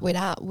releases that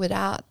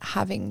without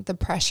having the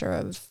pressure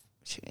of,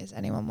 is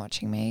anyone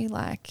watching me?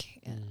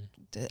 Like,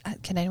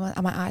 can anyone,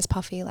 are my eyes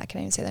puffy? Like, can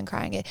anyone see them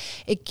crying?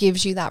 It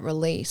gives you that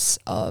release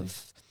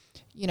of,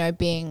 you know,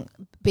 being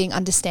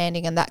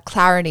understanding and that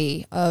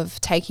clarity of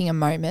taking a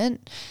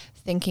moment,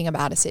 thinking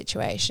about a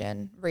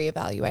situation,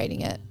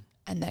 reevaluating it,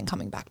 and then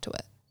coming back to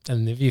it.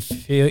 And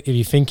if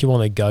you think you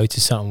want to go to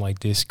something like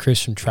this,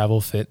 Chris from Travel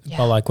Fit,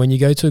 but like when you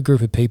go to a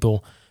group of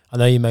people, I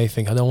know you may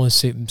think, I don't want to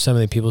see so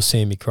many people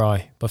seeing me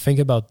cry, but think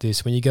about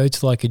this. When you go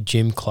to like a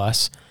gym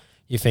class,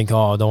 you think,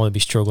 oh, I don't want to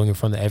be struggling in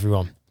front of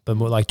everyone. But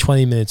like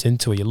 20 minutes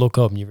into it, you look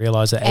up and you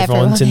realize that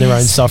everyone's in their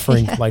own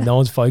suffering. Yeah. Like no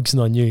one's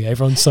focusing on you.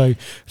 Everyone's so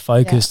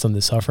focused on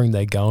the suffering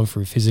they're going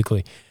through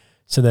physically.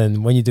 So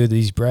then when you do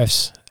these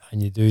breaths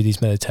and you do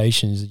these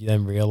meditations, you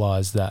then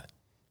realize that,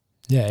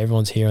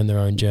 everyone's here on their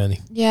own journey.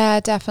 Yeah,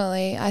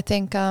 definitely. I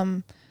think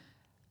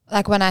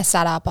like when I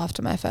sat up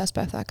after my first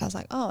breathwork, I was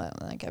like, oh,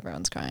 like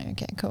everyone's crying.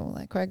 Okay, cool.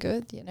 Like we're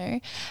good, you know.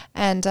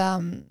 And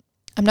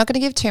I'm not going to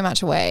give too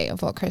much away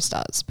of what Chris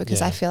does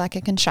because I feel like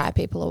it can shy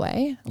people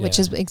away, which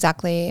is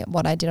exactly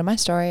what I did on my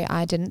story.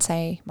 I didn't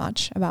say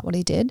much about what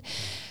he did.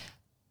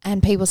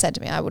 And people said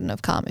to me, I wouldn't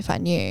have come if I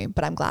knew,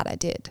 but I'm glad I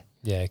did.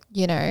 Yeah.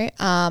 You know,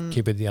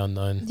 keep it the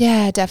unknown.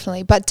 Yeah,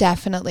 definitely. But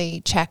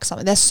definitely check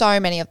something. There's so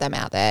many of them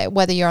out there,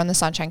 whether you're on the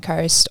Sunshine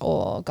Coast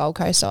or Gold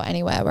Coast or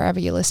anywhere, wherever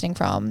you're listening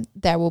from,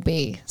 there will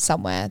be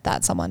somewhere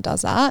that someone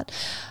does that.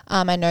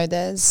 I know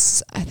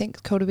there's, I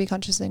think, Cool to Be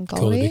Conscious in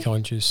Goldie. Cool to Be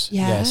Conscious.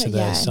 Yeah, so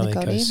there's Sunny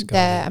Coast.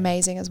 They're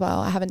amazing as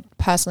well. I haven't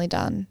personally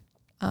done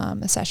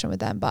a session with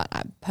them, but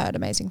I've heard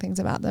amazing things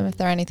about them. If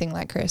they're anything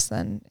like Chris,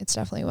 then it's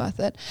definitely worth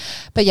it.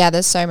 But yeah,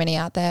 there's so many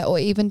out there, or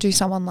even do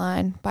some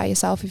online by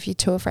yourself if you're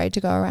too afraid to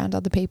go around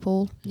other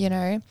people. You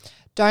know,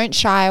 don't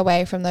shy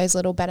away from those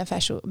little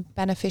beneficial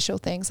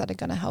things that are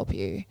going to help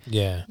you.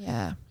 Yeah.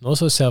 And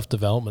also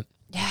self-development.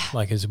 Yeah.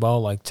 Like as well,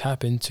 like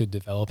tap into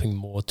developing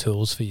more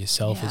tools for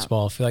yourself as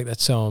well. I feel like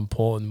that's so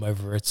important,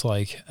 whether it's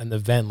like an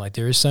event, like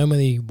there are so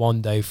many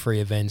 1-day free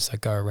events that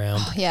go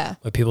around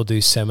where people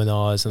do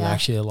seminars and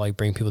actually like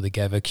bring people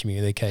together,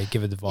 communicate,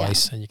 give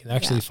advice, and you can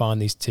actually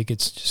find these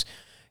tickets, just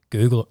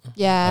Google it.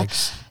 Yeah.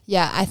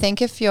 I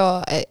think if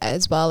you're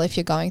as well, if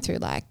you're going through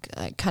like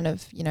kind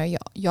of, you know,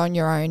 you're on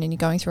your own and you're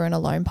going through an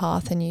alone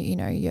path and you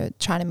know, you're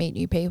trying to meet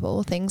new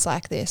people, things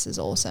like this is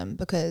awesome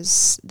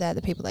because they're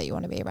the people that you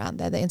want to be around.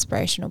 They're the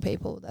inspirational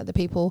people. They're the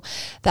people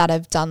that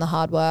have done the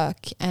hard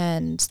work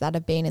and that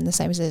have been in the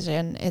same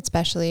position,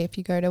 especially if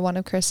you go to one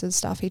of Chris's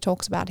stuff, he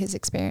talks about his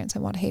experience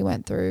and what he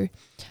went through.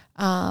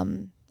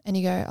 And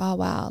you go, oh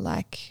wow,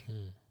 like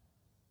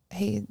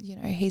he, you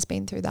know, he's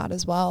been through that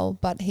as well,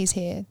 but he's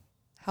here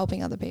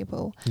helping other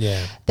people.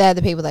 Yeah. They're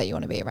the people that you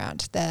want to be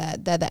around. They're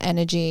the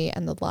energy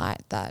and the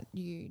light that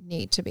you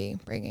need to be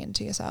bringing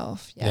into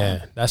yourself.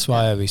 Yeah. That's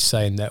why I always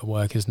say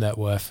network is net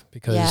worth,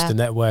 because the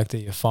network that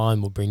you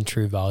find will bring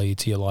true value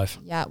to your life.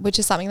 Yeah, which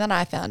is something that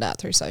I found out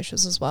through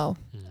socials as well.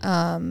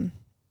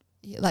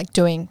 Like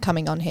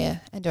coming on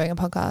here and doing a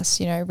podcast,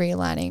 you know,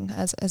 realigning,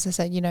 as I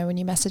said, you know, when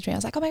you messaged me, I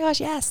was like, oh my gosh,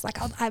 yes, like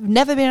I've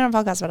never been on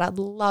a podcast, but I'd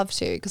love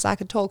to, because I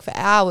could talk for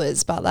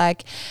hours, but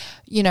like,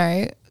 you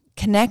know,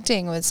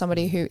 connecting with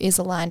somebody who is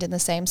aligned in the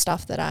same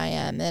stuff that I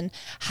am and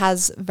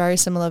has very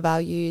similar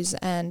values.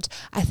 And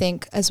I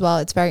think as well,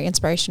 it's very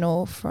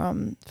inspirational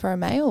for a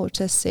male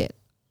to sit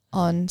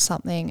on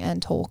something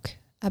and talk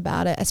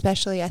about it,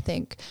 especially I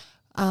think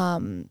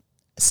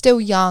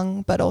still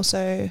young, but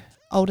also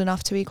old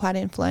enough to be quite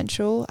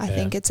influential. I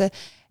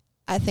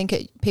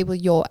think people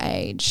your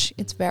age,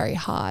 it's very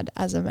hard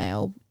as a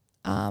male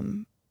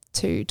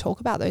to talk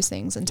about those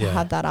things and to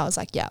have that. I was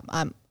like,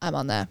 I'm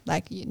on there.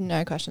 Like,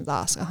 no questions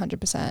asked,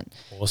 100%.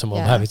 Awesome.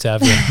 Well, I'm happy to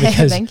have you.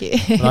 Because thank you.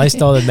 When I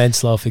started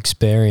mental health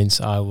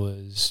experience, I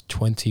was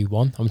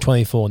 21. I'm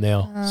 24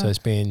 now. So it's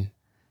been,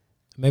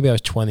 maybe I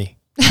was 20.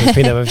 It's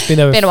been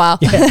a while.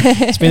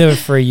 It's been over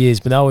 3 years,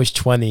 but now I was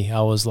 20.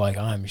 I was like,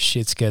 I'm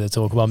shit scared to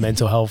talk about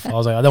mental health. I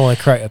was like, I don't want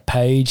to create a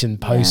page and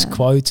post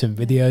quotes and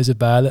videos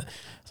about it.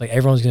 It's like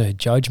everyone's going to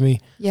judge me.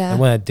 Yeah. And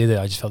when I did it,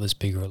 I just felt this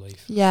big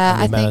relief.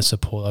 Yeah. And the amount of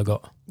support I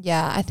got.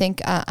 Yeah. I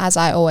think as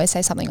I always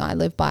say, something I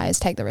live by is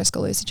take the risk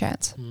or lose the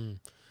chance.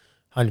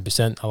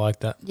 100%. I like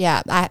that.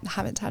 Yeah, I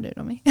haven't tattooed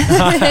on me.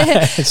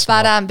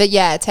 But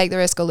yeah, take the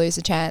risk or lose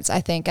the chance,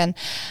 I think. And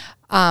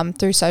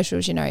through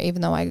socials, you know,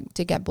 even though I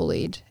did get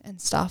bullied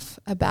and stuff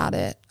about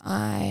it,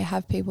 I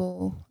have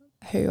people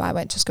who I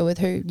went to school with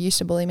who used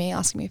to bully me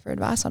asking me for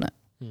advice on it.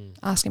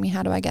 Asking me,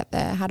 how do I get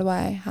there? How do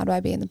I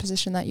be in the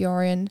position that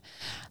you're in?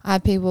 I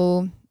have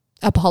people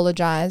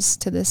apologize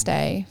to this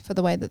day for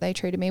the way that they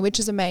treated me, which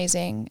is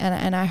amazing.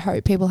 And I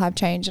hope people have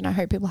changed, and I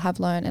hope people have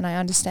learned, and I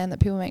understand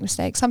that people make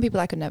mistakes. Some people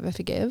I could never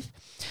forgive,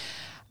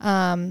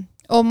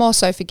 or more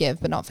so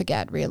forgive, but not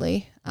forget,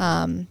 really.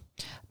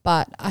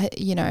 But I,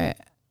 you know,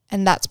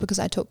 and that's because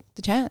I took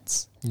the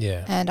chance.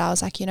 Yeah. And I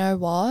was like, you know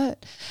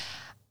what?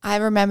 I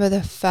remember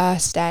the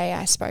first day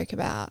I spoke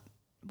about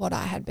what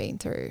I had been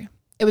through.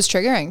 It was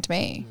triggering to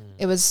me.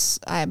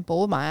 I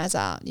bawled my eyes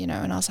out, you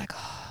know, and I was like,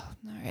 oh,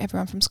 no,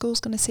 everyone from school's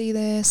going to see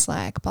this,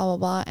 like, blah,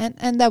 blah, blah.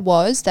 And there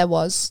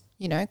was,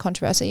 you know,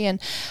 controversy. And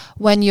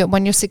when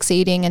you're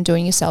succeeding and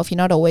doing yourself, you're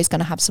not always going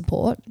to have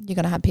support. You're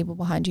going to have people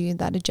behind you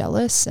that are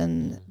jealous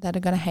and that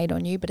are going to hate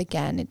on you. But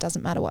again, it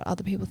doesn't matter what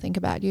other people think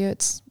about you.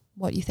 It's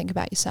what you think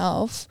about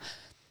yourself.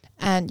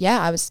 And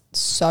yeah, I was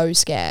so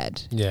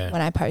scared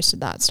when I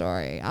posted that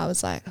story. I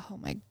was like, oh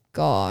my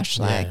gosh,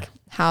 like,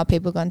 how are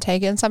people going to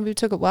take it? And some people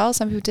took it well,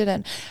 some people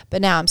didn't.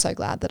 But now I'm so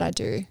glad that I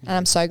do. And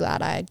I'm so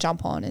glad I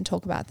jump on and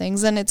talk about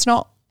things. And it's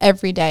not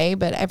every day,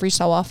 but every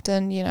so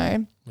often, you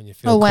know. When you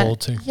feel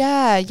called to.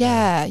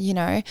 Yeah, you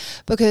know,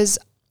 because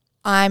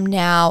I'm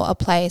now a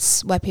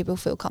place where people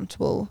feel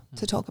comfortable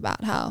to talk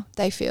about how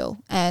they feel,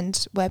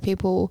 and where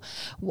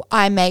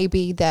I may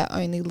be their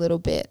only little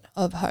bit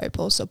of hope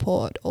or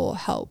support or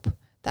help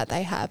that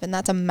they have. And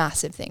that's a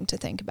massive thing to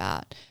think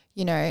about,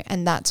 you know,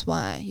 and that's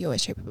why you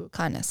always treat people with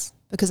kindness.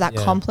 Because that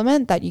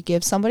compliment that you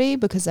give somebody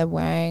because they're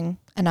wearing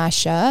a nice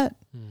shirt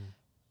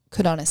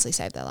could honestly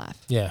save their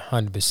life. Yeah,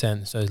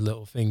 100%. It's those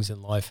little things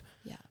in life.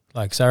 Yeah.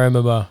 Like, so I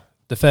remember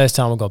the first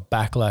time I got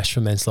backlash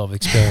from mental health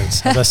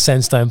experience at the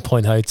Sandstone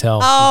Point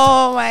Hotel.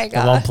 Oh my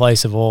God. The one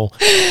place of all.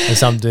 And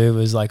some dude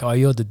was like, oh,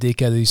 you're the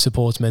dickhead who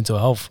supports mental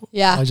health.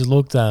 Yeah. I just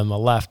looked at him, I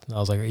laughed. And I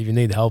was like, if you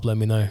need help, let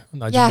me know.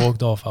 And I just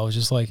walked off. I was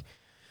just like,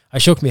 I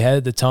shook my head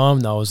at the time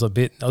and I was a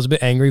bit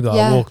angry, but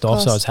I walked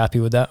off, so I was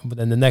happy with that. But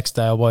then the next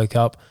day I woke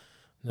up,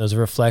 there was a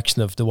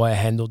reflection of the way I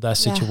handled that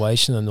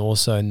situation, and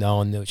also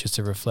knowing it was just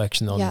a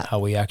reflection on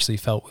how he actually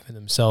felt within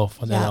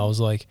himself. And then I was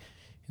like,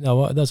 you know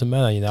what, it doesn't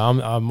matter. You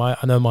know,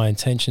 I know my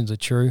intentions are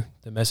true.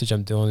 The message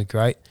I'm doing is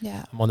great.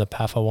 Yeah, I'm on the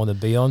path I want to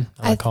be on.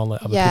 And I can't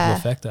let other people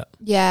affect that.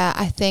 Yeah,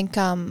 I think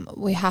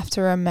we have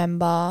to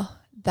remember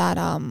that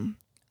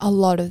a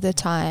lot of the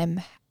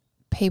time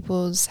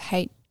people's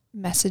hate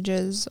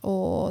messages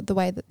or the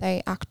way that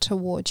they act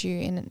towards you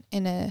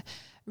in a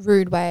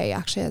rude way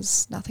actually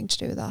has nothing to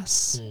do with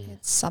us.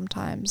 It's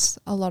sometimes,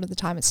 a lot of the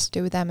time it's to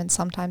do with them, and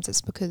sometimes it's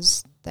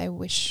because they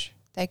wish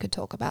they could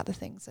talk about the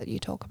things that you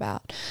talk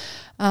about.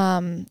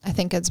 I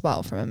think as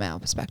well from a male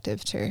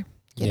perspective too,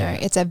 you know,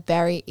 it's a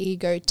very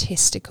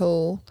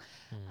egotistical,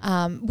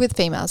 with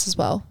females as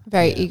well,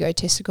 very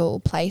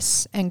egotistical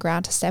place and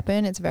ground to step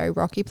in. It's a very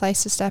rocky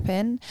place to step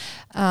in.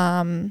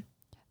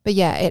 But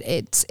yeah,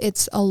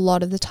 it's a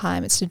lot of the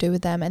time it's to do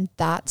with them, and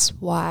that's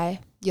why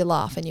you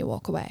laugh and you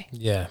walk away.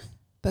 Yeah.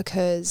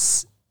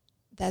 Because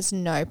there's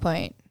no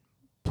point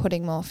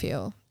putting more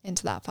fuel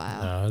into that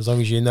fire. No, as long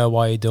as you know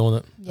why you're doing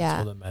it, that's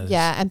all that matters.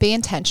 Yeah, and be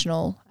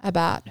intentional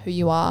about who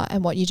you are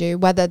and what you do,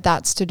 whether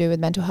that's to do with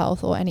mental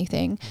health or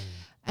anything.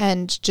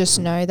 And just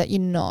know that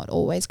you're not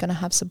always going to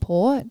have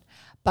support,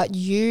 but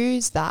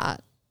use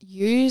that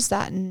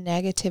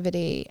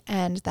negativity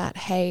and that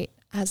hate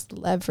as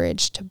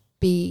leverage to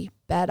be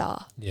better.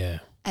 Yeah.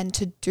 And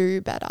to do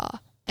better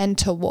and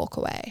to walk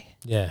away.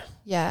 Yeah.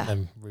 Yeah.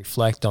 And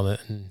reflect on it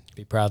and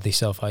be proud of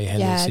yourself how you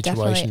handle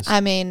situations. Definitely. I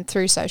mean,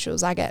 through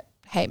socials, I get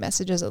hate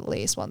messages at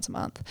least once a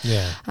month.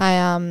 Yeah.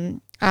 I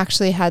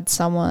actually had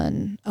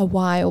someone a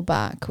while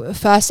back,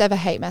 first ever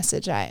hate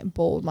message, I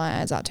bawled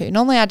my eyes out to.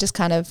 Normally I just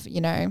kind of,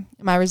 you know,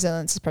 my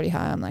resilience is pretty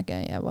high. I'm like,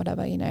 yeah,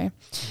 whatever, you know.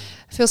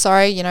 I feel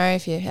sorry, you know,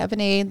 if you ever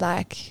need,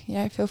 like, you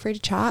know, feel free to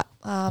chat.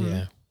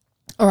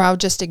 Or I'll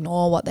just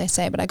ignore what they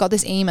say. But I got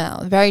this email,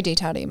 a very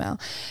detailed email.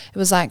 It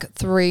was like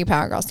 3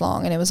 paragraphs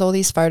long, and it was all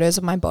these photos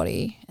of my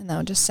body, and they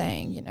were just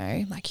saying, you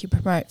know, like, you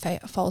promote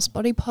false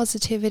body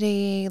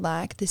positivity,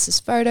 like this is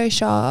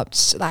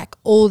photoshopped, like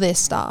all this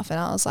stuff. And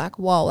I was like,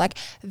 whoa, like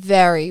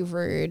very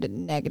rude,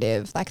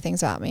 negative, like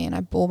things about me. And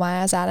I bawl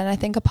my eyes out, and I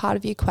think a part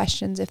of you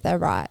questions if they're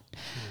right.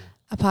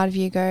 A part of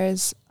you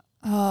goes,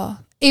 oh,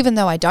 even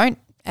though I don't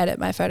edit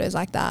my photos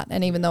like that,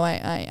 and even though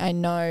I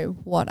know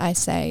what I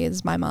say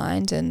is my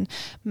mind and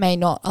may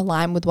not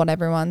align with what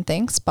everyone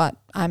thinks, but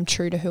I'm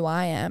true to who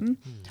I am,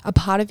 a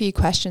part of you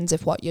questions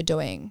if what you're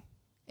doing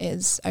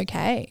is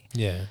okay.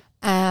 Yeah.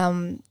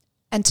 And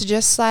to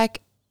just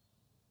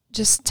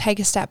take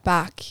a step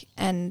back,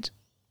 and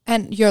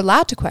you're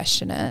allowed to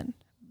question it,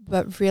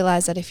 but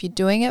realize that if you're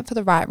doing it for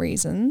the right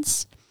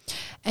reasons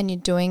and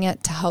you're doing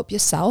it to help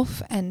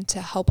yourself and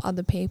to help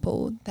other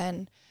people,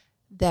 then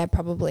they're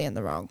probably in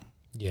the wrong.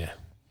 Yeah.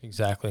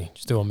 Exactly.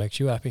 Just do what makes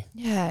you happy.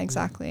 Yeah,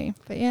 exactly.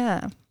 But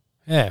yeah.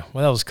 Yeah,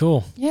 well, that was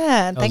cool.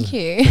 Yeah, thank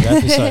you.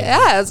 Episode.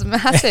 Yeah, it was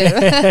massive.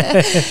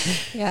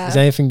 Yeah. Is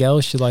there anything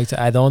else you'd like to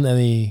add on?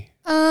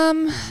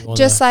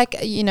 Just like,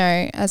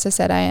 as I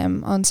said, I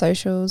am on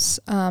socials,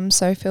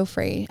 so feel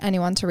free,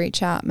 anyone to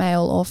reach out,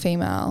 male or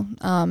female.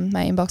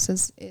 My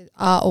inboxes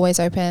are always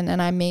open,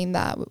 and I mean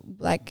that,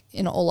 like,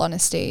 in all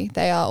honesty.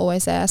 They are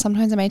always there.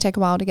 Sometimes it may take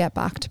a while to get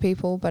back to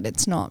people, but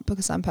it's not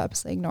because I'm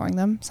purposely ignoring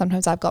them.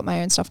 Sometimes I've got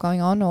my own stuff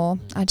going on, or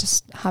I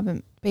just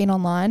haven't been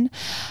online.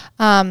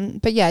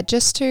 But yeah,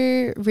 just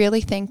to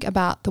really think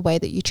about the way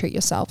that you treat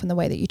yourself and the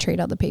way that you treat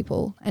other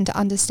people, and to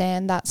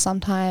understand that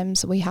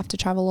sometimes we have to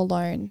travel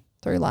alone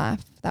through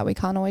life, that we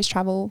can't always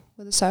travel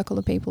with a circle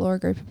of people or a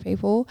group of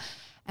people,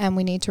 and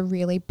we need to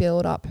really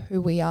build up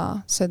who we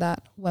are so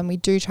that when we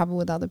do travel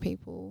with other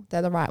people,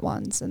 they're the right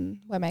ones and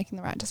we're making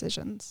the right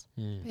decisions.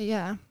 But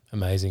yeah.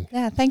 Amazing.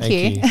 Yeah, thank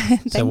you.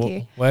 Thank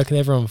you. Where can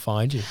everyone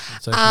find you?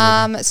 So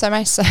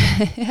I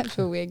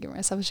feel weird giving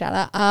myself a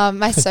shout out.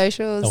 My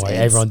socials. Don't worry,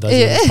 everyone does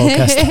it on the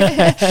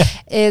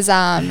podcast. Is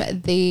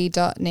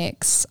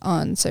the.nix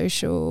on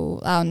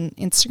social, on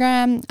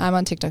Instagram. I'm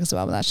on TikTok as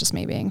well, but that's just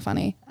me being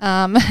funny.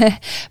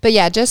 But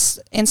yeah, just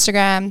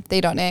Instagram,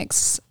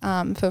 the.nix.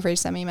 Feel free to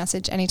send me a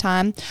message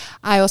anytime.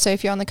 I also,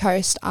 if you're on the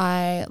coast,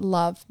 I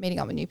love meeting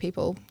up with new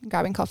people,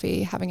 grabbing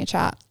coffee, having a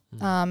chat.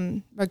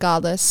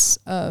 Regardless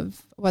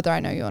of whether I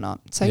know you or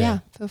not. So yeah,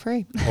 feel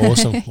free.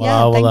 Awesome.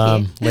 Well, I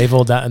will leave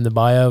all that in the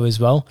bio as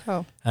well.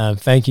 Cool.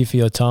 Thank you for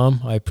your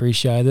time. I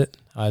appreciate it.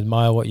 I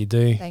admire what you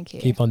do. Thank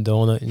you. Keep on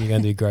doing it, and you're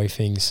going to do great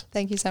things.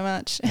 Thank you so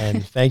much.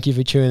 And thank you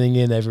for tuning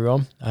in,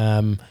 everyone.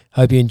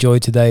 Hope you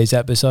enjoyed today's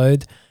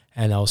episode,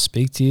 and I'll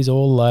speak to you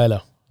all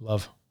later.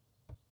 Love.